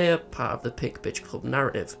 they are part of the Pink Bitch Club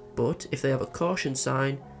narrative. But if they have a caution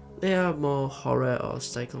sign, they are more horror or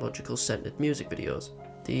psychological centered music videos.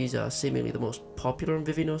 These are seemingly the most popular on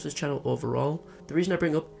Vivinos' channel overall. The reason I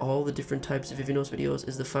bring up all the different types of Vivinos videos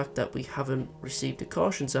is the fact that we haven't received a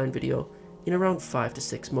caution sign video in around 5 to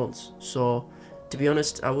 6 months. So, to be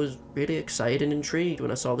honest, I was really excited and intrigued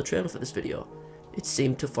when I saw the trailer for this video. It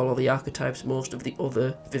seemed to follow the archetypes most of the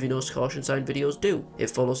other Vivinos caution sign videos do. It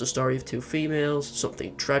follows the story of 2 females,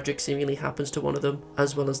 something tragic seemingly happens to one of them,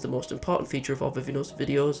 as well as the most important feature of all Vivinos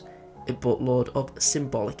videos, a buttload of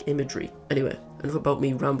symbolic imagery. Anyway, enough about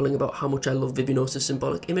me rambling about how much I love Vivinos'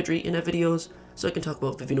 symbolic imagery in her videos, so I can talk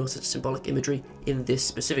about Vivinos' symbolic imagery in this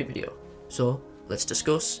specific video. So, let's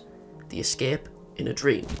discuss The Escape in a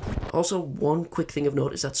Dream. Also, one quick thing of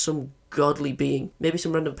note is that some godly being, maybe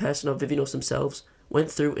some random person or Vivinos themselves, went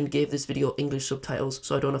through and gave this video English subtitles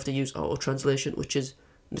so I don't have to use auto-translation, which is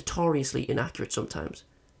notoriously inaccurate sometimes.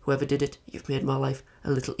 Whoever did it, you've made my life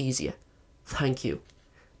a little easier. Thank you.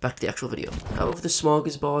 Back to the actual video. Out of the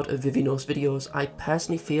smorgasbord of Vivinos videos, I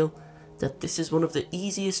personally feel that this is one of the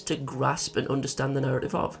easiest to grasp and understand the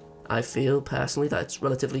narrative of. I feel personally that it's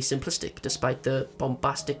relatively simplistic, despite the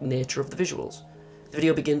bombastic nature of the visuals. The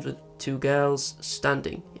video begins with 2 girls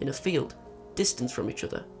standing in a field, distance from each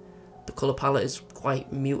other. The colour palette is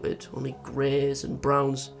quite muted, only greys and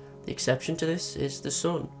browns. The exception to this is the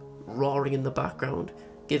sun, roaring in the background,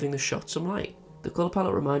 giving the shot some light. The colour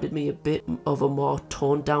palette reminded me a bit of a more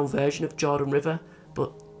toned down version of Jordan River,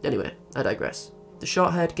 but anyway, I digress. The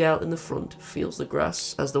short-haired girl in the front feels the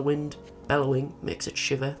grass as the wind, bellowing, makes it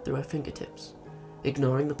shiver through her fingertips,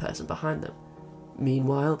 ignoring the person behind them.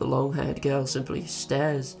 Meanwhile, the long-haired girl simply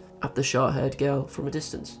stares at the short-haired girl from a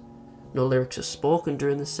distance. No lyrics are spoken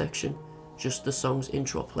during this section, just the song's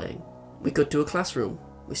intro playing. We cut to a classroom.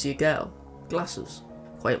 We see a girl, glasses,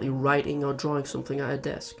 quietly writing or drawing something at her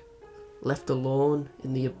desk, left alone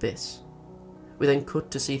in the abyss. We then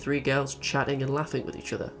cut to see 3 girls chatting and laughing with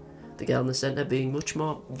each other, the girl in the centre being much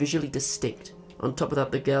more visually distinct. On top of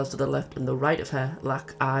that, the girls to the left and the right of her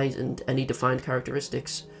lack eyes and any defined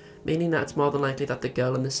characteristics, meaning that it's more than likely that the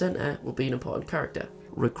girl in the centre will be an important character.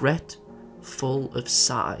 Regret, full of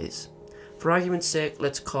sighs. For argument's sake,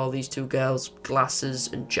 let's call these 2 girls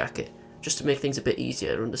Glasses and Jacket, just to make things a bit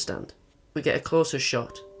easier to understand. We get a closer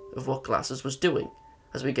shot of what Glasses was doing,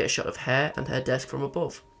 as we get a shot of her and her desk from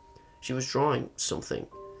above. She was drawing something.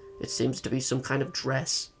 It seems to be some kind of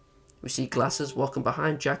dress. We see Glasses walking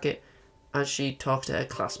behind Jacket as she talks to her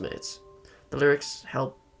classmates. The lyrics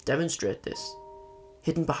help demonstrate this.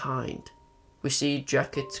 Hidden behind. We see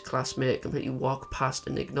Jacket's classmate completely walk past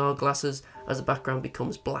and ignore Glasses as the background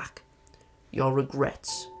becomes black. Your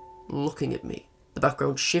regrets, looking at me. The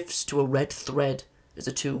background shifts to a red thread as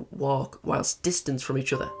the 2 walk whilst distant from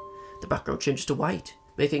each other. The background changes to white,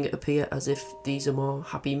 making it appear as if these are more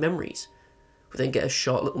happy memories. We then get a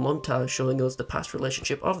short little montage showing us the past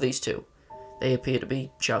relationship of these 2. They appear to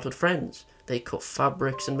be childhood friends. They cut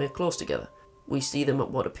fabrics and make clothes together. We see them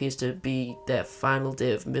at what appears to be their final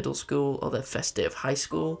day of middle school or their first day of high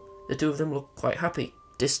school. The 2 of them look quite happy,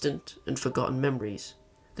 distant and forgotten memories.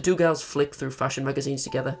 The 2 girls flick through fashion magazines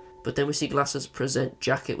together, but then we see Glasses present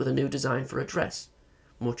Jacket with a new design for a dress,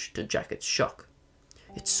 much to Jacket's shock.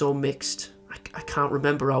 It's so mixed, I can't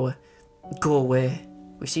remember our... Go away.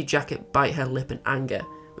 We see Jacket bite her lip in anger,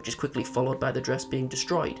 which is quickly followed by the dress being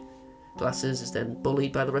destroyed. Glasses is then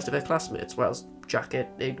bullied by the rest of her classmates, whilst Jacket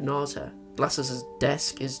ignores her. Glasses'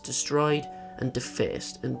 desk is destroyed and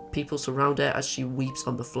defaced, and people surround her as she weeps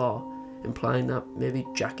on the floor, implying that maybe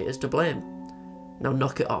Jacket is to blame. Now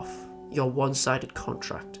knock it off. your one-sided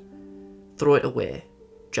contract. Throw it away.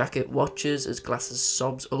 Jacket watches as Glasses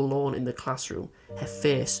sobs alone in the classroom, her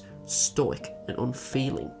face stoic and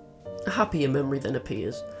unfeeling. A happier memory then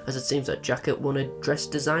appears, as it seems that Jacket won a dress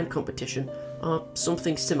design competition or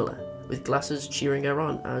something similar, with Glasses cheering her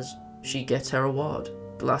on as she gets her award.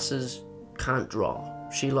 Glasses can't draw.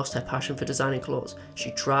 She lost her passion for designing clothes.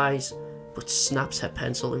 She tries, but snaps her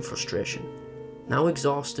pencil in frustration. Now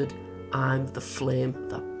exhausted, I'm the flame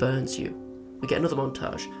that burns you. We get another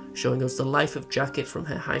montage showing us the life of Jacket from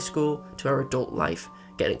her high school to her adult life,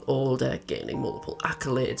 getting older, gaining multiple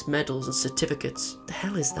accolades, medals and certificates. The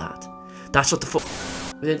hell is that? That's what the fuck.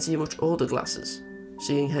 We then see much older Glasses,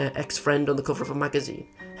 seeing her ex-friend on the cover of a magazine,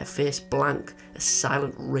 her face blank, a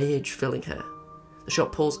silent rage filling her. The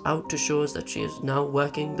shot pulls out to show us that she is now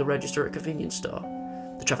working the register at a convenience store.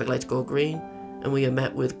 The traffic lights go green, and we are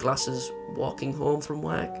met with Glasses walking home from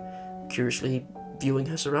work, curiously viewing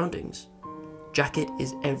her surroundings. Jacket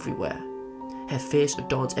is everywhere. Her face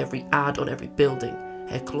adorns every ad on every building,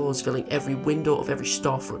 her clothes filling every window of every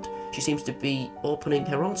storefront. She seems to be opening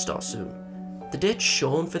her own store soon. The date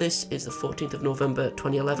shown for this is the 14th of November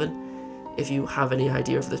 2011. If you have any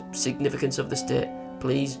idea of the significance of this date,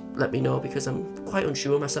 please let me know, because I'm quite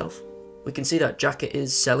unsure myself. We can see that Jacket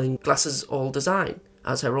is selling Glasses' old design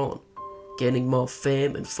as her own, gaining more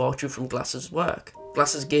fame and fortune from Glasses' work.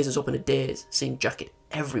 Glasses gazes up in a daze, seeing Jacket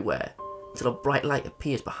everywhere, until a bright light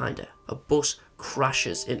appears behind her. A bus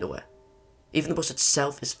crashes into her. Even the bus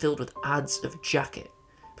itself is filled with ads of Jacket,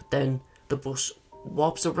 but then the bus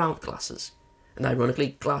warps around Glasses, and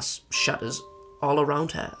ironically glass shatters all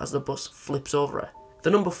around her as the bus flips over her. The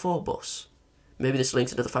number 4 bus. Maybe this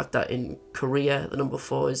links into the fact that in Korea the number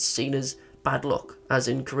 4 is seen as bad luck, as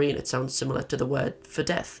in Korean it sounds similar to the word for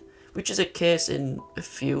death, which is a case in a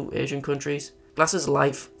few Asian countries. Glasses'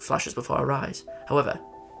 life flashes before her eyes. However,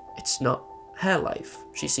 it's not her life.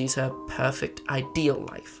 She sees her perfect, ideal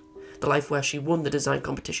life. The life where she won the design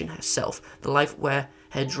competition herself. The life where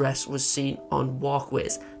her dress was seen on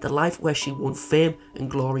walkways. The life where she won fame and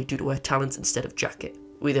glory due to her talents instead of Jacket.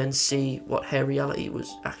 We then see what her reality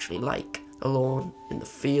was actually like. Alone in the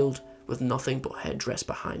field with nothing but her dress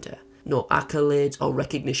behind her. No accolades or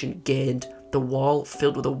recognition gained. The wall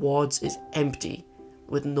filled with awards is empty,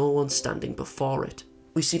 with no one standing before it.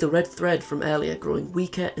 We see the red thread from earlier growing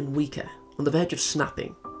weaker and weaker, on the verge of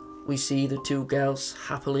snapping. We see the two girls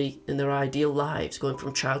happily in their ideal lives, going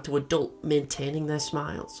from child to adult, maintaining their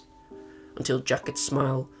smiles, until Jacket's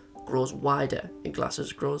smile grows wider and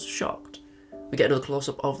Glasses grows shocked. We get another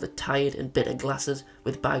close-up of the tired and bitter Glasses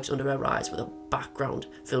with bags under her eyes, with a background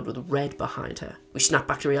filled with red behind her. We snap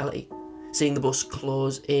back to reality, seeing the bus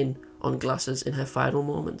close in on Glasses in her final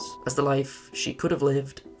moments, as the life she could have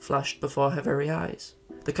lived flashed before her very eyes.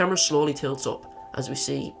 The camera slowly tilts up as we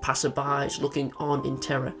see passerbys looking on in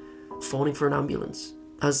terror, phoning for an ambulance.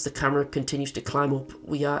 As the camera continues to climb up,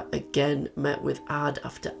 we are again met with ad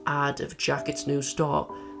after ad of Jacket's new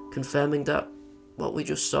store, confirming that what we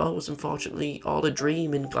just saw was unfortunately all a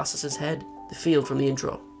dream in Glasses' head. The field from the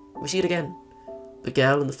intro. We see it again. The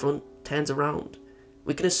girl in the front turns around.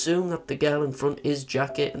 We can assume that the girl in front is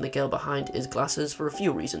Jacket and the girl behind is Glasses for a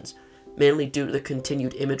few reasons, mainly due to the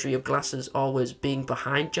continued imagery of Glasses always being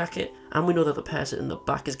behind Jacket, and we know that the person in the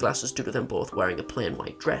back is Glasses due to them both wearing a plain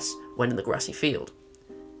white dress when in the grassy field.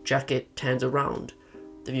 Jacket turns around.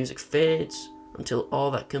 The music fades until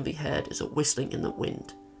all that can be heard is a whistling in the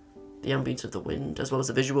wind. The ambience of the wind, as well as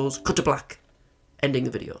the visuals, cut to black, ending the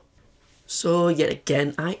video. So yet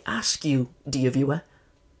again, I ask you, dear viewer,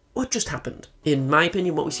 what just happened? In my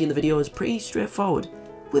opinion, what we see in the video is pretty straightforward,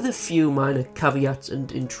 with a few minor caveats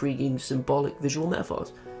and intriguing symbolic visual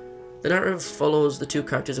metaphors. The narrative follows the two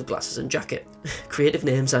characters of Glasses and Jacket. Creative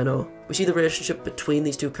names, I know. We see the relationship between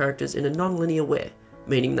these two characters in a non-linear way,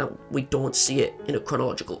 meaning that we don't see it in a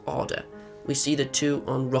chronological order. We see the two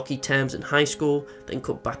on rocky terms in high school, then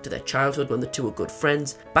cut back to their childhood when the two are good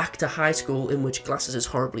friends, back to high school in which Glasses is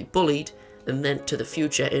horribly bullied, and then to the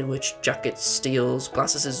future in which Jacket steals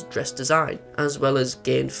Glasses' dress design, as well as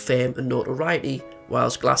gained fame and notoriety,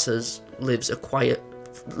 whilst Glasses lives a quiet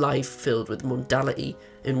life filled with mundanity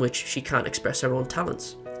in which she can't express her own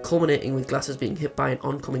talents, culminating with Glasses being hit by an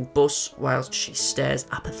oncoming bus whilst she stares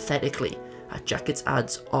apathetically at Jacket's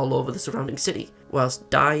ads all over the surrounding city. Whilst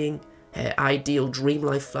dying, her ideal dream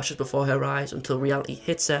life flashes before her eyes until reality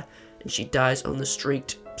hits her and she dies on the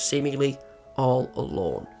street, seemingly all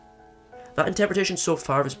alone. That interpretation so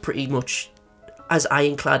far is pretty much as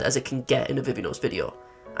ironclad as it can get in a Vivinos video,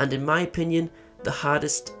 and in my opinion, the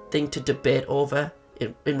hardest thing to debate over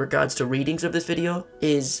in regards to readings of this video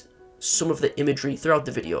is some of the imagery throughout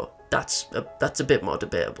the video. That's a bit more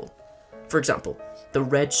debatable. For example, the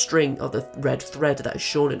red string or the red thread that is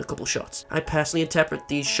shown in a couple shots. I personally interpret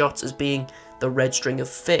these shots as being the red string of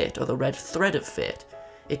fate or the red thread of fate.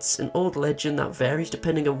 It's an old legend that varies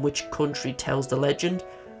depending on which country tells the legend.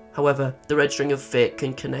 However, the red string of fate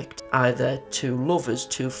can connect either two lovers,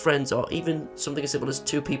 two friends, or even something as simple as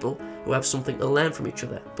two people who have something to learn from each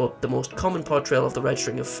other. But the most common portrayal of the red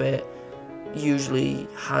string of fate usually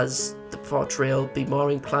has the portrayal be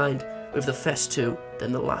more inclined with the first two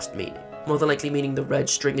than the last meaning. More than likely meaning the red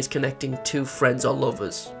string is connecting two friends or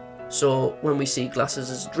lovers. So when we see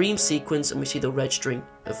Glasses' dream sequence and we see the red string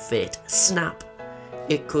of fate snap,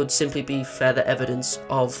 it could simply be further evidence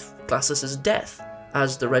of Glasses' death,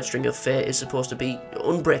 as the red string of fate is supposed to be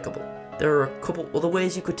unbreakable. There are a couple other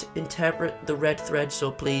ways you could interpret the red thread,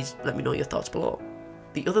 so please let me know your thoughts below.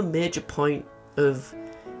 The other major point of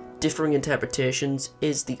differing interpretations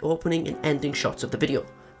is the opening and ending shots of the video.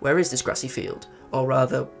 Where is this grassy field? Or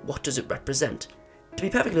rather, what does it represent? To be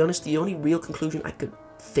perfectly honest, the only real conclusion I could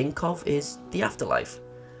think of is the afterlife.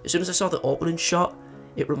 As soon as I saw the opening shot,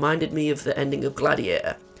 it reminded me of the ending of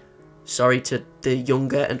Gladiator. Sorry to the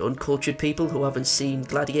younger and uncultured people who haven't seen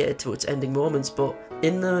Gladiator to its ending moments, but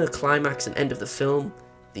in the climax and end of the film,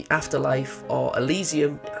 the afterlife, or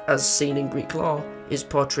Elysium, as seen in Greek lore, is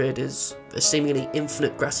portrayed as a seemingly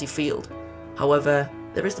infinite grassy field. However,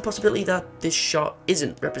 there is the possibility that this shot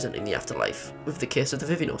isn't representing the afterlife, with the case of the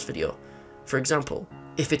Vivinos video. For example,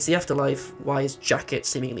 if it's the afterlife, why is Jacket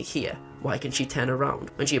seemingly here? Why can she turn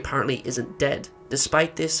around when she apparently isn't dead?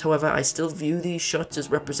 Despite this, however, I still view these shots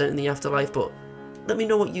as representing the afterlife, but let me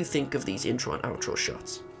know what you think of these intro and outro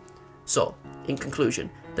shots. So, in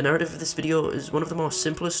conclusion, the narrative of this video is one of the more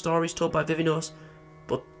simplest stories told by Vivinos,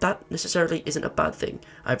 but that necessarily isn't a bad thing.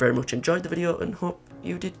 I very much enjoyed the video and hope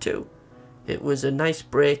you did too. It was a nice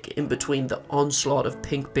break in between the onslaught of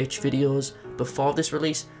Pink Bitch videos before this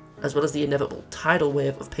release, as well as the inevitable tidal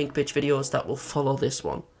wave of Pink Bitch videos that will follow this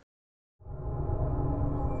one.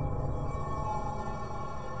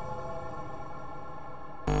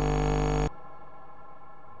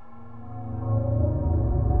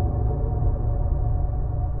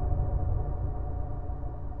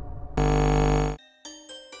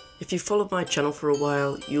 If you've followed my channel for a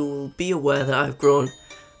while, you'll be aware that I've grown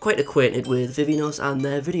quite acquainted with Vivinos and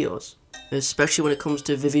their videos, especially when it comes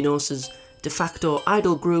to Vivinos' de facto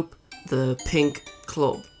idol group, the Pink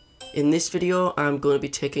Club. In this video, I'm going to be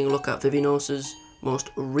taking a look at Vivinos' most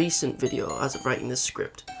recent video as of writing this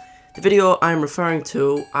script. The video I'm referring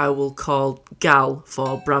to, I will call Gal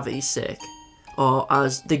for brevity's sake, or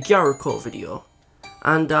as the Gyaru Talk video.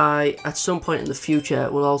 And I, at some point in the future,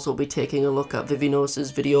 will also be taking a look at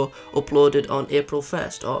Vivinos' video uploaded on April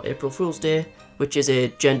 1st, or April Fool's Day, which is a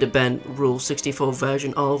gender-bent Rule 64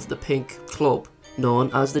 version of the Pink Club, known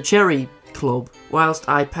as the Cherry Club. Whilst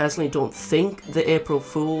I personally don't think the April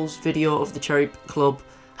Fool's video of the Cherry Club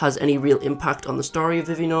has any real impact on the story of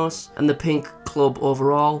Vivinos and the Pink Club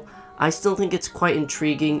overall, I still think it's quite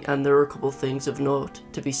intriguing, and there are a couple of things of note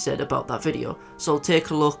to be said about that video, so I'll take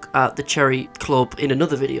a look at the Cherry Club in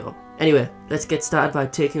another video. Anyway, let's get started by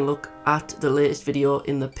taking a look at the latest video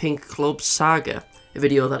in the Pink Club saga, a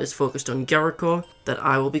video that is focused on Gyaru Talk that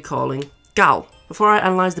I will be calling Gal. Before I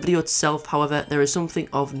analyse the video itself, however, there is something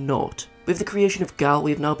of note. With the creation of Gal, we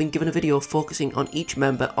have now been given a video focusing on each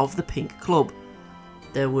member of the Pink Club.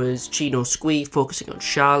 There was No Squi focusing on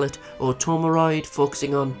Charlotte, Otomeroid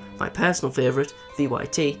focusing on my personal favourite,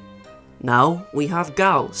 VYT. Now we have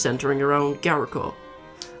Gal centering around Gyaru Talk.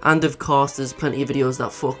 And of course there's plenty of videos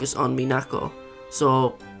that focus on Minako.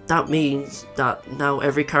 So that means that now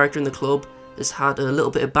every character in the club has had a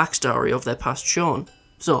little bit of backstory of their past shown.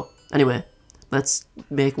 So anyway, let's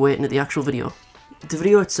make way into the actual video. The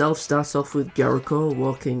video itself starts off with Gyaru Talk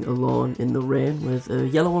walking alone in the rain with a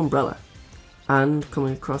yellow umbrella, and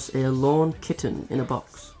coming across a lone kitten in a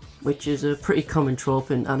box, which is a pretty common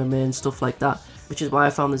trope in anime and stuff like that, which is why I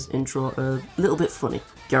found this intro a little bit funny.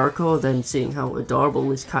 Gyaru Talk, then seeing how adorable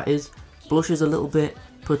this cat is, blushes a little bit,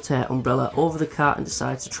 puts her umbrella over the cat and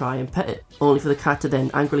decides to try and pet it, only for the cat to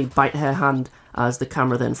then angrily bite her hand as the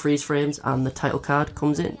camera then freeze frames and the title card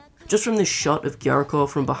comes in. Just from this shot of Gyaru Talk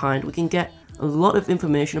from behind, we can get a lot of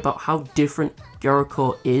information about how different Gyaru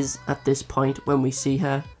Talk is at this point when we see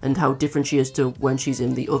her, and how different she is to when she's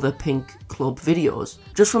in the other Pink Club videos,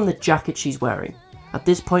 just from the jacket she's wearing. At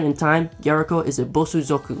this point in time, Gyaru Talk is a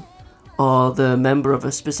Bosuzoku, or the member of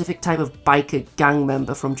a specific type of biker gang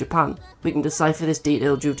member from Japan. We can decipher this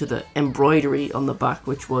detail due to the embroidery on the back,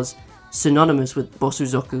 which was synonymous with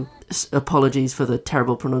Bosuzoku. Apologies for the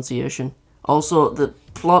terrible pronunciation. Also, the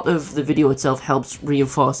plot of the video itself helps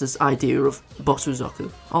reinforce this idea of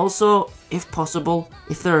Bosuzoku. Also, if possible,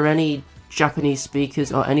 if there are any Japanese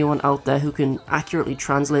speakers or anyone out there who can accurately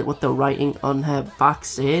translate what the writing on her back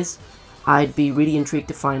says, I'd be really intrigued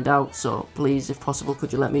to find out, so please, if possible,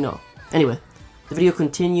 could you let me know. Anyway, the video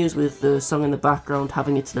continues with the song in the background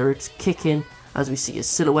having its lyrics kick in as we see a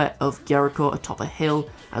silhouette of Gyaruko atop a hill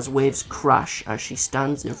as waves crash as she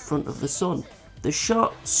stands in front of the sun. The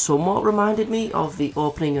shot somewhat reminded me of the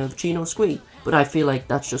opening of No Squi, but I feel like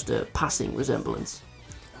that's just a passing resemblance.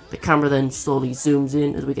 The camera then slowly zooms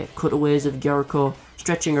in as we get cutaways of Gyaruko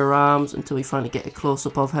stretching her arms until we finally get a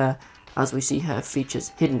close-up of her as we see her features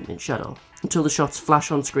hidden in shadow, until the shots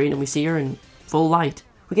flash on screen and we see her in full light.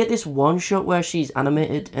 We get this one shot where she's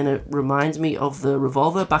animated and it reminds me of the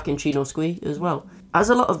revolver back in No Squi as well. As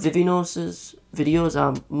a lot of Vivinos' videos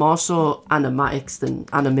are more so animatics than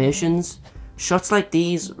animations, shots like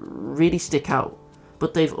these really stick out,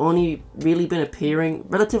 but they've only really been appearing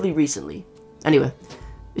relatively recently. Anyway,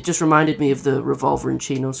 it just reminded me of the revolver in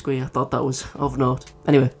No Squi. I thought that was of note.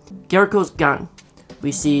 Anyway, Gyaruko's gang.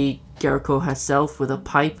 We see Gyaruko herself with a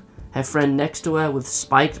pipe, her friend next to her with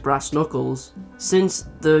spiked brass knuckles. Since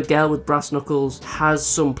the girl with brass knuckles has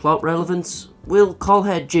some plot relevance, we'll call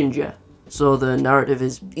her Ginger, so the narrative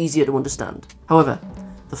is easier to understand. However,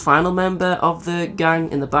 the final member of the gang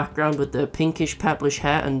in the background with the pinkish purplish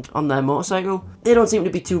hair and on their motorcycle, they don't seem to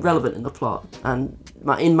be too relevant in the plot, and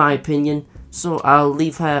in my opinion, so I'll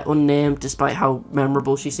leave her unnamed despite how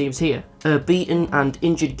memorable she seems here. A beaten and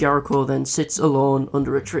injured Gyaruko then sits alone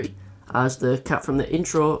under a tree, as the cat from the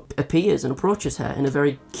intro appears and approaches her in a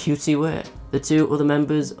very cutesy way. The two other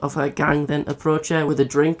members of her gang then approach her with a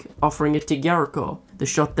drink, offering it to Gyaruko. The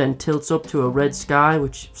shot then tilts up to a red sky,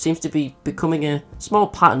 which seems to be becoming a small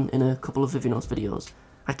pattern in a couple of Vivinos videos.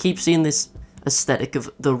 I keep seeing this aesthetic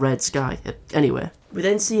of the red sky. Anyway, we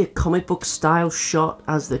then see a comic book style shot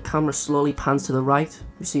as the camera slowly pans to the right.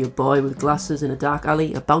 We see a boy with glasses in a dark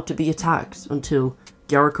alley about to be attacked until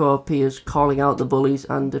Gyaruko appears calling out the bullies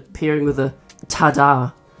and appearing with a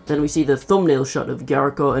tada. Then we see the thumbnail shot of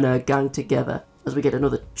Gyaruko and her gang together as we get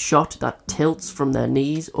another shot that tilts from their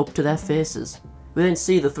knees up to their faces. We then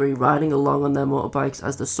see the three riding along on their motorbikes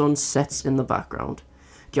as the sun sets in the background.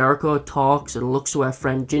 Gyaruko talks and looks to her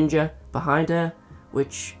friend Ginger behind her,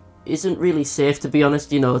 which isn't really safe to be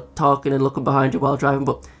honest, you know, talking and looking behind you while driving,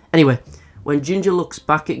 but anyway, when Ginger looks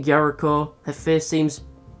back at Gyaruko, her face seems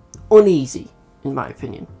uneasy, in my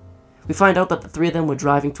opinion. We find out that the three of them were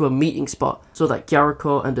driving to a meeting spot so that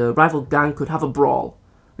Gyaruko and a rival gang could have a brawl.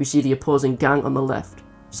 We see the opposing gang on the left.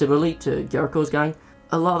 Similarly to Gyaruko's gang,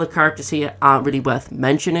 a lot of the characters here aren't really worth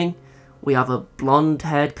mentioning. We have a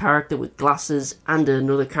blonde-haired character with glasses and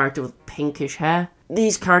another character with pinkish hair.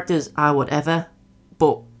 These characters are whatever,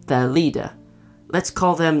 but their leader, let's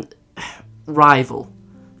call them rival.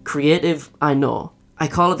 Creative, I know. I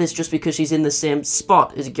call her this just because she's in the same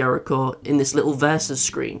spot as Gyaruko in this little versus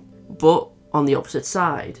screen, but on the opposite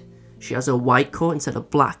side. She has a white coat instead of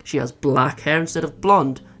black, she has black hair instead of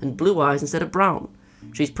blonde, and blue eyes instead of brown.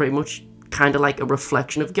 She's pretty much kind of like a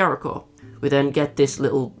reflection of Gyaruko. We then get this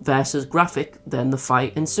little versus graphic, then the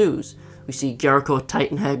fight ensues. We see Gyaruko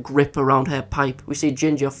tighten her grip around her pipe. We see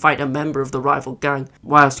Ginger fight a member of the rival gang,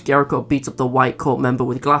 whilst Gyaruko beats up the white coat member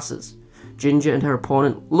with glasses. Ginger and her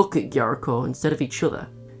opponent look at Gyaruko instead of each other.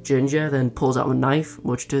 Ginger then pulls out a knife,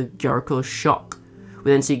 much to Gyaruko's shock.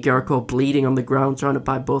 We then see Gyaruko bleeding on the ground, surrounded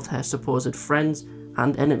by both her supposed friends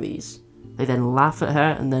and enemies. They then laugh at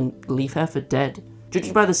her and then leave her for dead.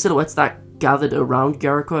 Judging by the silhouettes that gathered around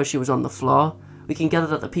Gyaruko as she was on the floor, we can gather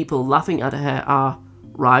that the people laughing at her are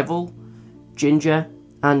Rival, Ginger,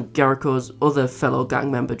 and Gyaruko's other fellow gang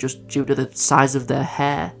member just due to the size of their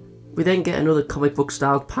hair. We then get another comic book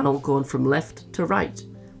styled panel going from left to right.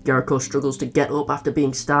 Gyaruko struggles to get up after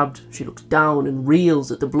being stabbed. She looks down and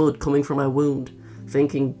reels at the blood coming from her wound,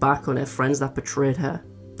 thinking back on her friends that betrayed her.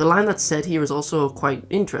 The line that's said here is also quite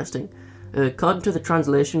interesting. According to the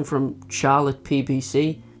translation from Charlotte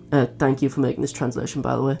PBC, thank you for making this translation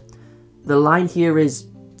by the way, the line here is,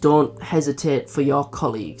 "Don't hesitate for your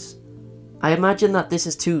colleagues." I imagine that this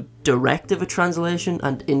is too direct of a translation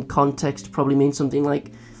and in context probably means something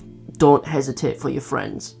like, "Don't hesitate for your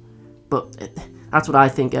friends." But that's what I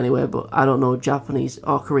think anyway, but I don't know Japanese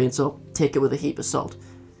or Korean, so take it with a heap of salt.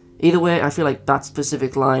 Either way, I feel like that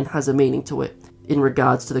specific line has a meaning to it in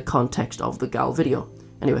regards to the context of the gal video.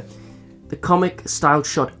 Anyway, the comic style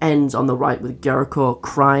shot ends on the right with Gyaruko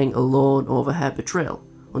crying alone over her betrayal,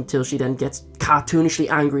 until she then gets cartoonishly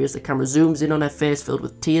angry as the camera zooms in on her face filled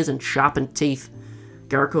with tears and sharpened teeth.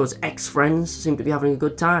 Gyaruko's ex-friends seem to be having a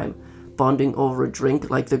good time, bonding over a drink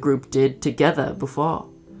like the group did together before,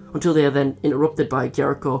 until they are then interrupted by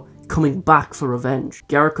Gyaruko coming back for revenge.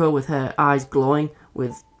 Gyaruko with her eyes glowing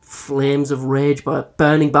with flames of rage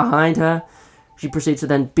burning behind her, she proceeds to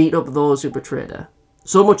then beat up those who betrayed her.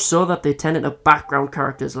 So much so that they turn into background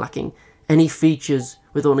characters lacking any features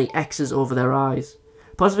with only X's over their eyes.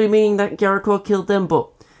 Possibly meaning that Gyaru killed them, but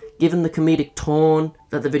given the comedic tone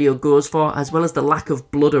that the video goes for, as well as the lack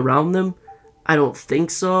of blood around them, I don't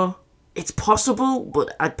think so. It's possible,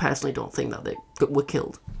 but I personally don't think that they were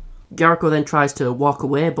killed. Gyaru then tries to walk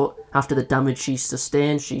away, but after the damage she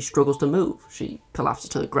sustained, she struggles to move. She collapses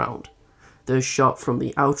to the ground. The shot from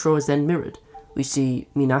the outro is then mirrored. We see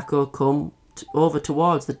Minako come over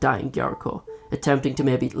towards the dying Gyaru, attempting to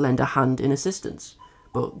maybe lend a hand in assistance.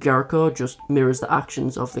 But Gyaru just mirrors the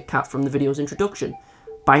actions of the cat from the video's introduction,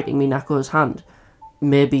 biting Minako's hand,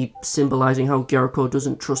 maybe symbolising how Gyaru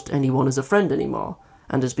doesn't trust anyone as a friend anymore,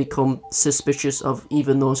 and has become suspicious of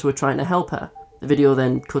even those who are trying to help her. The video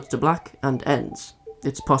then cuts to black and ends.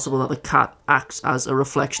 It's possible that the cat acts as a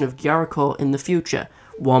reflection of Gyaru in the future,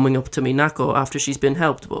 warming up to Minako after she's been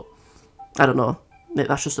helped, but I don't know,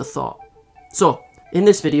 that's just a thought. So, in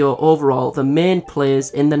this video, overall, the main players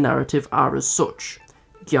in the narrative are as such: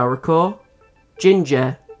 Gyaru,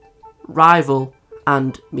 Ginger, Rival,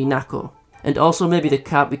 and Minako. And also maybe the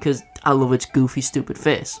cat, because I love its goofy, stupid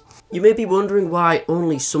face. You may be wondering why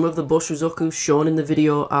only some of the Bushizoku shown in the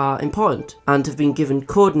video are important, and have been given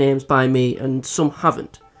code names by me, and some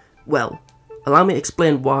haven't. Well, allow me to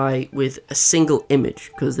explain why with a single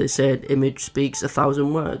image, because they said image speaks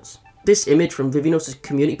 1,000 words. This image from Vivinos'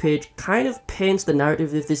 community page kind of paints the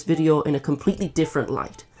narrative of this video in a completely different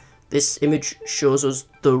light. This image shows us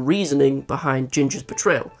the reasoning behind Ginger's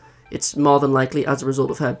betrayal. It's more than likely as a result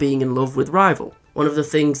of her being in love with Rival. One of the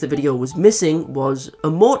things the video was missing was a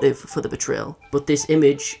motive for the betrayal, but this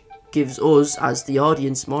image gives us, as the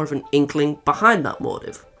audience, more of an inkling behind that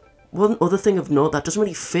motive. One other thing of note that doesn't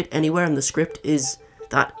really fit anywhere in the script is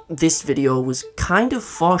that this video was kind of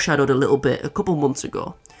foreshadowed a little bit a couple months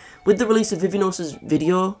ago, with the release of Vivinos'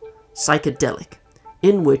 video, Psychedelic,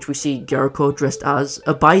 in which we see Gyaru dressed as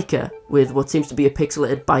a biker with what seems to be a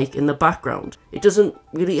pixelated bike in the background. It doesn't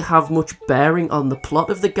really have much bearing on the plot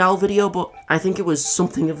of the Gal video, but I think it was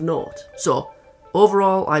something of note. So,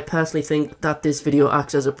 overall, I personally think that this video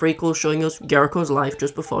acts as a prequel showing us Gyaru's life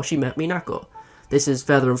just before she met Minako. This is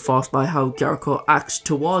further enforced by how Gyaru acts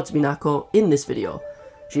towards Minako in this video.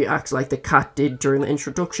 She acts like the cat did during the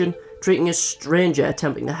introduction, treating a stranger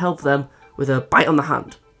attempting to help them with a bite on the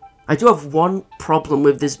hand. I do have one problem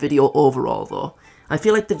with this video overall though. I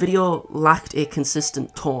feel like the video lacked a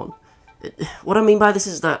consistent tone. What I mean by this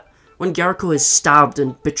is that when Gyaru is stabbed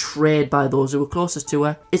and betrayed by those who were closest to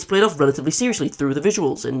her, it's played off relatively seriously through the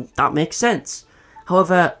visuals, and that makes sense.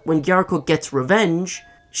 However, when Gyaru gets revenge,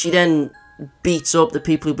 she then beats up the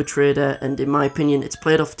people who betrayed her, and in my opinion it's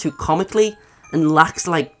played off too comically and lacks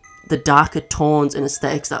like the darker tones and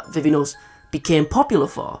aesthetics that Vivinos became popular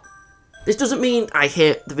for. This doesn't mean I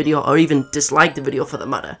hate the video or even dislike the video for that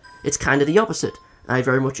matter. It's kind of the opposite. I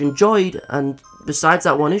very much enjoyed, and besides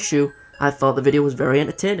that one issue, I thought the video was very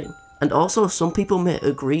entertaining. And also, some people may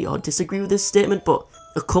agree or disagree with this statement, but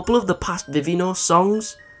a couple of the past Vivinos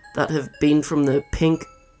songs that have been from the Pink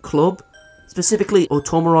Club, specifically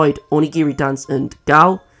Otomeroid, Onigiri Dance, and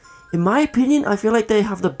Gal, in my opinion, I feel like they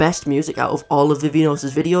have the best music out of all of Vivinos'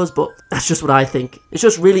 videos, but that's just what I think. It's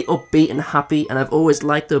just really upbeat and happy, and I've always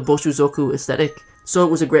liked the Bushizoku aesthetic, so it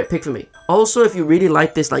was a great pick for me. Also, if you really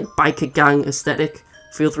like this like biker gang aesthetic,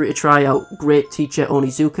 feel free to try out Great Teacher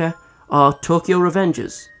Onizuka or Tokyo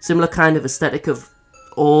Revengers. Similar kind of aesthetic of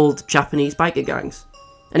old Japanese biker gangs.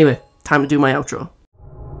 Anyway, time to do my outro.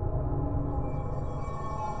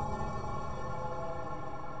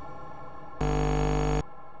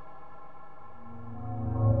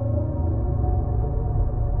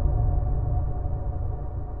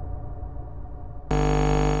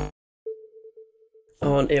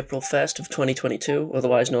 On April 1st of 2022,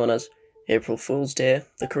 otherwise known as April Fool's Day,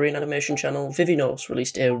 the Korean animation channel Vivinos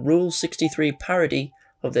released a Rule 63 parody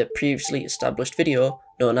of their previously established video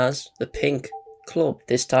known as The Pink Club.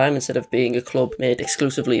 This time, instead of being a club made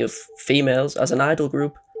exclusively of females as an idol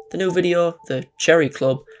group, the new video, The Cherry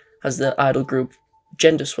Club, has the idol group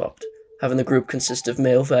gender swapped, having the group consist of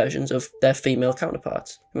male versions of their female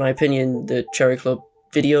counterparts. In my opinion, the Cherry Club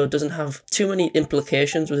video doesn't have too many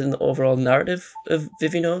implications within the overall narrative of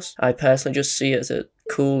Vivinos. I personally just see it as a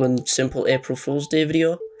cool and simple April Fool's Day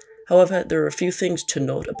video. However, there are a few things to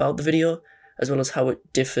note about the video, as well as how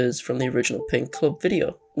it differs from the original Pink Club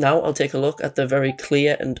video. Now I'll take a look at the very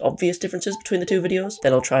clear and obvious differences between the two videos,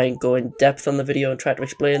 then I'll try and go in depth on the video and try to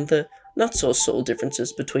explain the not so subtle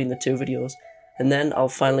differences between the two videos, and then I'll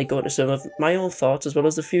finally go into some of my own thoughts as well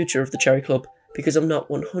as the future of the Cherry Club, because I'm not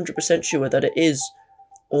 100% sure that it is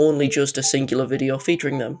only just a singular video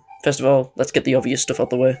featuring them. First of all, let's get the obvious stuff out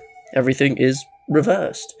the way. Everything is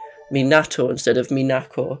reversed. Minato instead of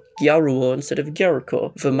Minako, Gyaru instead of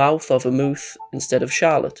Gyaruko, Vermouth or Vermouth instead of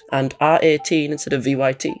Charlotte, and R18 instead of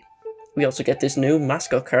VYT. We also get this new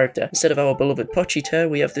mascot character. Instead of our beloved Pochita,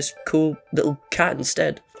 we have this cool little cat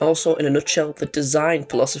instead. Also, in a nutshell, the design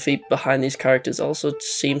philosophy behind these characters also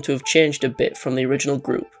seem to have changed a bit from the original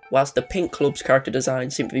group. Whilst the Pink Club's character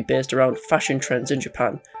design seemed to be based around fashion trends in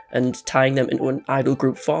Japan, and tying them into an idol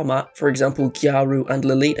group format, for example Gyaru and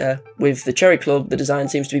Lolita, with the Cherry Club, the design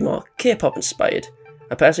seems to be more K-pop inspired.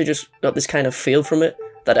 I personally just got this kind of feel from it,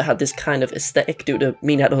 that it had this kind of aesthetic due to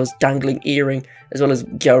Minato's dangling earring, as well as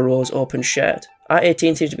Gyaru's open shirt.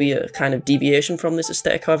 R18 seems to be a kind of deviation from this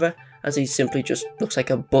aesthetic, however, as he simply just looks like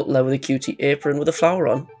a butler with a cutie apron with a flower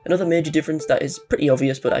on. Another major difference that is pretty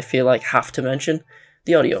obvious but I feel like have to mention,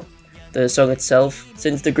 the audio. The song itself,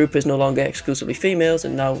 since the group is no longer exclusively females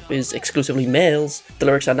and now is exclusively males, the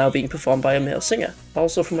lyrics are now being performed by a male singer.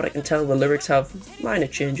 Also, from what I can tell, the lyrics have minor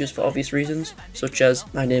changes for obvious reasons, such as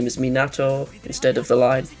 "My name is Minato" instead of the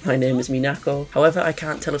line "My name is Minako." However, I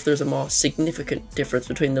can't tell if there's a more significant difference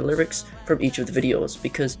between the lyrics from each of the videos,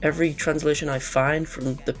 because every translation I find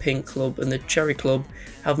from the Pink Club and the Cherry Club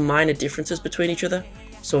have minor differences between each other.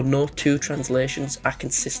 So no two translations are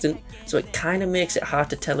consistent, so it kind of makes it hard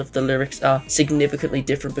to tell if the lyrics are significantly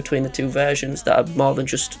different between the two versions that are more than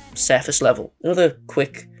just surface level. Another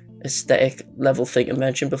quick aesthetic level thing to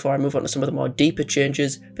mention before I move on to some of the more deeper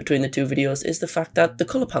changes between the two videos is the fact that the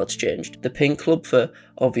colour palette's changed. The Pink Club, for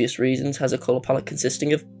obvious reasons, has a colour palette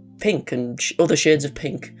consisting of pink and other shades of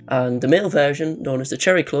pink, and the male version, known as the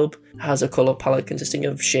Cherry Club, has a colour palette consisting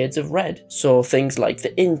of shades of red. So things like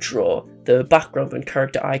the intro, the background when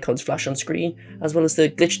character icons flash on screen, as well as the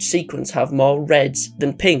glitched sequence have more reds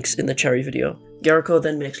than pinks in the Cherry video. Gyaruko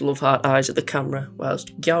then makes love heart eyes at the camera,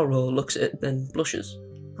 whilst Gyaru looks at it then blushes.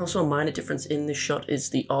 Also, a minor difference in this shot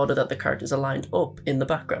is the order that the characters are lined up in the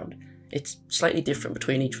background. It's slightly different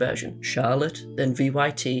between each version. Charlotte, then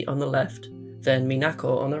VYT on the left, then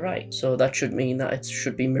Minako on the right. So that should mean that it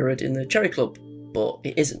should be mirrored in the Cherry Club, but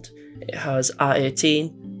it isn't. It has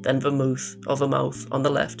R18, then Vermouth or Vermouth on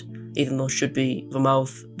the left, even though it should be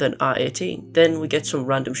Vermouth, then R18. Then we get some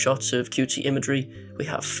random shots of cutie imagery. We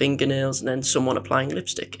have fingernails and then someone applying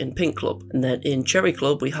lipstick in Pink Club. And then in Cherry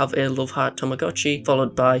Club we have a love heart Tamagotchi,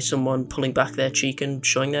 followed by someone pulling back their cheek and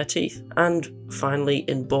showing their teeth. And finally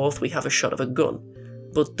in both we have a shot of a gun.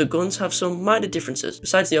 But the guns have some minor differences.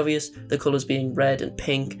 Besides the obvious, the colours being red and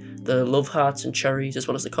pink, the love hearts and cherries, as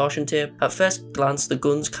well as the caution tape, at first glance the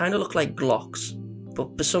guns kind of look like Glocks.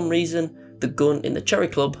 But for some reason, the gun in the Cherry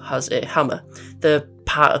Club has a hammer, the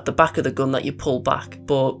part at the back of the gun that you pull back,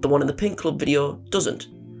 but the one in the Pink Club video doesn't.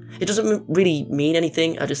 It doesn't really mean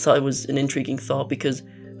anything, I just thought it was an intriguing thought because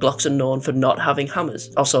Glocks are known for not having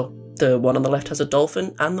hammers. Also, the one on the left has a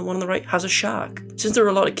dolphin, and the one on the right has a shark. Since there are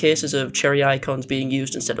a lot of cases of cherry icons being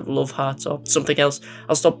used instead of love hearts or something else,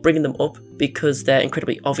 I'll stop bringing them up because they're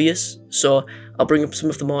incredibly obvious, so I'll bring up some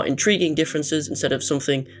of the more intriguing differences instead of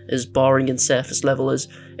something as boring and surface level as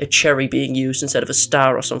a cherry being used instead of a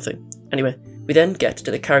star or something. Anyway, we then get to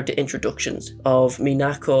the character introductions of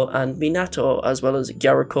Minako and Minato, as well as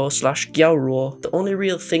Gyaruko/Gyaru. The only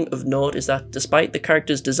real thing of note is that despite the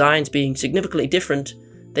characters' designs being significantly different,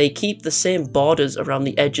 they keep the same borders around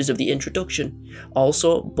the edges of the introduction.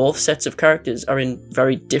 Also, both sets of characters are in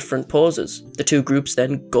very different poses. The two groups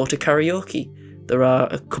then go to karaoke. There are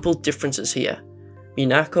a couple differences here.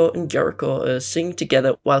 Minako and Gyaruko are singing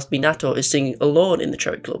together whilst Minato is singing alone in the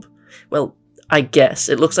Cherry Club. Well, I guess.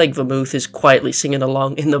 It looks like Vermouth is quietly singing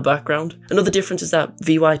along in the background. Another difference is that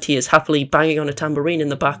VYT is happily banging on a tambourine in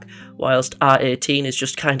the back, whilst R18 is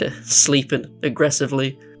just kinda sleeping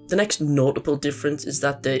aggressively. The next notable difference is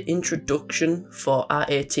that the introduction for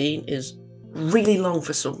R18 is really long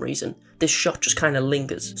for some reason. This shot just kind of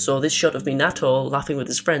lingers. So this shot of Minato laughing with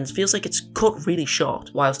his friends feels like it's cut really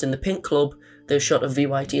short, whilst in the Pink Club, the shot of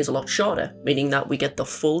VYT is a lot shorter, meaning that we get the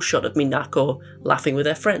full shot of Minako laughing with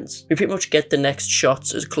their friends. We pretty much get the next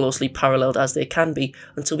shots as closely paralleled as they can be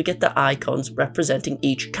until we get the icons representing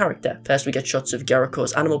each character. First we get shots of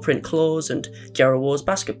Gyaruko's animal print clothes and Gyaruo's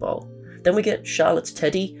basketball. Then we get Charlotte's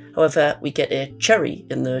teddy, however we get a cherry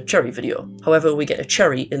in the Cherry video. However we get a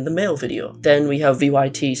cherry in the male video. Then we have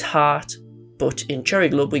VYT's heart, but in Cherry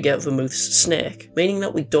Club we get Vermouth's snake, meaning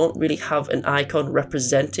that we don't really have an icon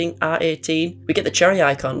representing R18. We get the cherry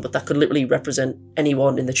icon, but that could literally represent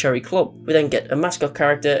anyone in the Cherry Club. We then get a mascot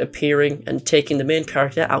character appearing and taking the main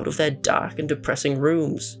character out of their dark and depressing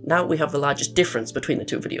rooms. Now we have the largest difference between the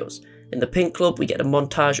two videos. In the Pink Club we get a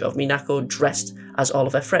montage of Minako dressed as all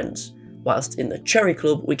of her friends, whilst in the Cherry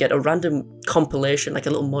Club we get a random compilation, like a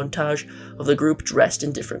little montage of the group dressed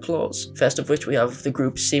in different clothes. First of which we have the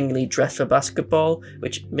group seemingly dressed for basketball,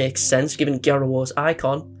 which makes sense given Gyaru's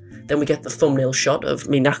icon. Then we get the thumbnail shot of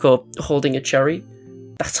Minako holding a cherry.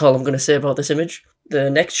 That's all I'm going to say about this image. The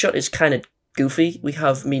next shot is kind of goofy. We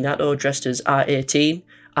have Minato dressed as R18,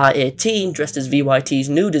 R18 dressed as VYT's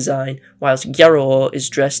new design, whilst Gyaru is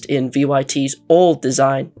dressed in VYT's old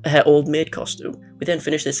design, her old maid costume. We then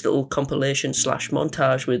finish this little compilation /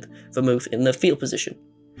 montage with Vermouth in the field position.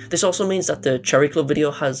 This also means that the Cherry Club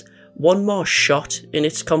video has one more shot in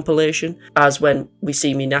its compilation, as when we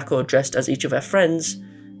see Minako dressed as each of her friends,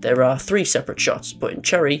 there are 3 separate shots, but in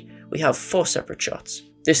Cherry we have 4 separate shots.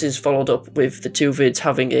 This is followed up with the 2 vids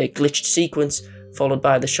having a glitched sequence, followed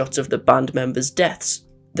by the shots of the band members' deaths.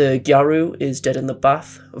 The Gyaru is dead in the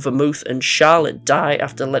bath, Vermouth and Charlotte die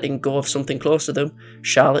after letting go of something close to them,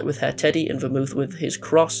 Charlotte with her teddy and Vermouth with his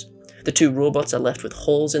cross. The 2 robots are left with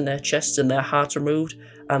holes in their chests and their hearts removed,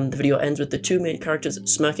 and the video ends with the 2 main characters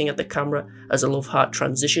smirking at the camera as a love heart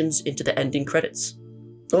transitions into the ending credits.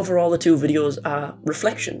 Overall, the 2 videos are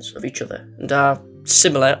reflections of each other, and are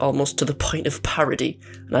similar almost to the point of parody,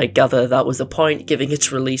 and I gather that was the point, given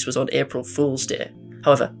its release was on April Fool's Day.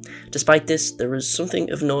 However, despite this, there is something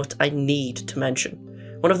of note I need to mention.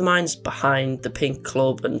 One of the minds behind the Pink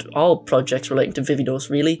Club and all projects relating to Vivinos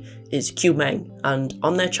really is QMENG, and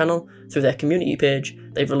on their channel, through their community page,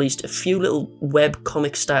 they've released a few little web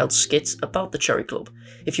comic styled skits about the Cherry Club.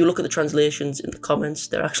 If you look at the translations in the comments,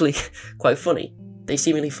 they're actually quite funny. They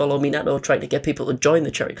seemingly follow Minako trying to get people to join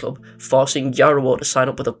the Cherry Club, forcing Gyaru to sign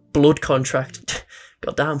up with a blood contract.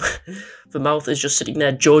 Goddamn. Vermouth is just sitting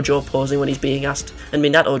there JoJo posing when he's being asked, and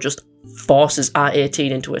Minako just forces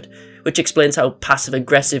R18 into it, which explains how passive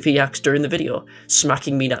aggressive he acts during the video,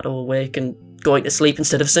 smacking Minako awake and going to sleep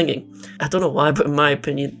instead of singing. I don't know why, but in my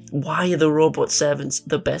opinion, why are the robot servants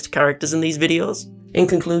the best characters in these videos? In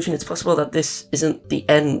conclusion, it's possible that this isn't the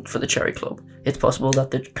end for the Cherry Club. It's possible that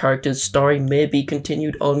the character's story may be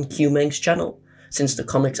continued on QMENG's channel, since the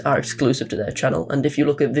comics are exclusive to their channel, and if you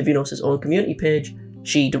look at Vivinos' own community page,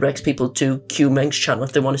 she directs people to QMENG's channel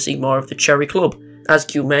if they want to see more of the Cherry Club, as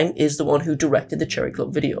QMENG is the one who directed the Cherry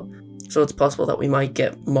Club video. So it's possible that we might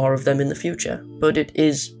get more of them in the future, but it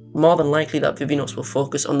is more than likely that Vivinos will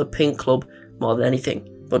focus on the Pink Club more than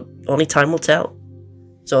anything, but only time will tell.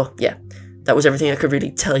 So yeah, that was everything I could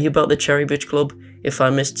really tell you about the Cherry Bitch Club. If I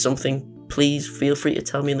missed something, please feel free to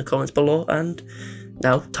tell me in the comments below, and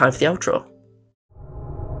now time for the outro.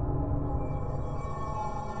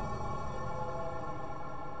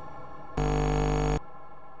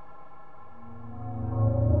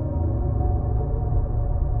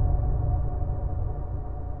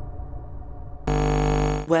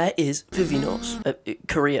 Where is Vivinos?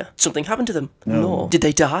 Korea. Something happened to them? No. Did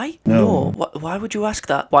they die? No. Why would you ask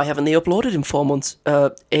that? Why haven't they uploaded in 4 months?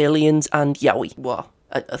 Aliens and yaoi. Wow.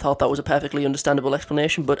 I thought that was a perfectly understandable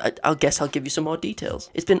explanation, but I guess I'll give you some more details.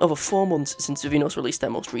 It's been over 4 months since Vivinos released their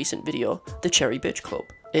most recent video, The Cherry Bitch Club,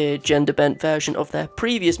 a gender-bent version of their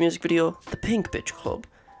previous music video, The Pink Bitch Club.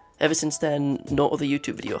 Ever since then, no other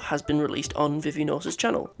YouTube video has been released on Vivinos'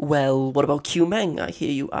 channel. Well, what about QMENG, I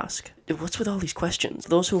hear you ask? What's with all these questions? For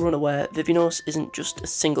those who are unaware, Vivinos isn't just a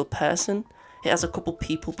single person. It has a couple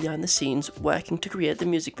people behind the scenes working to create the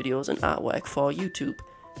music videos and artwork for YouTube.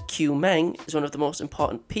 QMENG is one of the most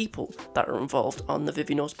important people that are involved on the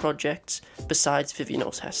Vivinos projects, besides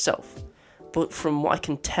Vivinos herself. But from what I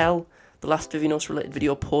can tell, the last Vivinos related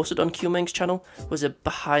video posted on QMENG's channel was a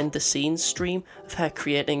behind the scenes stream of her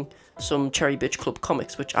creating some Cherry Bitch Club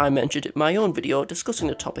comics, which I mentioned in my own video discussing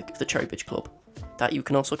the topic of the Cherry Bitch Club, that you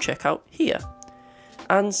can also check out here.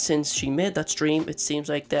 And since she made that stream, it seems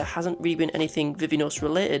like there hasn't really been anything Vivinos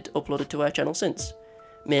related uploaded to her channel since,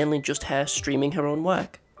 mainly just her streaming her own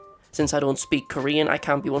work. Since I don't speak Korean, I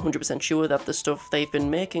can't be 100% sure that the stuff they've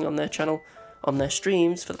been making on their channel, on their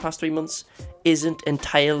streams for the past 3 months, isn't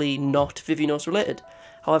entirely not Vivinos related.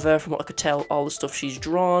 However, from what I could tell, all the stuff she's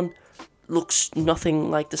drawn looks nothing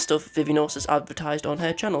like the stuff Vivinos has advertised on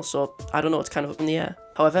her channel, so I don't know, it's kind of up in the air.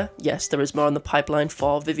 However, yes, there is more on the pipeline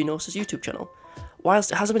for Vivinos' YouTube channel.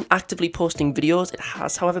 Whilst it hasn't been actively posting videos, it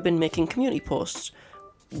has however been making community posts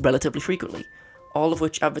relatively frequently, all of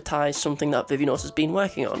which advertise something that Vivinos has been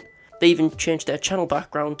working on. They even changed their channel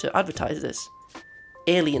background to advertise this.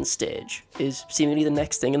 Alien Stage is seemingly the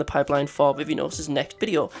next thing in the pipeline for Vivinos' next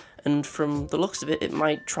video, and from the looks of it, it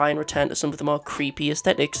might try and return to some of the more creepy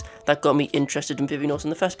aesthetics that got me interested in Vivinos in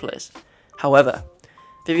the first place. However,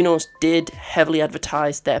 Vivinos did heavily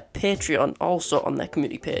advertise their Patreon also on their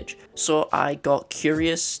community page, so I got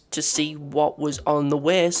curious to see what was on the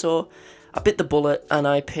way, so I bit the bullet and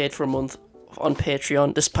I paid for a month on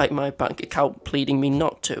Patreon despite my bank account pleading me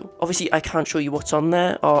not to. Obviously I can't show you what's on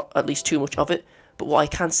there, or at least too much of it, but what I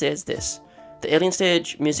can say is this. The Alien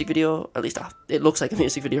Stage music video, at least it looks like a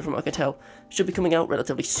music video from what I can tell, should be coming out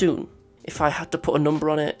relatively soon. If I had to put a number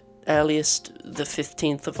on it, earliest the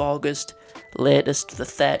 15th of August, latest the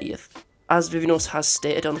 30th. As Vivinos has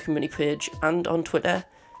stated on the community page and on Twitter,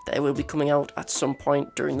 that it will be coming out at some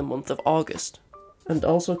point during the month of August. And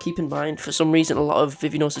also keep in mind, for some reason a lot of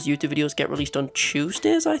Vivinos' YouTube videos get released on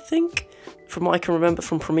Tuesdays, I think, from what I can remember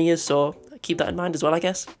from premieres, so keep that in mind as well, I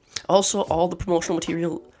guess. Also, all the promotional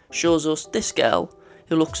material shows us this girl,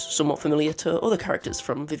 who looks somewhat familiar to other characters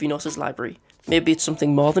from Vivinos' library. Maybe it's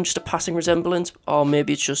something more than just a passing resemblance, or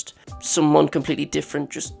maybe it's just someone completely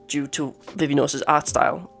different just due to Vivinos' art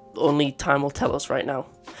style. Only time will tell us right now.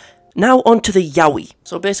 Now on to the yaoi.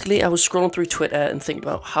 So basically I was scrolling through Twitter and thinking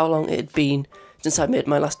about how long it had been since I made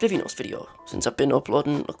my last Vivinos video, since I've been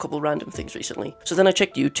uploading a couple random things recently. So then I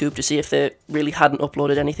checked YouTube to see if they really hadn't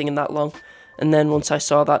uploaded anything in that long, and then once I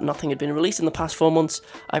saw that nothing had been released in the past 4 months,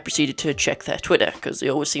 I proceeded to check their Twitter, because they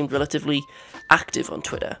always seemed relatively active on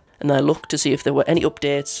Twitter, and I looked to see if there were any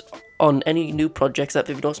updates on any new projects that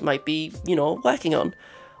Vivinos might be, you know, working on,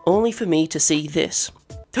 only for me to see this.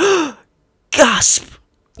 Gasp!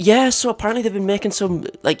 Yeah, so apparently they've been making some,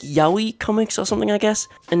 like, yaoi comics or something, I guess,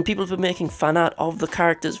 and people have been making fan art of the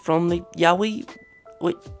characters from the yaoi,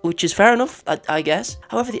 which is fair enough, I guess.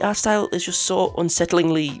 However, the art style is just so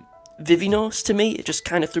unsettlingly Vivinos to me. It just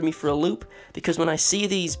kind of threw me for a loop, because when I see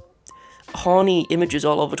these horny images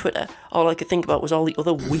all over Twitter, all I could think about was all the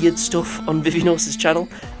other weird stuff on Vivinos' channel,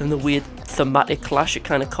 and the weird thematic clash it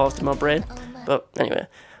kind of caused in my brain. But anyway,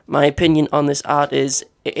 my opinion on this art is,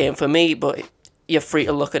 it ain't for me, but you're free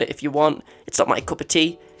to look at it if you want. It's not my cup of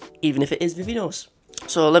tea, even if it is Vivinos.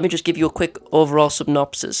 So let me just give you a quick overall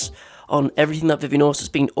synopsis on everything that Vivinos has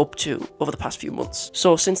been up to over the past few months.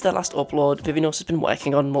 So since their last upload, Vivinos has been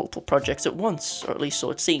working on multiple projects at once, or at least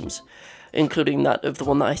so it seems, including that of the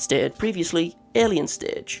one that I stated previously, Alien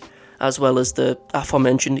Stage, as well as the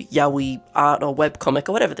aforementioned yaoi art or webcomic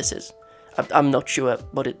or whatever this is. I'm not sure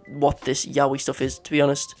what this yaoi stuff is, to be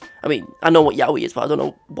honest. I mean, I know what yaoi is, but I don't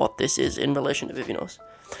know what this is in relation to Vivinos.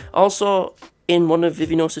 Also, in one of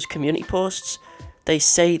Vivinos' community posts, they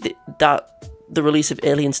say that the release of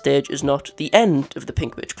Alien Stage is not the end of the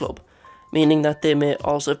Pink Bitch Club, meaning that they may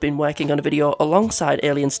also have been working on a video alongside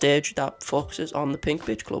Alien Stage that focuses on the Pink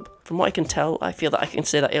Bitch Club. From what I can tell, I feel that I can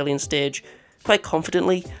say that Alien Stage, quite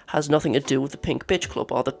confidently, has nothing to do with the Pink Bitch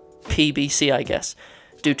Club, or the PBC, I guess,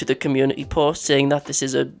 due to the community post saying that this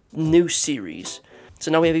is a new series.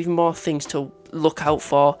 So now we have even more things to look out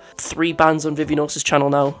for. 3 bands on Vivinos'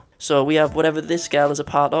 channel now. So we have whatever this girl is a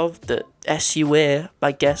part of, the SUA,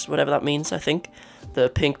 I guess, whatever that means, I think. The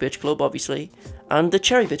Pink Bitch Club, obviously, and the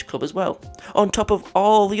Cherry Bitch Club as well. On top of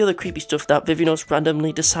all the other creepy stuff that Vivinos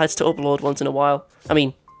randomly decides to upload once in a while. I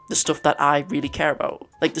mean, the stuff that I really care about.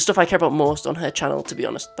 Like, the stuff I care about most on her channel, to be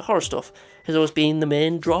honest. The horror stuff has always been the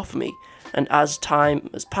main draw for me. And as time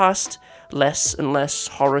has passed, less and less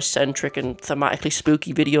horror-centric and thematically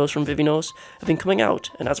spooky videos from Vivinos have been coming out,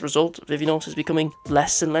 and as a result, Vivinos is becoming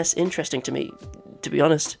less and less interesting to me, to be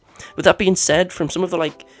honest. With that being said, from some of the,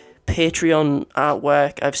 like, Patreon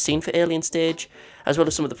artwork I've seen for Alien Stage, as well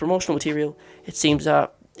as some of the promotional material, it seems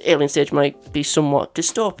that Alien Stage might be somewhat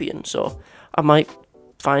dystopian, so I might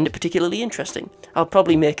find it particularly interesting. I'll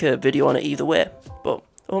probably make a video on it either way, but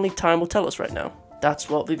only time will tell us right now.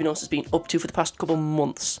 That's what Vivinos has been up to for the past couple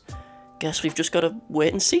months. Guess we've just got to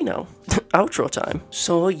wait and see now. Outro time.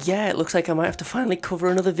 So yeah, it looks like I might have to finally cover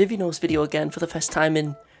another Vivinos video again for the first time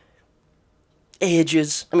in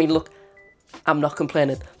ages. I mean, look, I'm not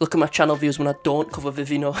complaining. Look at my channel views when I don't cover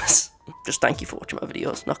Vivinos. Just thank you for watching my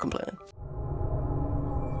videos, not complaining.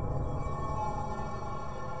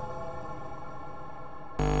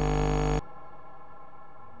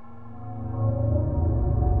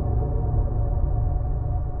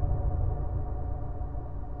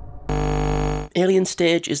 Alien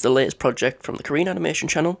Stage is the latest project from the Korean animation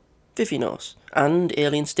channel, Vivinos, and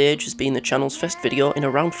Alien Stage has been the channel's first video in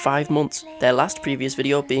around 5 months, their last previous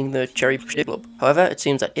video being the Cherry Bitch Club. However, it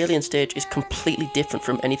seems that Alien Stage is completely different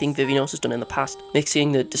from anything Vivinos has done in the past,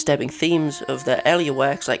 mixing the disturbing themes of their earlier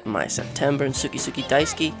works like My September and Suki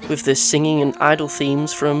Daisuki with the singing and idol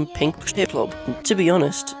themes from Pink Bitch Club. And to be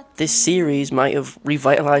honest, this series might have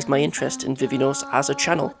revitalised my interest in Vivinos as a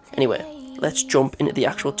channel. Anyway, let's jump into the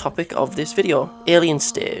actual topic of this video. Alien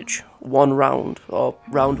Stage, 1 round, or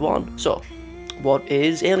round 1. So, what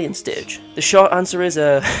is Alien Stage? The short answer is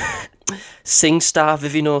SingStar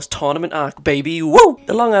Vivinos tournament arc, baby, woo!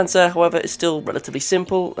 The long answer, however, is still relatively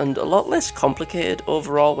simple and a lot less complicated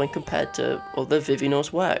overall when compared to other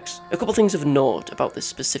Vivinos works. A couple things of note about this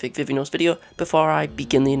specific Vivinos video before I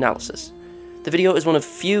begin the analysis. The video is one of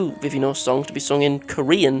few Vivinos songs to be sung in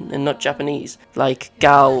Korean and not Japanese, like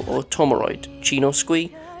Gal or Otomeroid, No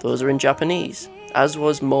Squi, those are in Japanese, as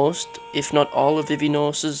was most, if not all, of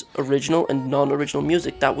Vivinos' original and non-original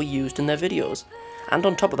music that were used in their videos. And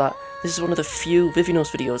on top of that, this is one of the few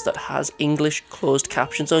Vivinos videos that has English closed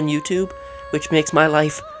captions on YouTube, which makes my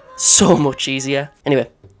life so much easier. Anyway,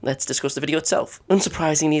 let's discuss the video itself.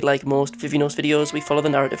 Unsurprisingly, like most Vivinos videos, we follow the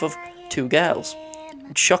narrative of two girls.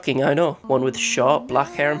 Shocking, I know. One with short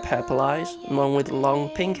black hair and purple eyes, and one with long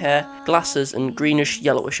pink hair, glasses and greenish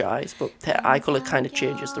yellowish eyes, but their eye colour kind of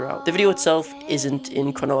changes throughout. The video itself isn't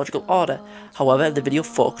in chronological order, however the video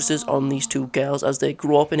focuses on these two girls as they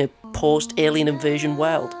grow up in a post-alien invasion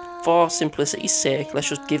world. For simplicity's sake, let's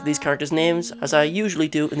just give these characters names, as I usually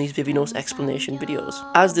do in these Vivinos explanation videos.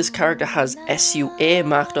 As this character has SUA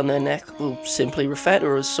marked on their neck, we'll simply refer to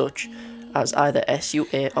her as such, as either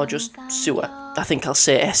SUA or just Sua. I think I'll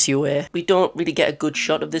say SUA. We don't really get a good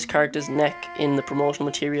shot of this character's neck in the promotional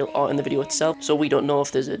material or in the video itself, so we don't know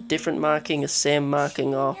if there's a different marking, a same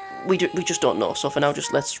marking, or we just don't know. So for now,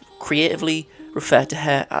 just let's creatively refer to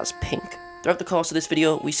her as Pink. Throughout the course of this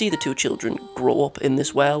video, we see the two children grow up in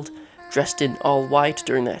this world, dressed in all white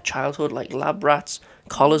during their childhood like lab rats,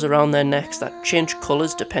 collars around their necks that change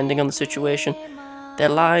colours depending on the situation, their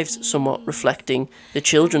lives somewhat reflecting the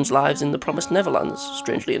children's lives in the Promised Neverlands,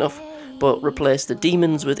 strangely enough, but replace the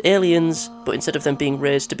demons with aliens, but instead of them being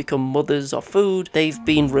raised to become mothers or food, they've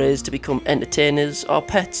been raised to become entertainers or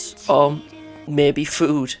pets, or maybe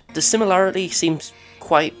food. The similarity seems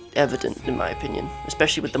quite evident in my opinion,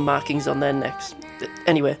 especially with the markings on their necks.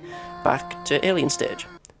 Anyway, back to Alien stage.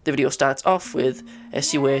 The video starts off with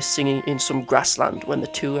SUA singing in some grassland when the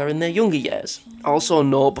two are in their younger years. Also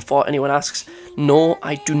note, before anyone asks, no,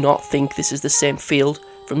 I do not think this is the same field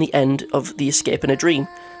from the end of The Escape in a Dream.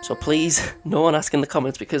 So please, no one ask in the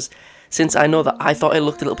comments, because since I know that I thought it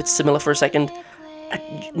looked a little bit similar for a second,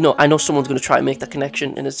 I know someone's going to try and make that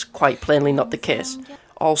connection, and it's quite plainly not the case.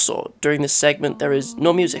 Also, during this segment there is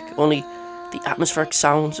no music, only the atmospheric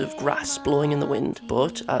sounds of grass blowing in the wind.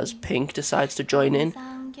 But as Pink decides to join in,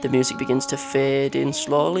 the music begins to fade in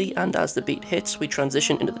slowly, and as the beat hits, we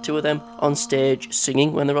transition into the two of them on stage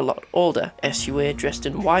singing when they're a lot older. SUA dressed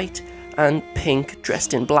in white, and Pink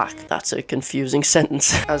dressed in black. That's a confusing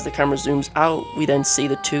sentence. As the camera zooms out, we then see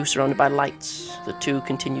the two surrounded by lights. The two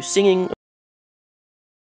continue singing.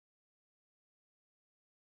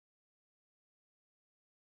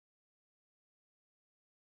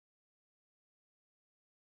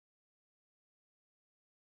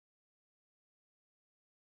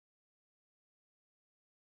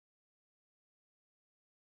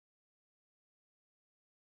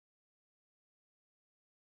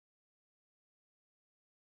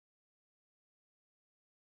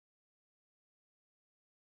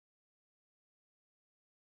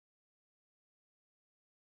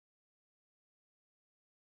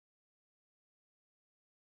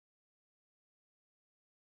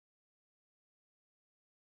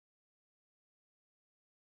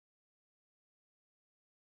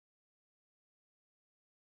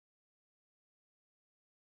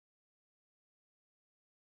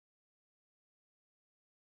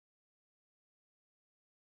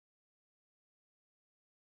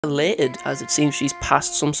 Elated, as it seems she's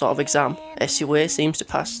passed some sort of exam. SUA seems to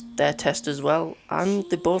pass their test as well, and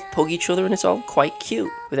they both hug each other and it's all quite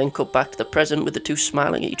cute. We then cut back to the present with the two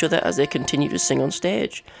smiling at each other as they continue to sing on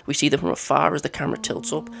stage. We see them from afar as the camera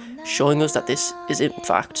tilts up, showing us that this is in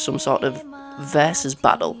fact some sort of versus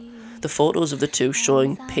battle. The photos of the two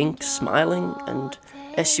showing Pink smiling and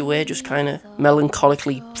SUA just kind of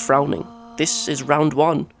melancholically frowning. This is round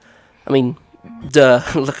one. I mean, duh,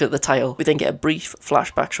 look at the title. We then get a brief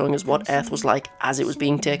flashback showing us what Earth was like as it was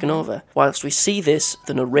being taken over. Whilst we see this,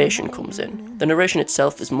 the narration comes in. The narration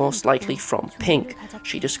itself is most likely from Pink.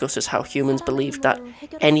 She discusses how humans believed that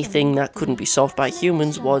anything that couldn't be solved by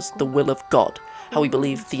humans was the will of God, how we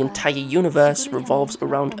believe the entire universe revolves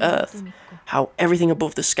around Earth, how everything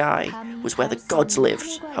above the sky was where the gods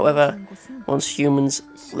lived. However, once humans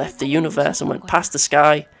left the universe and went past the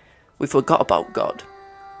sky, we forgot about God.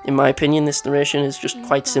 In my opinion, this narration is just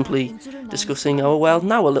quite simply discussing our world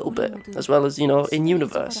now a little bit, as well as, in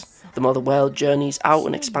universe. The more the world journeys out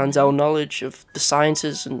and expands our knowledge of the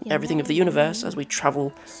sciences and everything of the universe as we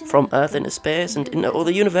travel from Earth into space and into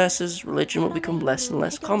other universes, religion will become less and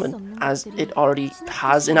less common, as it already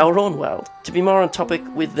has in our own world. To be more on topic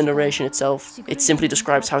with the narration itself, it simply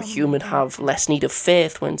describes how humans have less need of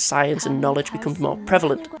faith when science and knowledge becomes more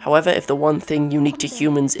prevalent. However, if the one thing unique to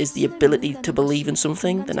humans is the ability to believe in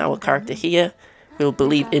something, then our character here will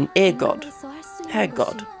believe in a god,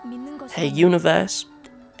 her universe,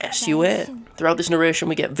 SUA. Throughout this narration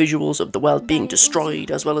we get visuals of the world being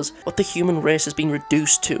destroyed, as well as what the human race has been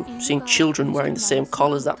reduced to, seeing children wearing the same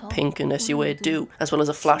collars that Pink and SUA do, as well as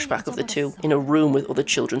a flashback of the two in a room with other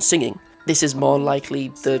children singing. This is more likely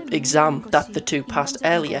the exam that the two passed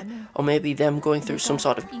earlier, or maybe them going through some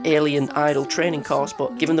sort of alien idol training course,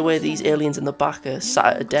 but given the way these aliens in the back are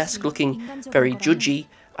sat at a desk looking very judgy,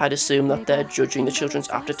 I'd assume that they're judging the children's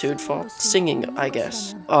aptitude for singing, I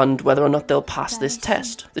guess, and whether or not they'll pass this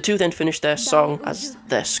test. The two then finish their song as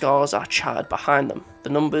their scores are charted behind them, the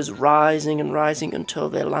numbers rising and rising until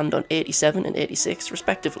they land on 87 and 86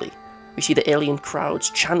 respectively. We see the alien crowds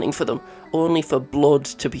chanting for them, only for blood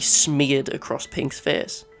to be smeared across Pink's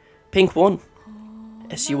face. Pink won.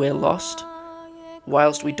 SUA lost.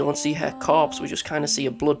 Whilst we don't see her corpse, we just kind of see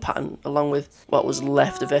a blood pattern along with what was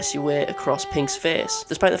left of SUA across Pink's face.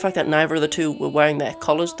 Despite the fact that neither of the two were wearing their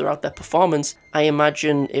collars throughout their performance, I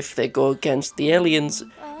imagine if they go against the aliens,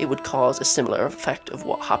 it would cause a similar effect of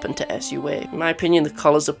what happened to SUA. In my opinion, the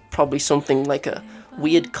collars are probably something like a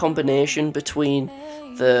weird combination between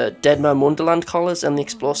the Deadman Wonderland collars and the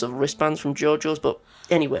explosive wristbands from JoJo's, but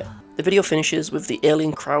anyway. The video finishes with the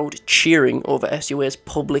alien crowd cheering over SUA's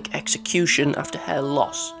public execution after her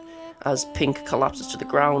loss, as Pink collapses to the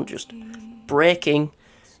ground, just breaking.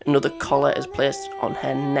 Another collar is placed on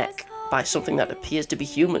her neck by something that appears to be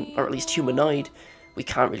human, or at least humanoid. We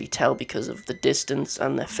can't really tell because of the distance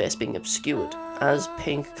and their face being obscured. As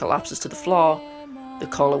Pink collapses to the floor, the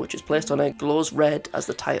collar which is placed on her glows red as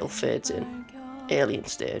the title fades in. Alien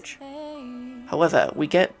stage. However, we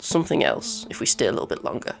get something else if we stay a little bit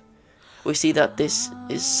longer. We see that this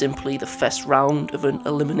is simply the first round of an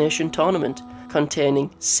elimination tournament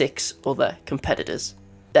containing 6 other competitors.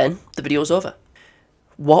 Then the video's over.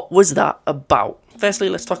 What was that about? Firstly,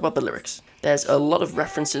 let's talk about the lyrics. There's a lot of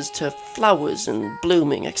references to flowers and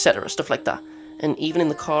blooming, etc., stuff like that. And even in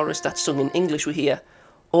the chorus that's sung in English we hear,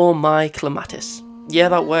 "Oh my clematis." Yeah,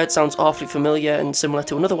 that word sounds awfully familiar and similar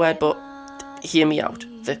to another word, but hear me out.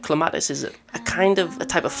 The clematis is a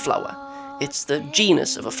type of flower. It's the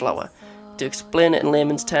genus of a flower. To explain it in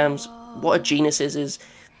layman's terms, what a genus is,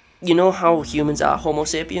 you know how humans are Homo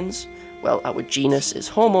sapiens? Well, our genus is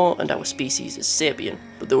Homo and our species is sapien.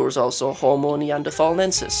 But there was also Homo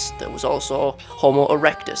neanderthalensis, there was also Homo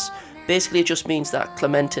erectus. Basically it just means that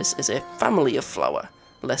clematis is a family of flower,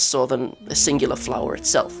 less so than a singular flower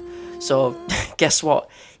itself. So, guess what?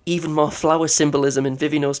 Even more flower symbolism in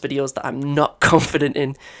Vivinos videos that I'm not confident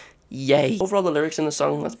in. Yay. Overall, the lyrics in the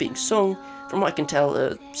song that's being sung, from what I can tell,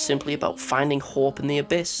 are simply about finding hope in the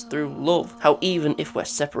abyss through love. How even if we're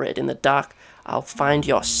separated in the dark, I'll find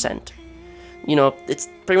your scent. You know, it's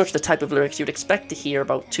pretty much the type of lyrics you'd expect to hear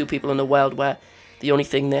about two people in a world where the only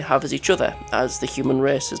thing they have is each other, as the human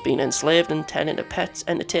race has been enslaved and turned into pets,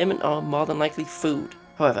 entertainment, or more than likely food.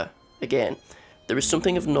 However, again, there is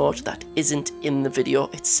something of note that isn't in the video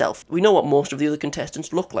itself. We know what most of the other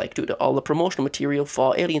contestants look like due to all the promotional material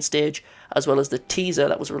for Alien Stage, as well as the teaser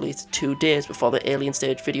that was released 2 days before the Alien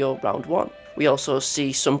Stage video round 1. We also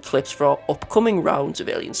see some clips for upcoming rounds of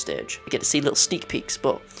Alien Stage. We get to see little sneak peeks,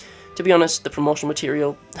 but to be honest, the promotional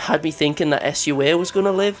material had me thinking that SUA was going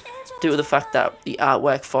to live, due to the fact that the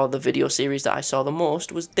artwork for the video series that I saw the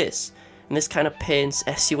most was this. And this kind of paints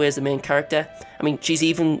SUA as the main character. I mean, she's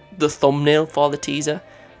even the thumbnail for the teaser,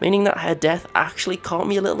 meaning that her death actually caught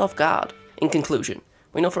me a little off guard. In conclusion,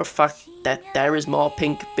 we know for a fact that there is more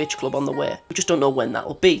Pink Bitch Club on the way. We just don't know when that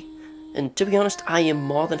will be. And to be honest, I am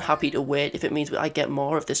more than happy to wait if it means I get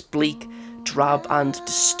more of this bleak, drab and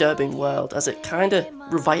disturbing world, as it kinda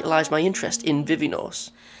revitalised my interest in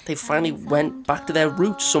Vivinos. They finally went back to their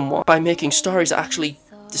roots somewhat by making stories that actually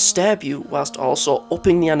disturb you whilst also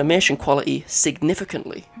upping the animation quality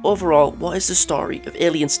significantly. Overall, what is the story of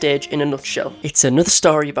Alien Stage in a nutshell? It's another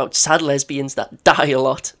story about sad lesbians that die a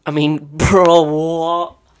lot. I mean, bro,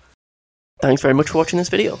 what? Thanks very much for watching this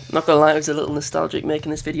video. Not gonna lie, I was a little nostalgic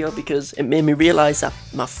making this video because it made me realise that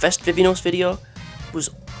my first Vivinos video was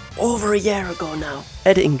over a year ago now.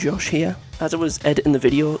 Editing Josh here. As I was editing the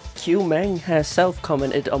video, QMENG herself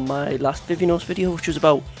commented on my last Vivinos video, which was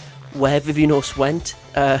about where Vivinos went.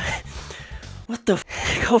 What the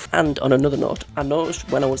f***? And on another note, I noticed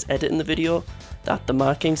when I was editing the video that the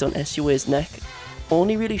markings on SUA's neck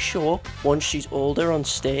only really show up once she's older on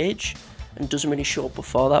stage and doesn't really show up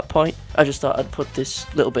before that point. I just thought I'd put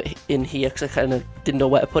this little bit in here because I kind of didn't know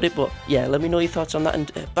where to put it, but yeah, let me know your thoughts on that,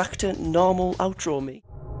 and back to normal outro me.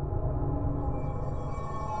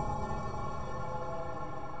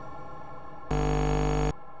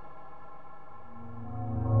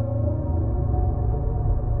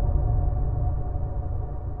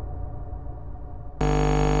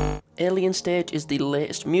 Alien Stage is the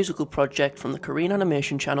latest musical project from the Korean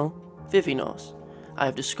animation channel Vivinos. I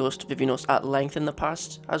have discussed Vivinos at length in the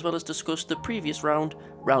past, as well as discussed the previous round,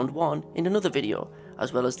 round 1, in another video,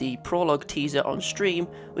 as well as the prologue teaser on stream,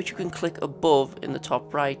 which you can click above in the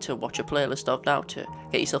top right to watch a playlist of now to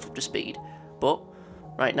get yourself up to speed. But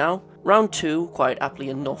right now, round 2, quite aptly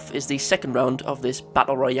enough, is the second round of this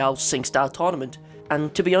Battle Royale SingStar tournament.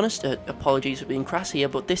 And to be honest, apologies for being crass here,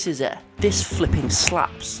 but this flipping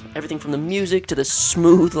slaps. Everything from the music to the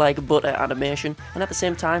smooth like butter animation, and at the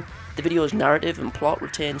same time, the video's narrative and plot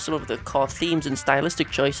retain some of the core themes and stylistic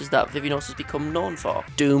choices that Vivinos has become known for.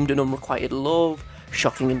 Doomed and unrequited love,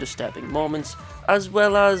 shocking and disturbing moments, as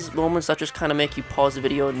well as moments that just kind of make you pause the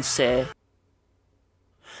video and say,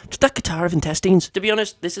 "Did that guitar have intestines?" To be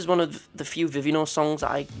honest, this is one of the few Vivinos songs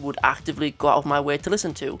I would actively go out of my way to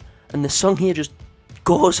listen to, and the song here just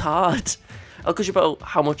goes hard. I'll gush about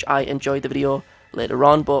how much I enjoyed the video later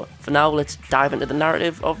on, but for now let's dive into the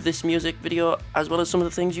narrative of this music video, as well as some of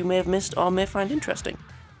the things you may have missed or may find interesting.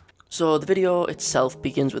 So the video itself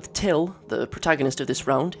begins with Till, the protagonist of this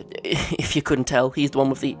round. If you couldn't tell, he's the one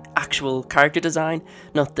with the actual character design,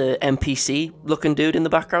 not the NPC looking dude in the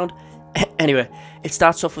background. Anyway, it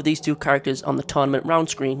starts off with these two characters on the tournament round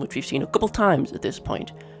screen, which we've seen a couple times at this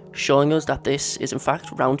point, showing us that this is in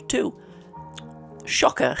fact round 2.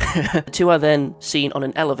 Shocker! The two are then seen on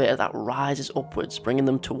an elevator that rises upwards, bringing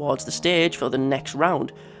them towards the stage for the next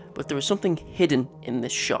round. But there is something hidden in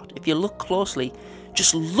this shot. If you look closely,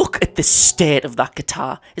 just look at the state of that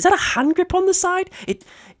guitar. Is that a hand grip on the side?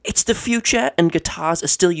 It's the future, and guitars are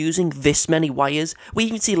still using this many wires. We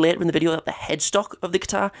even see later in the video that the headstock of the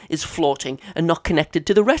guitar is floating and not connected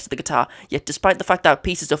to the rest of the guitar. Yet despite the fact that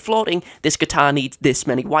pieces are floating, this guitar needs this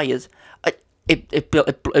many wires.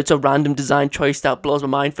 It's a random design choice that blows my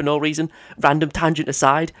mind for no reason. Random tangent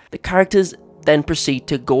aside, the characters then proceed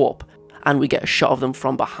to go up, and we get a shot of them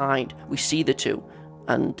from behind. We see the two,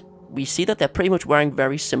 and we see that they're pretty much wearing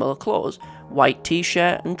very similar clothes, white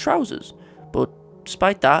t-shirt and trousers, but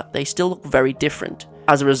despite that, they still look very different.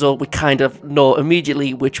 As a result, we kind of know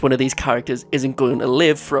immediately which one of these characters isn't going to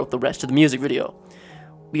live throughout the rest of the music video.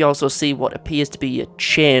 We also see what appears to be a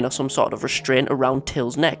chain or some sort of restraint around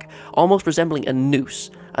Till's neck, almost resembling a noose,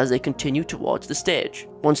 as they continue towards the stage.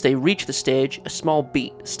 Once they reach the stage, a small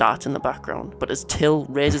beat starts in the background, but as Till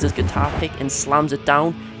raises his guitar pick and slams it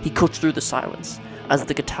down, he cuts through the silence. As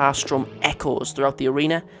the guitar strum echoes throughout the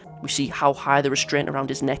arena, we see how high the restraint around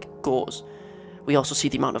his neck goes. We also see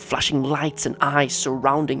the amount of flashing lights and eyes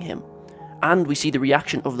surrounding him. And we see the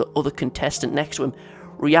reaction of the other contestant next to him,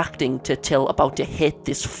 reacting to Till about to hit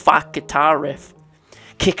this fat guitar riff.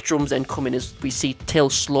 Kick drums then come in as we see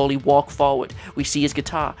Till slowly walk forward. We see his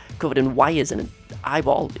guitar covered in wires and an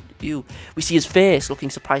eyeball. Ew. We see his face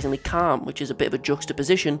looking surprisingly calm, which is a bit of a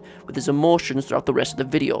juxtaposition with his emotions throughout the rest of the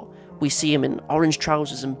video. We see him in orange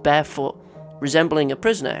trousers and barefoot, resembling a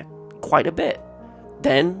prisoner quite a bit.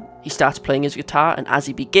 Then he starts playing his guitar, and as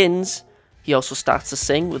he begins, he also starts to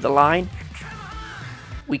sing with the line.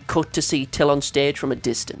 We cut to see Till on stage from a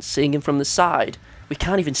distance, seeing him from the side. We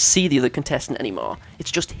can't even see the other contestant anymore.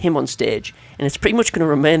 It's just him on stage, and it's pretty much going to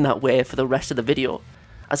remain that way for the rest of the video.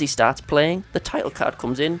 As he starts playing, the title card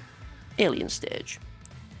comes in, Alien Stage.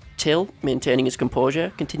 Till, maintaining his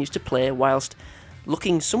composure, continues to play whilst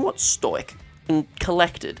looking somewhat stoic and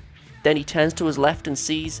collected. Then he turns to his left and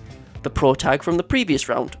sees the pro tag from the previous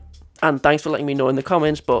round. And thanks for letting me know in the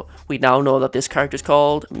comments, but we now know that this character is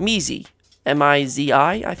called Mizi.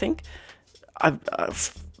 M-I-Z-I, I think.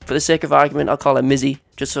 For the sake of argument, I'll call her Mizzy,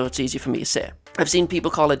 just so it's easier for me to say. I've seen people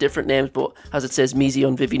call her different names, but as it says Mizi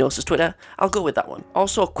on Vivinos' Twitter, I'll go with that one.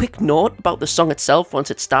 Also, a quick note about the song itself once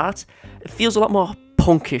it starts. It feels a lot more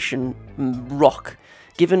punkish and rock.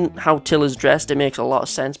 Given how Till is dressed, it makes a lot of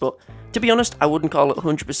sense, but to be honest, I wouldn't call it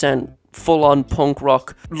 100% full-on punk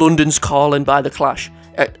rock, London's Calling by The Clash,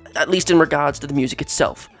 at least in regards to the music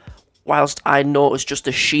itself. Whilst I noticed just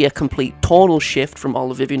a sheer complete tonal shift from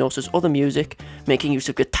all of Vivinos' other music, making use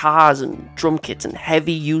of guitars and drum kits and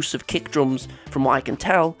heavy use of kick drums from what I can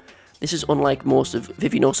tell, This is unlike most of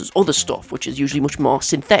Vivinos' other stuff, which is usually much more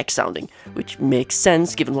synthetic sounding, which makes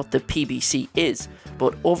sense given what the PBC is.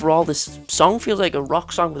 But overall, this song feels like a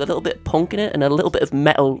rock song with a little bit of punk in it and a little bit of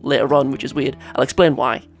metal later on, which is weird. I'll explain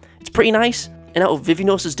why. It's pretty nice, and out of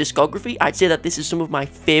Vivinos' discography, I'd say that this is some of my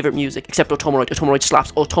favourite music, except Otomeroid. Otomeroid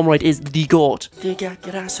slaps. Otomeroid is the GOAT.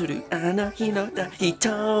 He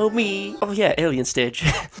told me. Oh yeah, Alien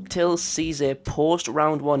Stage. Till sees a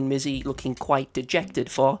post-round 1 Mizzy looking quite dejected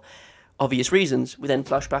for obvious reasons. We then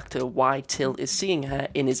flash back to why Till is seeing her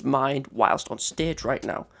in his mind whilst on stage right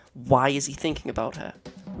now. Why is he thinking about her?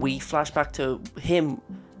 We flash back to him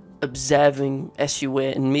observing Sua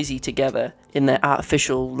and Mizzy together in their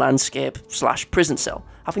artificial landscape / prison cell,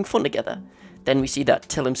 having fun together. Then we see that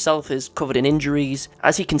Till himself is covered in injuries.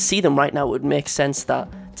 As he can see them right now, it would make sense that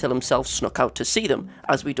Till himself snuck out to see them,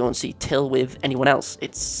 as we don't see Till with anyone else.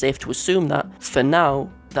 It's safe to assume that, for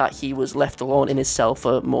now, that he was left alone in his cell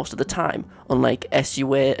for most of the time. Unlike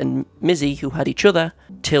Sua and Mizzy, who had each other,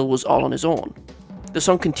 Till was all on his own. The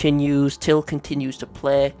song continues, Till continues to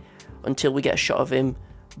play, until we get a shot of him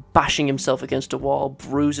bashing himself against a wall,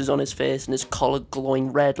 bruises on his face and his collar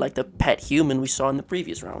glowing red like the pet human we saw in the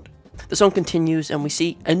previous round. The song continues and we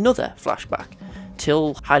see another flashback.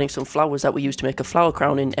 Till hiding some flowers that were used to make a flower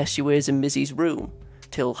crown in Sua's and Mizzy's room.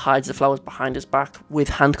 Till hides the flowers behind his back with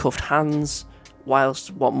handcuffed hands,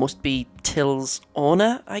 whilst what must be Till's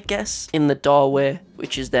owner, I guess, in the doorway,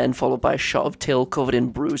 which is then followed by a shot of Till covered in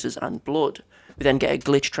bruises and blood. We then get a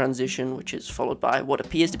glitch transition, which is followed by what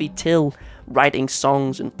appears to be Till writing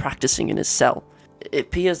songs and practicing in his cell. It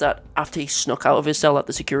appears that after he snuck out of his cell that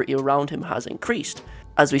the security around him has increased.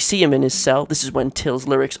 As we see him in his cell, this is when Till's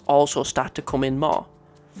lyrics also start to come in more.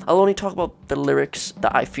 I'll only talk about the lyrics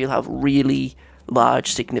that I feel have really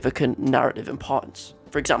large, significant narrative importance.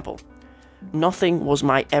 For example, "Nothing was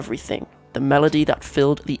my everything, the melody that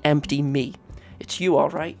filled the empty me. It's you,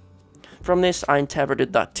 alright?" From this, I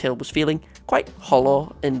interpreted that Till was feeling quite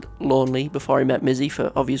hollow and lonely before he met Mizzy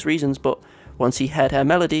for obvious reasons, but once he heard her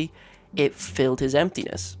melody, it filled his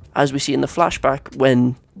emptiness. As we see in the flashback,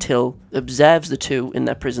 when Till observes the two in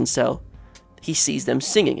their prison cell, he sees them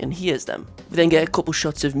singing and hears them. We then get a couple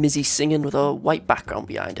shots of Mizzy singing with a white background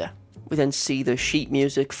behind her. We then see the sheet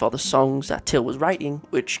music for the songs that Till was writing,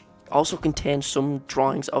 which also contains some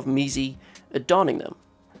drawings of Mizzy adorning them.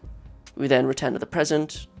 We then return to the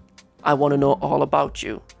present. "I want to know all about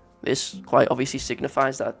you." This quite obviously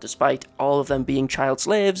signifies that despite all of them being child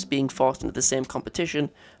slaves, being forced into the same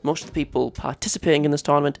competition, most of the people participating in this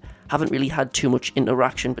tournament haven't really had too much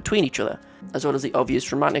interaction between each other, as well as the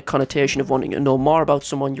obvious romantic connotation of wanting to know more about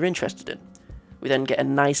someone you're interested in. We then get a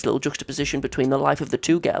nice little juxtaposition between the life of the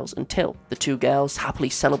two girls and Till. The two girls happily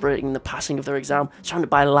celebrating the passing of their exam,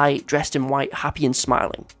 surrounded by light, dressed in white, happy and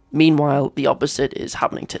smiling. Meanwhile, the opposite is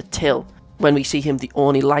happening to Till. When we see him, the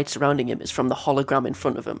only light surrounding him is from the hologram in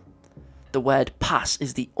front of him. The word pass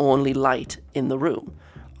is the only light in the room,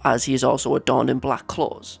 as he is also adorned in black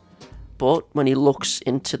clothes. But when he looks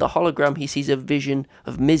into the hologram, he sees a vision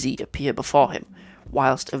of Mizzy appear before him,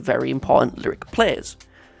 whilst a very important lyric plays.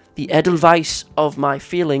 "The edelweiss of my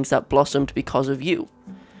feelings that blossomed because of you."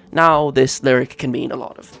 Now, this lyric can mean a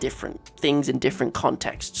lot of different things in different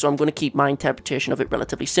contexts, so I'm going to keep my interpretation of it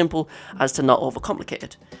relatively simple as to not overcomplicate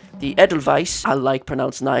it. The edelweiss, I like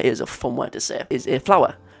pronouncing that, is a fun word to say, is a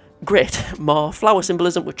flower. Great, more flower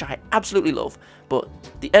symbolism, which I absolutely love, but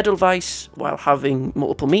the edelweiss, while having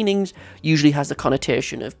multiple meanings, usually has the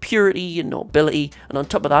connotation of purity and nobility, and on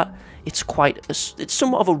top of that, it's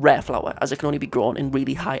somewhat of a rare flower, as it can only be grown in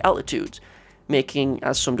really high altitudes, making,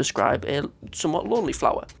 as some describe, a somewhat lonely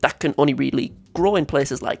flower that can only really grow in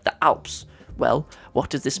places like the Alps. Well,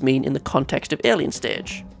 what does this mean in the context of Alien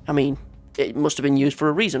Stage? I mean, it must have been used for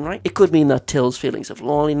a reason, right? It could mean that Till's feelings of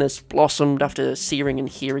loneliness blossomed after seeing and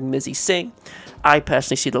hearing Mizzy sing. I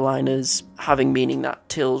personally see the line as having meaning that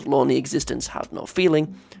Till's lonely existence had no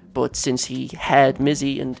feeling, but since he heard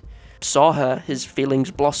Mizzy and saw her, his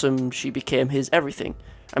feelings blossomed, she became his everything.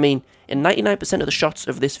 I mean, in 99% of the shots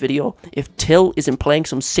of this video, if Till isn't playing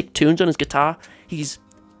some sick tunes on his guitar, he's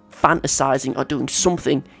fantasizing or doing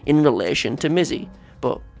something in relation to Mizzy.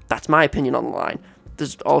 But that's my opinion on the line.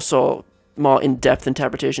 There's also more in-depth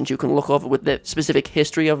interpretations you can look over with the specific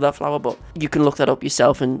history of that flower, but you can look that up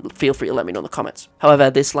yourself and feel free to let me know in the comments. However,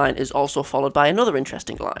 this line is also followed by another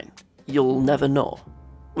interesting line, "You'll never know,"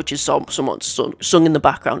 which is someone sung in the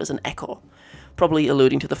background as an echo, probably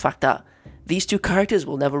alluding to the fact that these two characters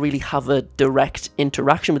will never really have a direct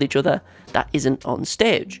interaction with each other that isn't on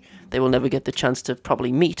stage. They will never get the chance to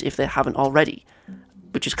probably meet if they haven't already.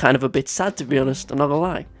 which is kind of a bit sad, to be honest, I'm not gonna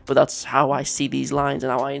lie. But that's how I see these lines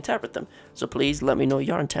and how I interpret them. So please let me know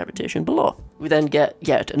your interpretation below. We then get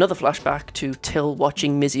yet another flashback to Till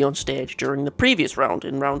watching Mizzy on stage during the previous round,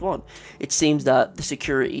 in round 1. It seems that the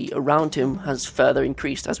security around him has further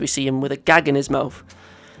increased as we see him with a gag in his mouth.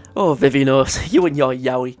 Oh, Vivinos, you and your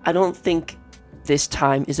yaoi. I don't think this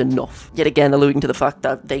time is enough. Yet again, alluding to the fact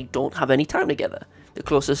that they don't have any time together. The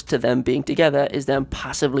closest to them being together is them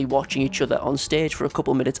passively watching each other on stage for a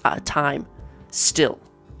couple minutes at a time. Still,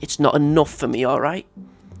 it's not enough for me, alright?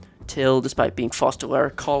 Till, despite being forced to wear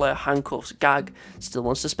a collar, handcuffs, gag, still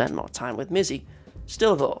wants to spend more time with Mizzy.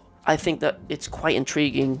 Still though, I think that it's quite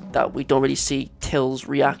intriguing that we don't really see Till's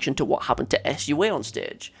reaction to what happened to SUA on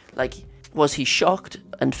stage. Like, was he shocked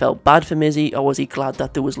and felt bad for Mizzy, or was he glad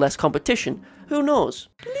that there was less competition? Who knows?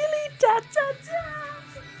 Lily da da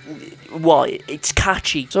da. Well, it's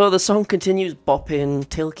catchy. So the song continues bopping,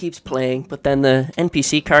 Till keeps playing, but then the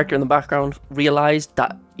NPC character in the background realised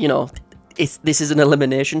that, you know, this is an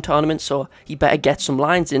elimination tournament, so he better get some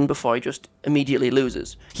lines in before he just immediately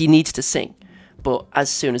loses. He needs to sing, but as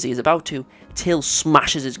soon as he is about to, Till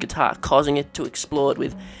smashes his guitar, causing it to explode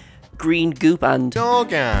with green goop and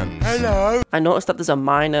Dorgan. Hello. I noticed that there's a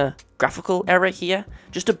minor graphical error here.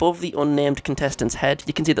 Just above the unnamed contestant's head,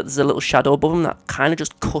 you can see that there's a little shadow above him that kind of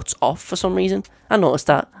just cuts off for some reason. I noticed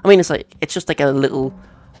that. I mean, it's just like a little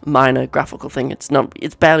minor graphical thing.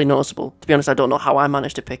 It's barely noticeable. To be honest, I don't know how I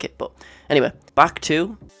managed to pick it, but anyway, back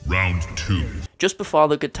to round 2. Just before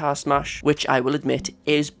the guitar smash, which I will admit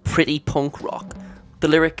is pretty punk rock. The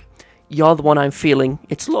lyric, "You're the one I'm feeling,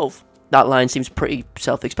 it's love." That line seems pretty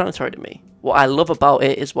self-explanatory to me. What I love about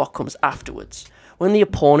it is what comes afterwards. When the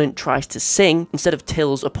opponent tries to sing, instead of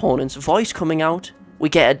Till's opponent's voice coming out, we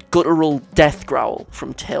get a guttural death growl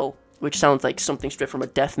from Till, which sounds like something straight from a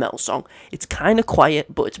death metal song. It's kind of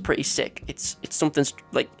quiet, but it's pretty sick. It's something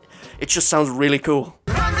like, it just sounds really cool.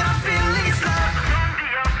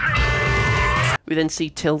 We then see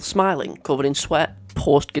Till smiling, covered in sweat,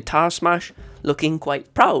 post guitar smash, looking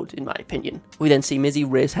quite proud in my opinion. We then see Mizzy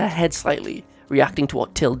raise her head slightly, reacting to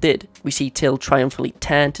what Till did. We see Till triumphantly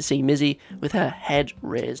turn to see Mizzy with her head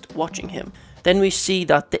raised, watching him. Then we see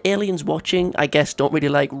that the aliens watching, I guess, don't really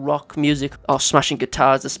like rock music or smashing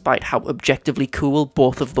guitars despite how objectively cool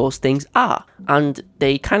both of those things are, and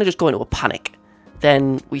they kind of just go into a panic.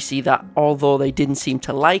 Then we see that although they didn't seem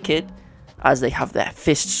to like it, as they have their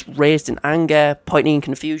fists raised in anger, pointing in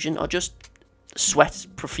confusion, or just sweat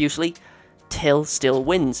profusely, Till still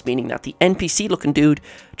wins, meaning that the NPC looking dude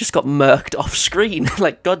just got murked off screen.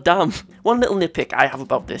 Like, goddamn. One little nitpick I have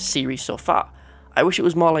about this series so far. I wish it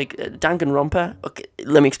was more like Danganronpa. Okay,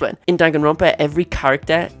 let me explain. In Danganronpa, every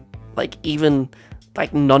character, like even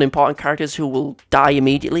like non-important characters who will die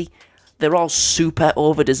immediately, they're all super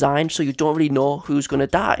over-designed, so you don't really know who's gonna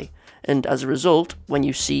die. And as a result, when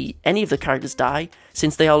you see any of the characters die,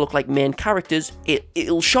 since they all look like main characters,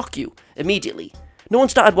 it'll shock you immediately. No one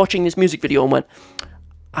started watching this music video and went,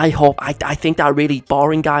 I think that really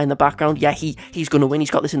boring guy in the background, yeah, he's gonna win, he's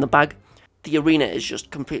got this in the bag. The arena is just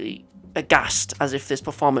completely aghast, as if this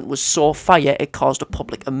performance was so fire it caused a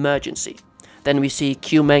public emergency. Then we see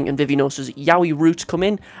QMENG and Vivinos' yaoi roots come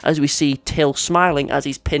in, as we see Till smiling as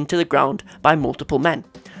he's pinned to the ground by multiple men.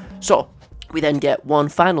 So, we then get one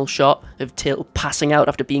final shot of Till passing out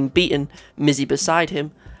after being beaten, Mizzy beside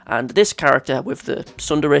him, and this character with the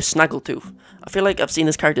tsundere snaggletooth. I feel like I've seen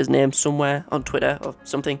this character's name somewhere on Twitter or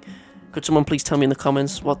something. Could someone please tell me in the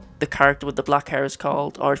comments what the character with the black hair is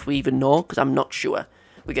called, or if we even know, because I'm not sure.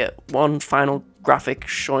 We get one final graphic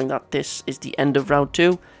showing that this is the end of round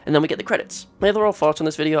 2, and then we get the credits. My overall thoughts on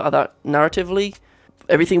this video are that narratively,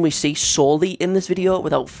 everything we see solely in this video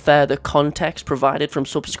without further context provided from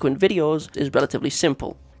subsequent videos is relatively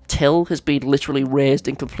simple. Till has been literally raised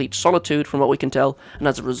in complete solitude from what we can tell, and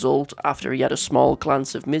as a result, after he had a small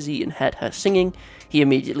glance of Mizzy and heard her singing, he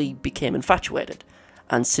immediately became infatuated.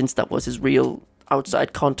 And since that was his real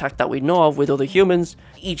outside contact that we know of with other humans,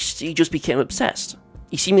 he just became obsessed.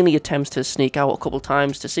 He seemingly attempts to sneak out a couple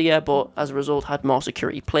times to see her, but as a result had more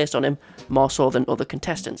security placed on him, more so than other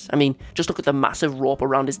contestants. I mean, just look at the massive rope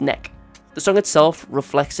around his neck. The song itself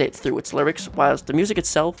reflects it through its lyrics, whilst the music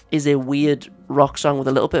itself is a weird rock song with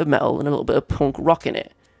a little bit of metal and a little bit of punk rock in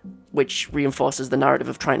it, which reinforces the narrative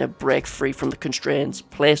of trying to break free from the constraints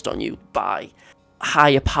placed on you by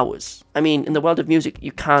higher powers. I mean, in the world of music,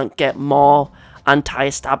 you can't get more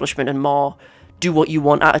anti-establishment and more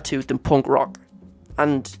do-what-you-want attitude than punk rock.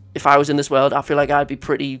 And if I was in this world, I feel like I'd be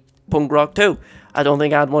pretty punk rock too. I don't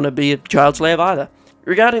think I'd want to be a child slave either.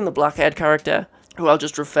 Regarding the black-haired character, who I'll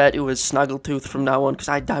just refer to as Snaggletooth from now on, because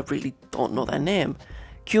I really don't know their name,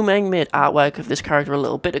 QMENG made artwork of this character a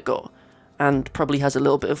little bit ago, and probably has a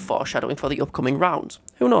little bit of foreshadowing for the upcoming rounds.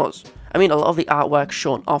 Who knows? I mean, a lot of the artwork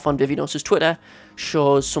shown off on Vivinos' Twitter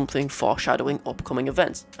shows something foreshadowing upcoming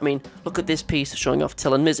events. I mean, look at this piece showing off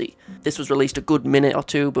Till and Mizzy. This was released a good minute or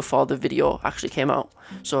two before the video actually came out,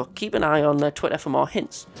 so keep an eye on their Twitter for more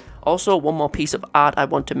hints. Also, one more piece of art I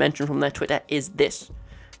want to mention from their Twitter is this.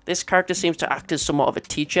 This character seems to act as somewhat of a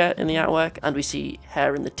teacher in the artwork, and we see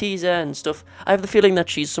her in the teaser and stuff. I have the feeling that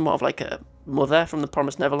she's somewhat of like a mother from the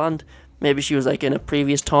Promised Neverland. Maybe she was like in a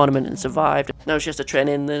previous tournament and survived. Now she has to train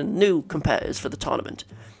in the new competitors for the tournament.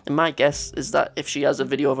 And my guess is that if she has a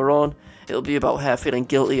video of her own, it'll be about her feeling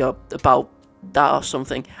guilty or about that or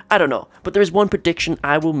something. I don't know. But there is one prediction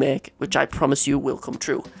I will make, which I promise you will come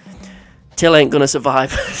true. Till ain't gonna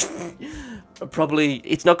survive. Probably,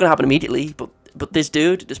 it's not gonna happen immediately, but this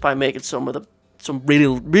dude, despite making some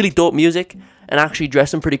really dope music and actually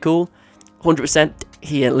dressing pretty cool, 100%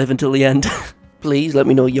 he ain't living till the end. Please let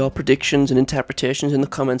me know your predictions and interpretations in the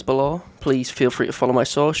comments below. Please feel free to follow my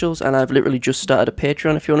socials, and I've literally just started a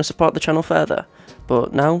Patreon if you want to support the channel further.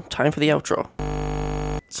 But now, time for the outro.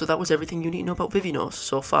 So that was everything you need to know about Vivinos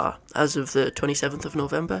so far, as of the 27th of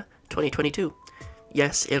November, 2022.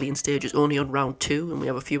 Yes, Alien Stage is only on round 2, and we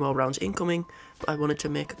have a few more rounds incoming, but I wanted to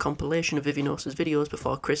make a compilation of Vivinos' videos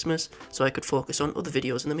before Christmas, so I could focus on other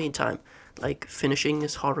videos in the meantime, like finishing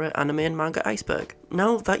this horror, anime and manga iceberg.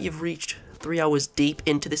 Now that you've reached 3 hours deep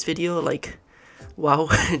into this video, like, wow,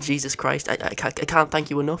 Jesus Christ, I can't thank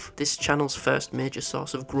you enough. This channel's first major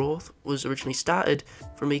source of growth was originally started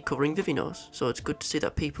from me covering Vivinos, so it's good to see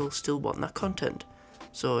that people still want that content.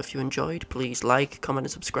 So if you enjoyed, please like, comment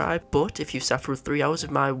and subscribe. But if you sat through 3 hours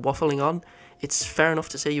of my waffling on, it's fair enough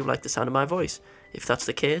to say you like the sound of my voice. If that's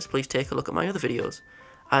the case, please take a look at my other videos.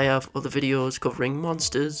 I have other videos covering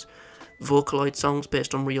monsters, Vocaloid songs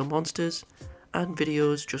based on real monsters, and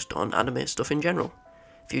videos just on anime stuff in general.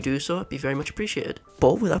 If you do so, it'd be very much appreciated.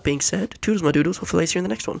 But with that being said, toodles my doodles, hopefully I'll see you in the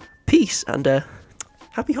next one. Peace, and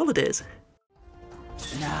happy holidays.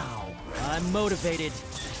 Now, I'm motivated.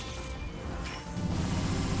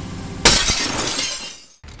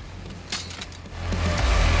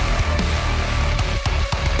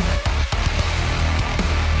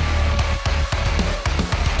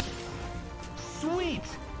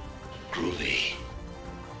 Truly.